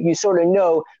school. You sort of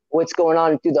know what's going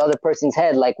on through the other person's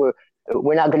head. Like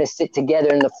we're not going to sit together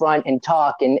in the front and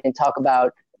talk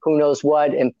about who knows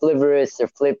what and flirtatious or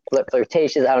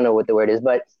flirtatious. I don't know what the word is,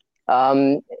 but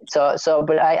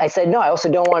but I said, no, I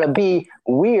also don't want to be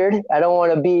weird. I don't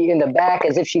want to be in the back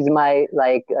as if she's my,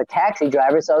 like a taxi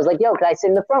driver. So I was like, yo, can I sit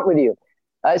in the front with you?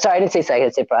 Sorry, I didn't say so. I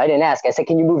sit front. I didn't ask. I said,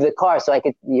 can you move the car so I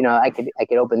could, you know, I could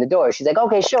open the door? She's like,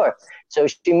 okay, sure. So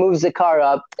she moves the car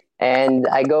up and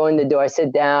I go in the door, I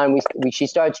sit down, she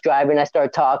starts driving. I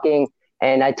start talking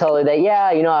and I tell her that,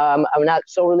 yeah, you know, I'm not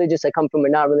so religious. I come from a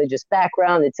not religious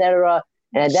background, etc.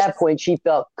 And at that point, she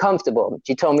felt comfortable.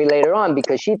 She told me later on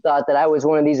because she thought that I was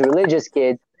one of these religious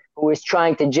kids who was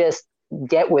trying to just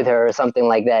get with her or something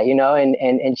like that, you know,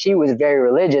 and she was very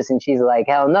religious and she's like,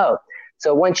 hell no.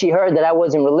 So when she heard that I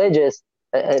wasn't religious,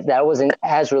 that I wasn't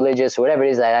as religious or whatever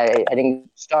it is. I didn't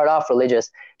start off religious.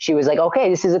 She was like, okay,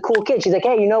 this is a cool kid. She's like,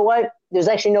 hey, you know what? There's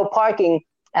actually no parking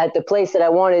at the place that I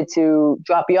wanted to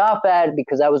drop you off at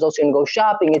because I was also going to go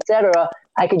shopping, etc.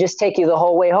 I could just take you the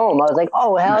whole way home. I was like,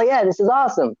 oh, hell yeah, this is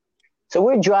awesome. So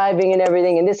we're driving and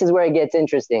everything, and this is where it gets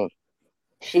interesting.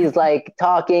 She's like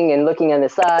talking and looking on the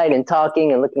side and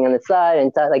talking and looking on the side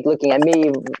and like looking at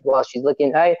me while she's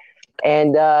looking, right?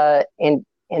 And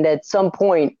at some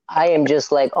point, I am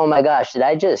just like, oh my gosh, did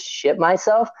I just shit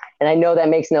myself? And I know that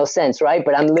makes no sense, right?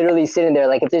 But I'm literally sitting there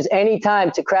like, if there's any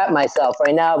time to crap myself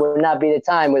right now, it would not be the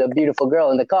time with a beautiful girl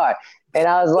in the car. And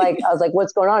I was like,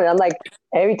 what's going on? And I'm like,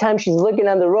 every time she's looking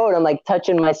on the road, I'm like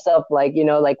touching myself, like, you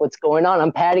know, like what's going on?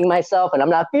 I'm patting myself and I'm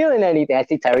not feeling anything. I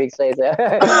see Tyreek say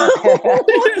that.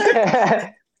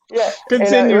 Yeah.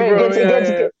 Continue, bro.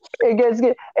 It gets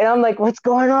good. And I'm like, what's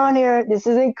going on here? This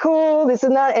isn't cool. This is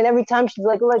not. And every time she's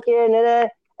like, look here.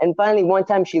 And finally, one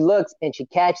time she looks and she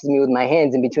catches me with my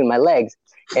hands in between my legs.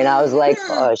 And I was like,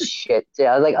 oh, shit.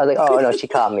 Yeah, I was like, oh, no, she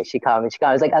caught me.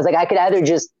 I was like, I could either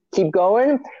just keep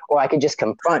going or I could just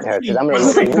confront her because I'm going to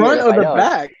look the front or the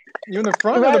back? You in the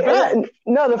front or the back?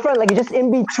 No, the front, like just in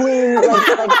between. Like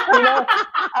you know,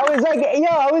 I was like,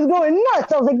 I was going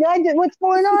nuts. I was like, what's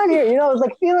going on here? You know, I was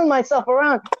like feeling myself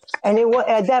around. And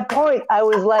at that point, I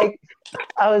was like,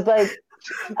 I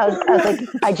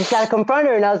just got to confront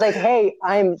her. And I was like, hey,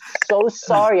 I'm so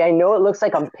sorry. I know it looks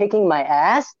like I'm picking my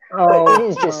ass, but it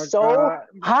is just so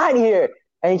hot here.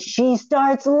 And she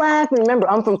starts laughing. Remember,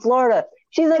 I'm from Florida.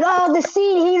 She's like, oh, the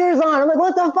seat heater's on. I'm like,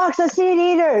 what the fuck's a seat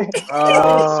heater? I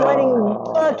was sweating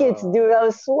buckets, dude. I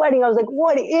was sweating. I was like,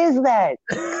 what is that?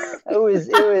 It was,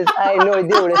 I had no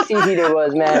idea what a seat heater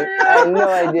was, man. I had no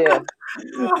idea.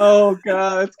 Oh,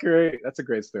 God, that's great. That's a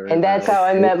great story. And that's how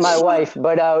I met my wife.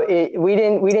 But we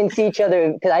didn't see each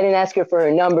other because I didn't ask her for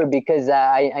her number because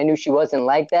I knew she wasn't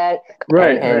like that.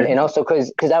 Right. And also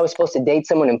because I was supposed to date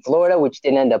someone in Florida, which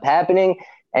didn't end up happening.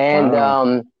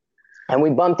 And, and we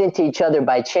bumped into each other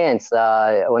by chance.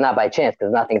 Well, not by chance,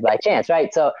 because nothing's by chance,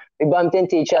 right? So we bumped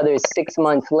into each other 6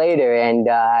 months later, and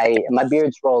my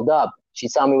beard's rolled up. She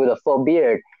saw me with a full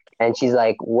beard, and she's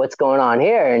like, what's going on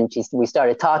here? And we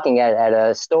started talking at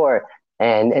a store,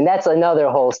 and that's another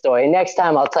whole story. Next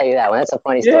time, I'll tell you that one. That's a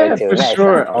funny story, too. For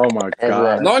sure. Oh, my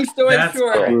God. Long story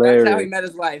short, that's how he met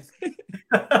his wife.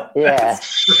 Yeah.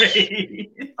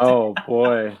 Oh,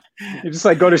 boy. You just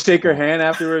like go to shake her hand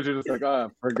afterwards. You're just like, oh,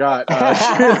 I forgot.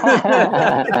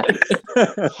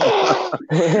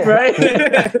 Right?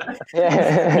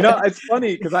 You know, it's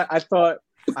funny because I thought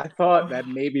that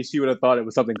maybe she would have thought it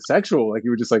was something sexual, like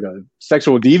you were just like a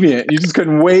sexual deviant. You just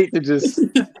couldn't wait to just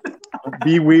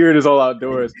be weird as all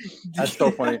outdoors. That's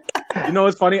so funny. You know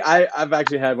what's funny? I've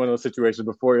actually had one of those situations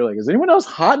before. You're like, is anyone else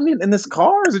hot in this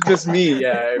car? Or is it just me?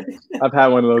 Yeah, I've had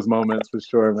one of those moments for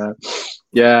sure, man.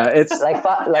 Yeah, it's like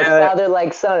father,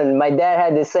 like son. My dad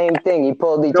had the same thing. He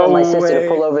told my sister to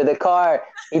pull over the car.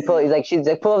 She's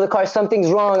like, pull over the car.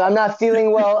 Something's wrong. I'm not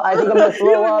feeling well. I think I'm gonna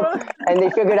throw up. And they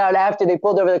figured out after they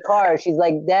pulled over the car. She's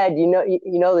like, Dad, you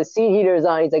know the seat heater is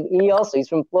on. He's like, he's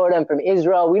from Florida. I'm from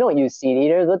Israel. We don't use seat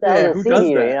heaters. What the hell is a seat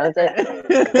heater? You know what I'm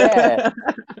saying? Yeah.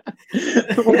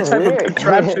 What type of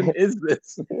contraption is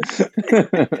this?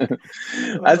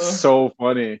 That's so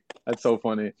funny. That's so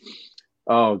funny.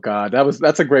 Oh God,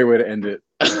 that's a great way to end it.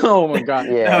 Oh my God,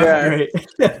 yeah.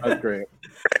 That's great.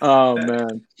 Oh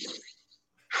man,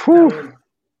 whew.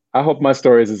 I hope my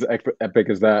story is as epic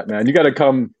as that, man. You gotta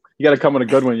come with a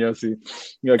good one, Yossi.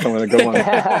 You gotta come with a good one.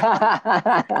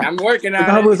 I'm working on it.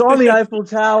 I was on the Eiffel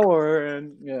Tower,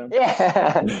 and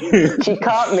yeah. She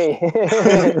caught me.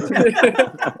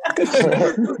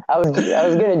 I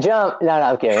was gonna jump. No,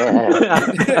 I'm kidding.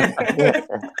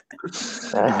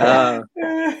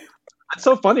 It's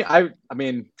so funny. I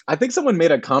mean, I think someone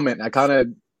made a comment.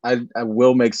 I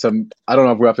will make some. I don't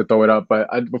know if we have to throw it up,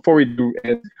 but before we do,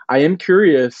 I am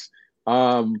curious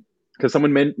because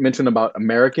someone mentioned about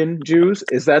American Jews.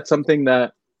 Is that something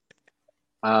that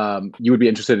you would be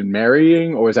interested in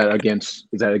marrying, or is that against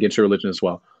your religion as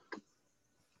well?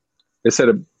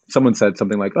 Someone said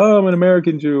something like, "Oh, I'm an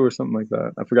American Jew" or something like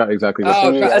that. I forgot exactly.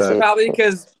 What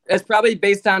it's probably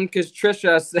based on because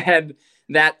Trisha said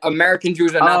that American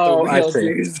Jews are not the real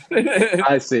Jews.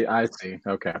 I see.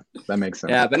 Okay, that makes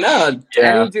sense. Yeah, but no.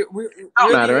 Yeah.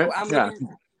 Don't matter.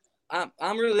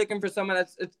 I'm really looking for someone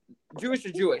that's Jewish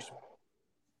or Jewish.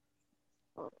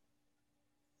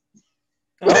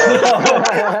 Oh no!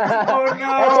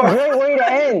 That's a great way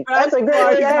to end. That's a great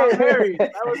way to end.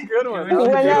 That was a good one. He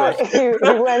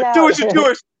went out. Jewish.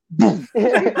 Goodbye.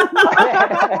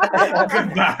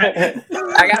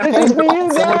 I got a phone call.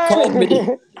 Someone called me.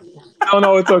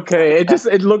 No, it's okay.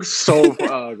 It looks so.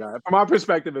 Oh god, from our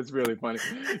perspective, it's really funny.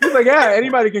 It's like, yeah,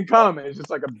 anybody can come, and it's just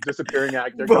like a disappearing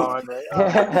actor gone. Right?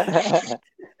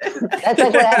 That's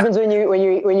like what happens when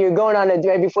you're going on a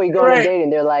right before you go on a date,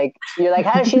 and you're like,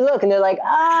 how does she look? And they're like,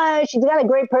 she's got a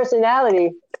great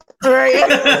personality. Right.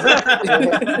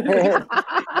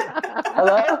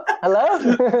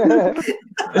 Hello.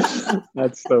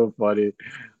 That's so funny.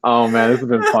 Oh man, this has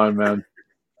been fun, man.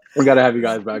 We got to have you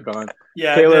guys back on.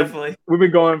 Yeah, Caleb, definitely. We've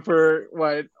been going for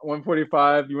what,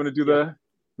 1:45. You want to do the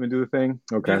thing?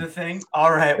 Okay. Do the thing.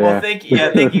 All right. Well, thank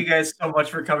you guys so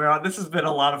much for coming on. This has been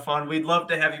a lot of fun. We'd love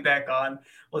to have you back on.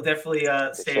 We'll definitely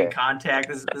stay in contact.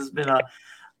 This has been a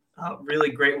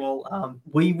really great.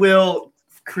 We will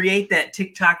create that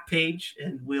TikTok page,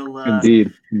 and we'll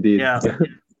indeed. Yeah.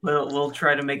 We'll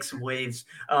try to make some waves.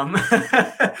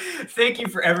 Thank you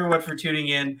for everyone for tuning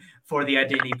in for the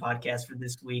Identity Podcast for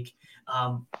this week.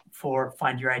 For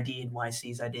Find Your ID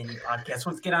NYC's Identity Podcast.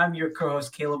 Once again, I'm your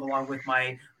co-host Caleb, along with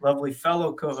my lovely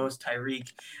fellow co-host Tyreek.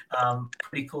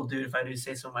 Pretty cool dude, if I do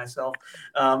say so myself.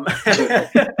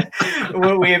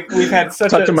 We've had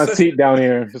such touching my seat down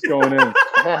here, just going in.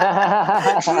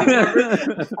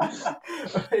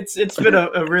 It's been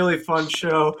a really fun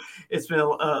show. It's been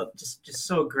just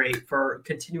so great for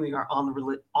continuing our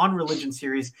on religion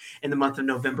series in the month of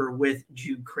November with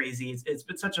Jew Crazy. It's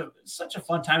been such a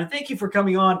fun time, and thank you for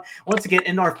coming on once again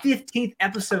in our 15th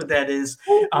episode. That is,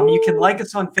 you can like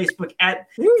us on Facebook at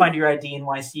Find Your ID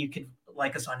NYC. You can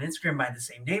like us on Instagram by the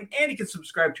same name, and you can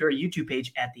subscribe to our YouTube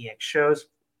page at The X Shows.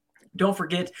 Don't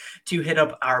forget to hit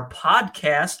up our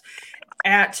podcast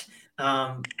at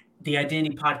the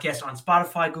Identity Podcast on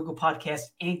Spotify, Google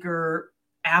Podcasts, Anchor,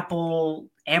 Apple,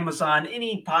 Amazon,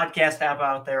 any podcast app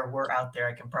out there. We're out there.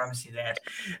 I can promise you that.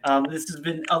 This has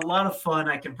been a lot of fun.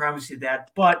 I can promise you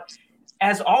that. But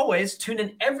as always, tune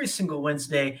in every single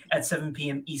Wednesday at 7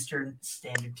 p.m. Eastern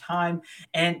Standard Time.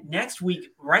 And next week,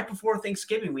 right before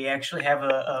Thanksgiving, we actually have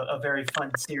a very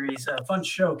fun series, a fun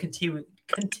show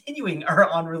continuing our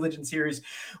On Religion series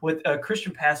with a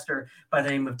Christian pastor by the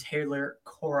name of Taylor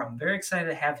Cora. I'm very excited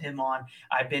to have him on.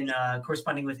 I've been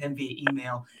corresponding with him via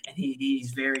email, and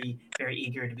he's very, very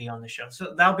eager to be on the show.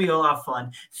 So that'll be a lot of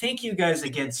fun. Thank you guys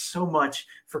again so much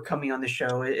for coming on the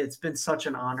show. It's been such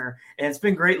an honor, and it's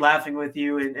been great laughing with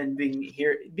you and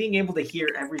being able to hear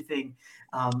everything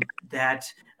that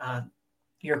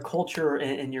your culture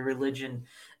and your religion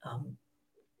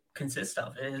consist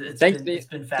of. It's been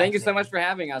fascinating. Thank you so much for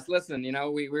having us. Listen,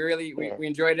 we really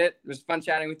enjoyed it. It was fun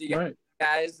chatting with you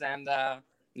guys, and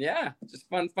just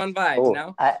fun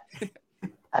vibes.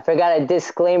 I forgot a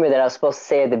disclaimer that I was supposed to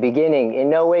say at the beginning. In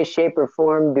no way, shape, or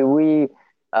form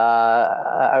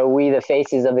are we the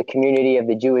faces of the community of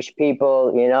the Jewish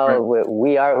people. We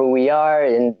are who we are,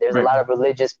 and there's a lot of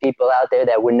religious people out there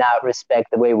that would not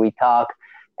respect the way we talk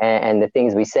and the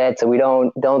things we said. So we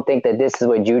don't think that this is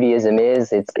what Judaism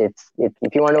is. It's if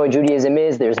you want to know what Judaism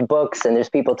is, there's books and there's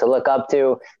people to look up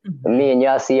to. Mm-hmm. Me and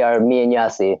Yossi are me and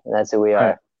Yossi. That's who we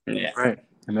are. Yeah. Right.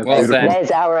 And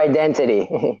that's our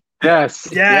identity. Yes.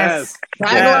 Tagline.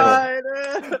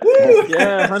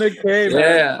 Yeah, 100K,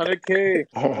 man. 100K.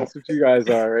 That's what you guys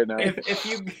are right now.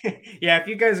 If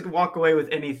you guys walk away with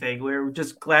anything, we're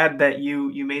just glad that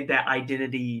you made that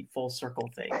identity full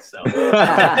circle thing. So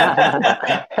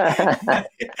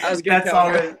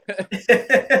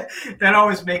that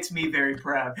always makes me very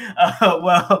proud.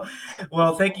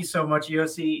 Well, thank you so much,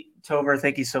 Yossi Tover.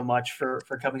 Thank you so much for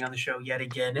coming on the show yet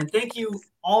again. And thank you,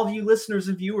 all of you listeners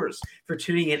and viewers, for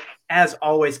tuning in. As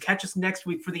always, catch us next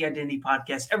week for the Identity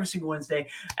Podcast every single Wednesday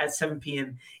at 7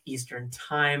 p.m. Eastern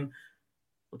Time.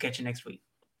 We'll catch you next week.